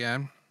out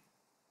again.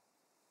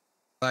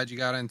 Glad you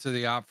got into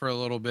the op for a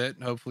little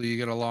bit. Hopefully you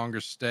get a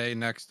longer stay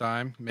next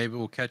time. Maybe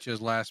we'll catch you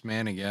as last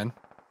man again.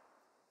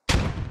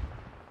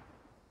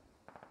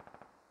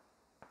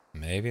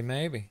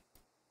 Maybe.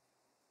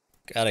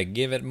 Gotta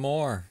give it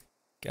more.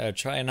 Gotta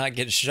try and not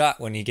get shot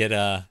when you get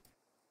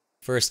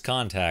first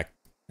contact.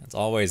 That's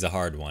always a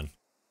hard one.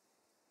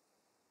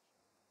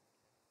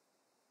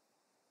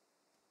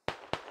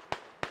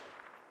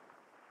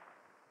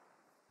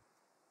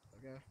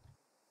 Okay.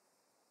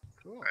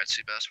 Cool. Alright,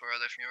 Seabass, where are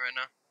they from you right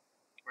now?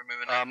 We're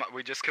moving up.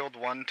 We just killed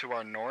one to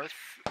our north.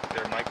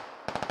 There might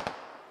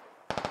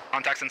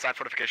contacts inside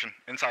fortification.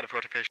 Inside of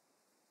fortification.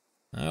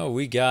 Oh,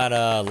 we got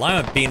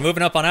Lima Bean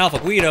moving up on Alpha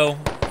Guido.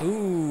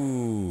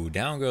 Ooh,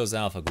 down goes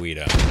Alpha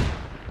Guido.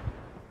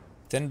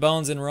 Thin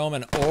Bones and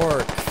Roman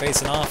Orc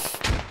facing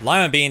off.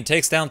 Lima Bean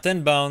takes down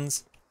Thin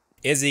Bones.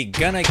 Is he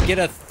gonna get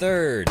a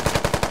third?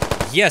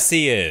 Yes,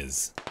 he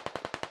is.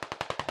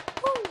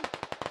 Woo.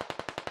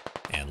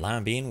 And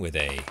Lima Bean with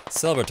a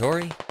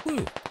celebratory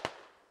woo.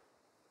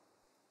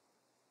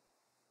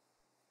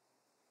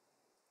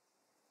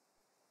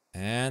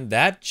 And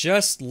that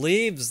just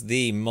leaves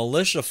the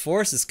militia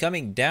forces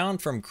coming down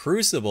from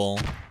Crucible.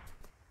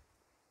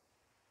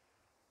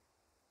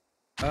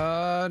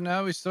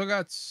 No, we still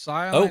got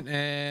Silent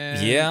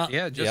and...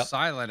 Yeah, just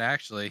Silent,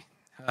 actually.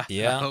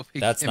 Yeah, I hope he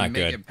that's can not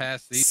make good. it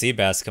past these.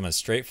 Seabass coming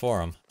straight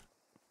for him.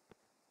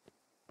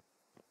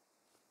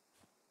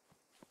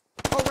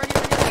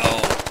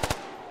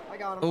 I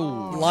got him.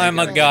 Oh,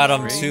 Lima got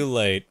him too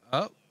late.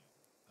 Oh,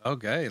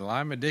 okay.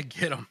 Lima did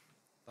get him.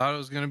 Thought it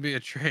was going to be a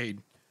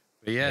trade.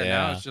 But yeah,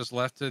 now it's just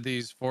left to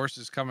these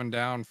forces coming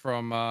down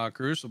from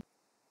Crucible.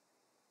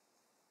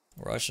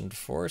 Russian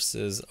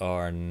forces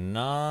are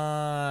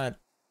not...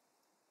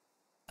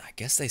 I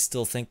guess they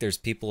still think there's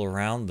people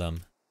around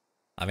them.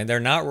 I mean, they're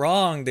not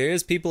wrong. There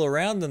is people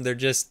around them. They're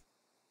just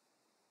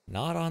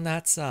not on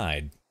that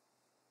side.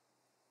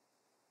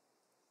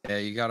 Yeah,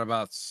 you got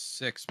about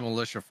 6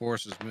 militia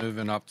forces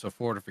moving up to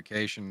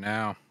fortification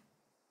now.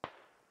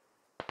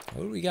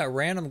 What do we got?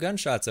 Random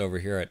gunshots over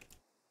here at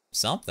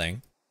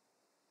something.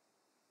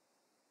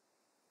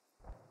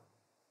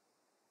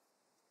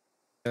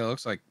 It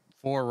looks like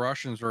 4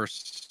 Russians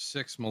versus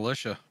 6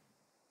 militia.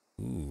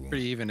 Ooh.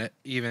 Pretty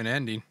even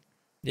ending.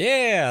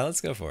 Yeah,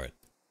 let's go for it.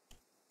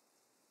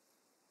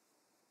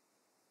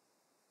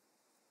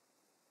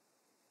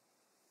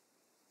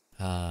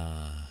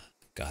 Ah,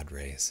 God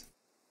rays.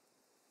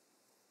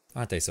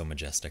 Aren't they so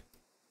majestic?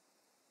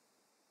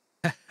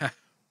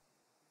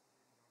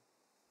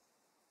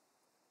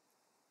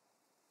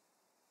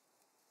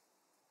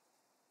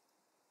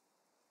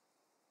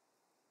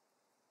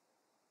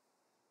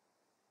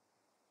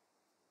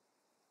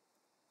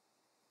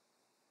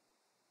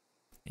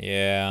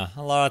 Yeah,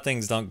 a lot of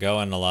things don't go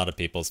in a lot of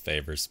people's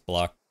favors,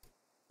 Block.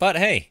 But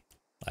hey,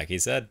 like he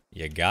said,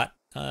 you got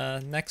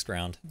next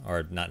round.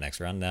 Or not next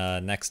round,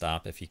 next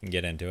stop if you can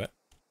get into it.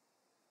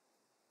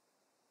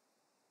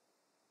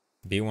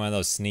 Be one of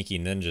those sneaky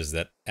ninjas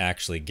that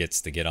actually gets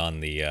to get on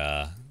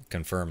the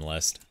confirm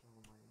list.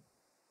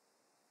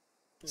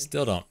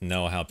 Still don't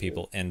know how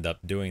people end up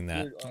doing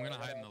that. I'm gonna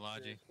hide in the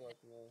lodgy.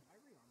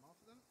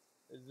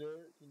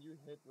 Can you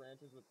hit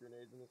ranches with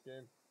grenades in this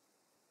game?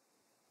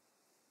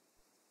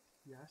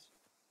 Yes.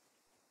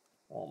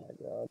 Oh my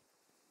god.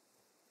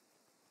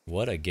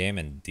 What a game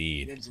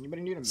indeed. Does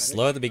anybody need a medic?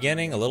 Slow at the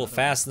beginning, a little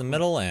fast in the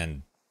middle,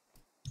 and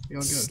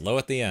Feel good. slow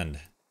at the end.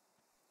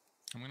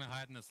 I'm gonna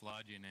hide in this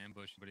lodgy and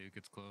ambush anybody who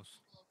gets close.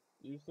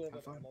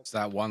 It's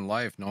that one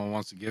life. No one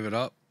wants to give it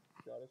up.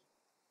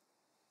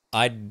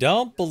 I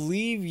don't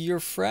believe your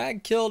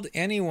frag killed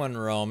anyone,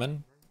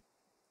 Roman.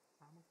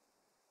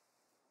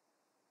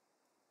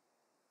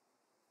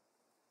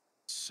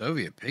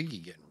 Soviet Piggy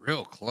getting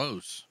real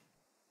close.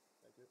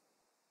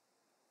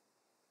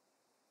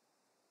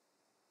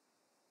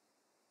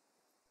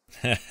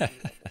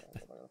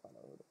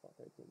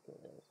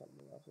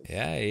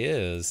 Yeah, he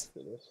is.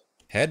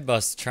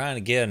 Headbust trying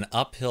to get an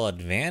uphill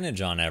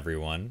advantage on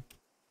everyone.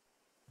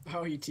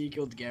 Oh, he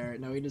T-killed Garrett.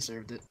 No, he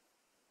deserved it.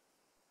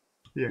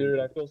 Yeah. Dude,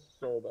 I feel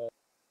so bad.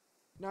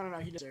 No,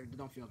 he deserved it.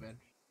 Don't feel bad.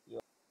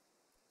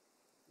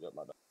 Yep,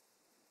 my bad.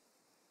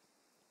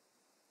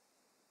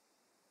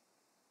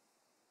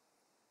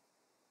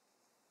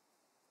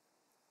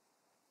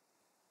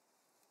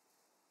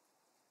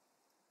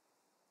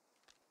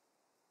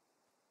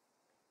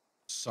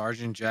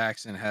 Sergeant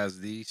Jackson has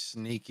the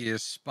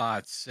sneakiest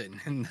spot sitting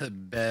in the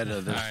bed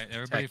of the. All right,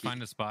 everybody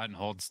find a spot and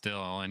hold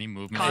still. Any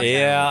movement.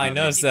 Yeah, I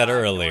noticed that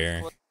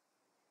earlier.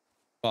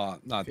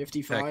 Well, not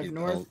 55 techie,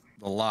 north?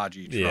 The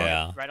lodgy truck.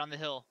 Yeah. Right on the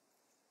hill.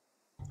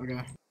 Okay.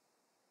 I'm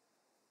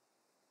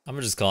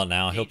gonna just call it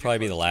now. He'll probably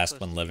be the last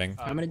one living.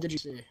 How many did you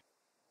see?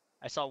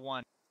 I saw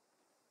one.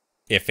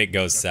 If it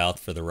goes south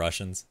for the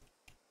Russians.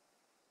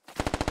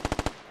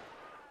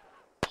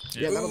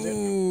 Yeah, that'll do.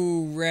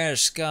 Ooh,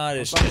 Rash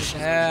Scottish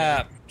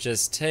chap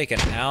just taken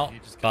out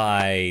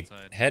by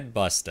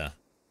Headbuster.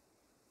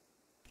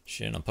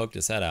 Shouldn't have poked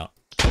his head out.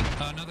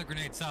 Another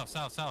grenade south.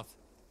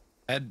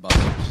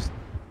 Headbutt.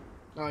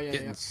 Oh yeah,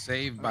 Getting yeah.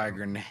 saved by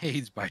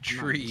grenades by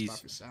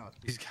trees.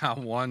 He's got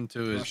one to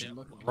his Russian,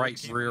 look. right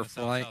Keep rear moving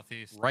south, flank,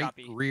 southeast. right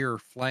Copy. rear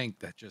flank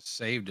that just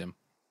saved him.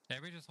 Yeah,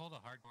 we just hold a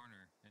hard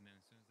corner, and then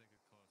as soon as they get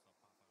close, I'll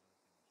pop out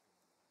of this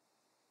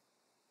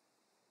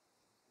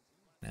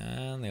thing and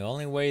shoot them. And the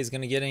only way he's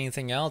going to get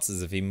anything else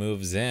is if he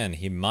moves in.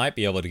 He might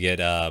be able to get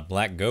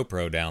Black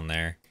GoPro down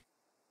there.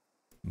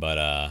 But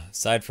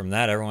aside from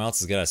that, everyone else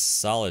has got a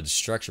solid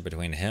structure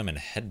between him and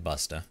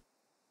Headbuster.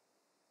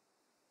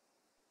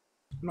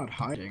 I'm not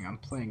hiding. I'm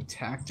playing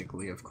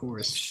tactically, of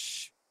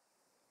course.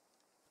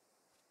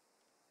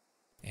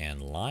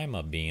 And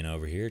Lima Bean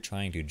over here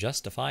trying to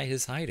justify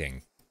his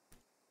hiding.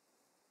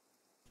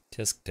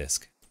 Tisk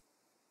tisk.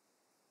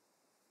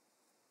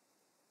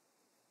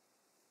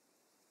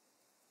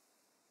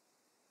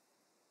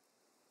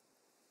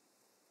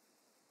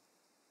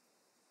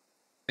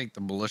 I think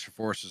the militia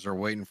forces are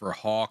waiting for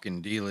Hawk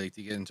and D-League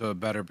to get into a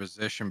better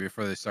position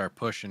before they start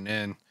pushing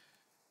in.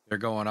 They're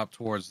going up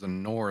towards the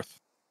north.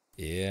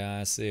 Yeah,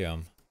 I see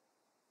him.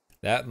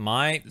 That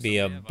might be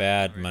a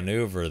bad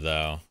maneuver,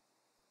 though.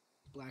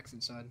 Black's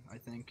inside, I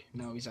think.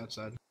 No, he's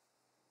outside.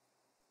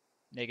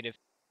 Negative.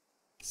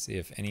 See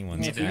if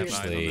anyone's Yeah,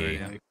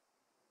 actually...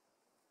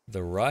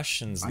 The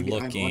Russians I have audio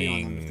on them if they're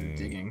looking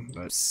digging,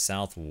 but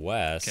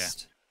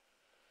southwest.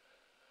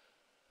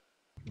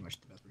 pretty much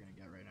the best we're gonna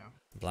get right now.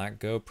 Black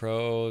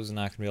GoPro's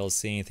not going to be able to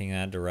see anything in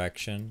that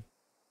direction.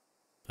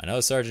 I know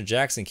Sergeant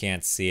Jackson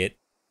can't see it.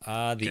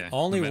 The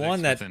only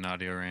one that within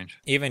audio range.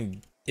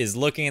 even is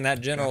looking in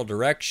that general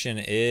direction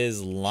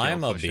is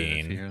Lima Push it if he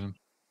Bean. hears him.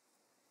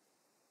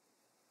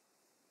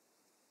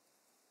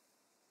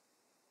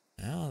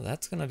 Oh,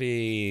 that's going to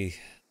be...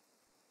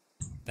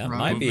 That Right.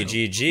 might be a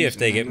GG if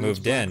they get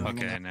moved in.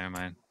 Okay, never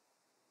mind.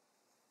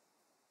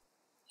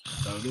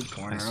 Oh, good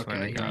corner. I swear to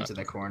Okay, you're God. into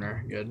the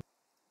corner. Good.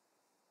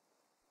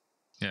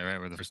 Yeah, right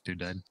where the first two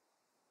died.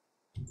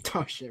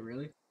 Oh shit,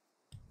 really?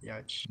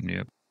 Yeah.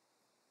 Yep.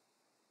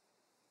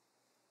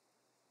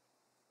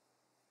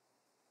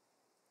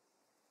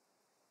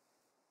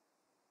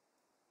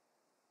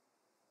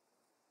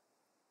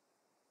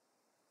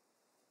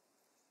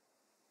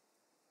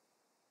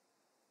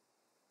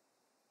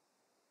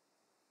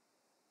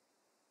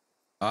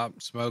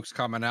 Smoke's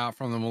coming out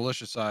from the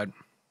militia side.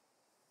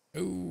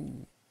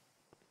 Ooh.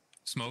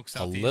 Smoke A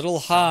southeast. little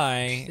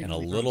high and a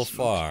little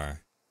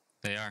far.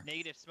 They are.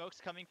 Negative. Smoke's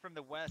coming from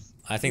the west.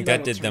 I think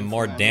that did them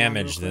more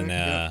damage than...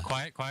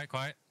 Quiet, quiet,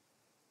 quiet.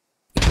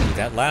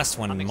 That last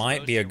one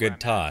might be a good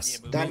toss.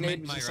 That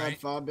nade was inside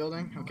fob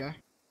building. Okay.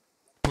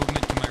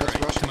 Movement to my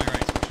right. To my right.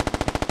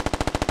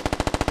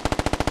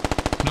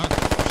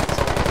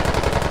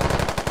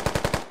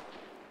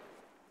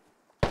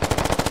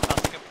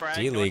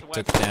 D-League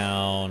took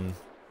down...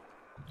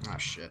 Oh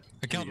shit.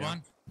 I killed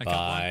one.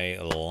 By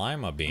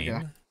Lima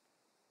Bean.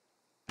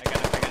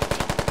 Okay.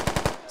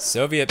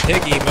 Soviet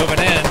Piggy moving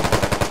in.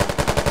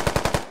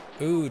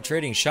 Ooh,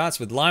 trading shots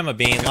with Lima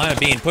Bean. Lima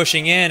Bean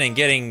pushing in and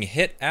getting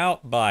hit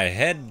out by He's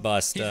in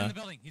Headbuster. the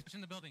building. He's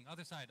in the building.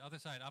 Other side,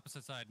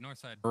 opposite side, north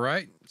side. All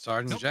right,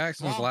 Sergeant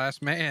Jackson's Wow.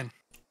 last man.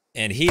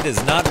 And he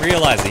does not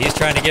realize that he's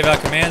trying to give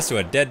out commands to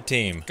a dead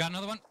team. Got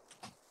another one.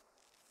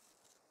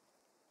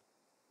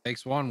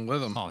 Takes one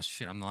with him. Oh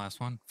shit, I'm the last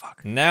one.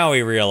 Fuck. Now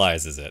he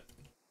realizes it.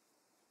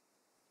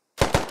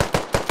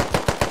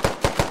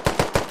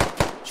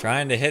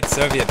 Trying to hit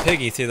Soviet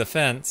Piggy through the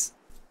fence.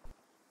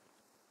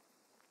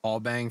 All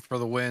bang for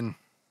the win.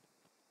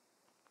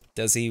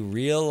 Does he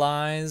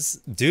realize?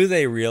 Do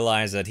they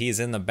realize that he's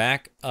in the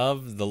back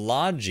of the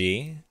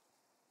Logi?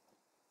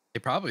 They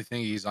probably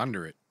think he's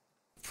under it.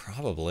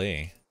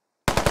 Probably.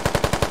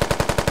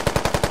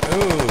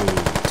 Ooh,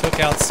 took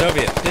out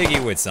Soviet Piggy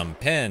with some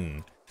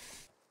pin.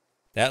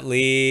 That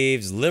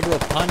leaves Liberal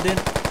Pundit,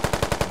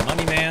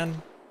 Money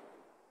Man.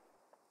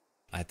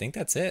 I think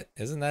that's it.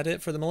 Isn't that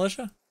it for the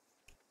militia?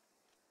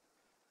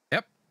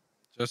 Yep,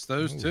 just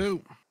those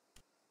two.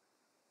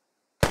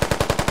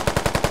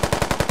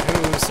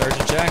 Ooh,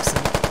 Sergeant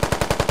Jackson.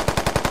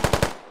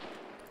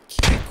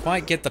 Can't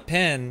quite get the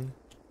pin.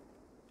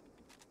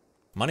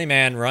 Money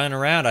Man running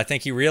around. I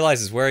think he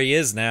realizes where he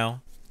is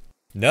now.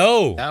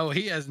 No! No,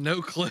 he has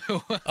no clue.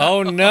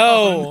 Oh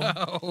no!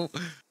 Oh, no.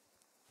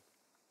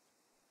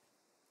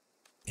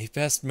 He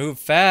best move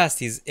fast.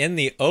 He's in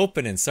the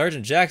open and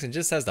Sergeant Jackson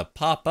just has to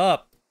pop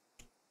up.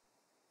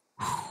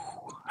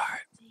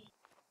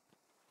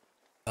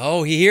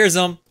 Oh, he hears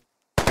him.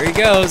 Here he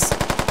goes.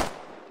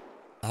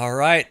 All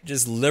right,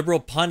 just Liberal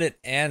Pundit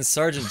and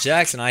Sergeant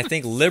Jackson. I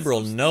think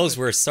Liberal knows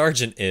where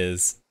Sergeant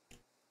is.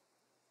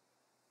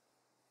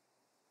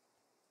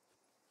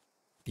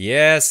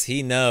 Yes,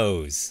 he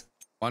knows.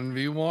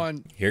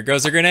 1v1. Here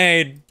goes a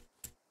grenade.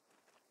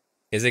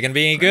 Is it going to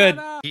be any good?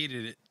 He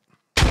did it.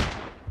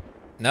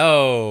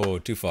 No,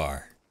 too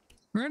far.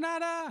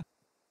 Grenada!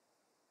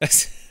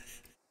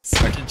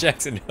 Sergeant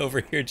Jackson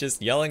over here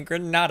just yelling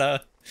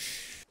Grenada.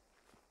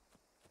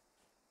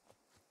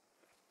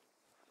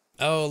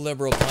 Oh,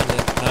 Liberal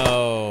Pundit.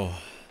 No.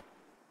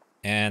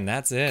 And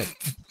that's it.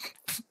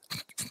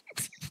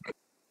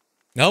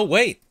 No,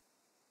 wait.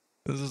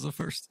 This is the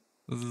first.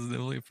 This is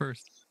definitely a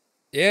first.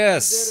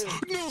 Yes.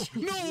 No,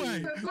 no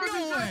way.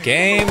 No way.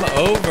 Game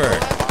over.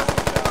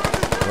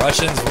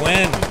 Russians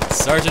win.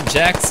 Sergeant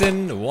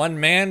Jackson, 1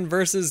 man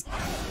versus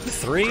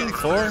 3,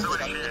 4.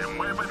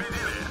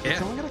 Yeah,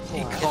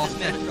 he called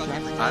it.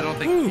 I don't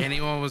think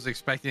anyone was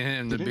expecting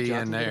him to be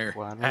in there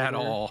at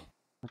all.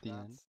 At the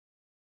end.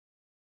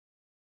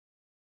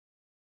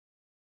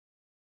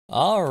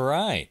 All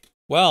right.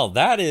 Well,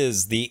 that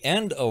is the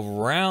end of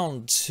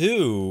round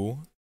 2.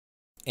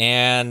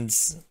 And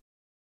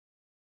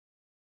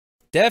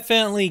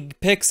definitely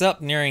picks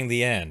up nearing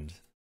the end.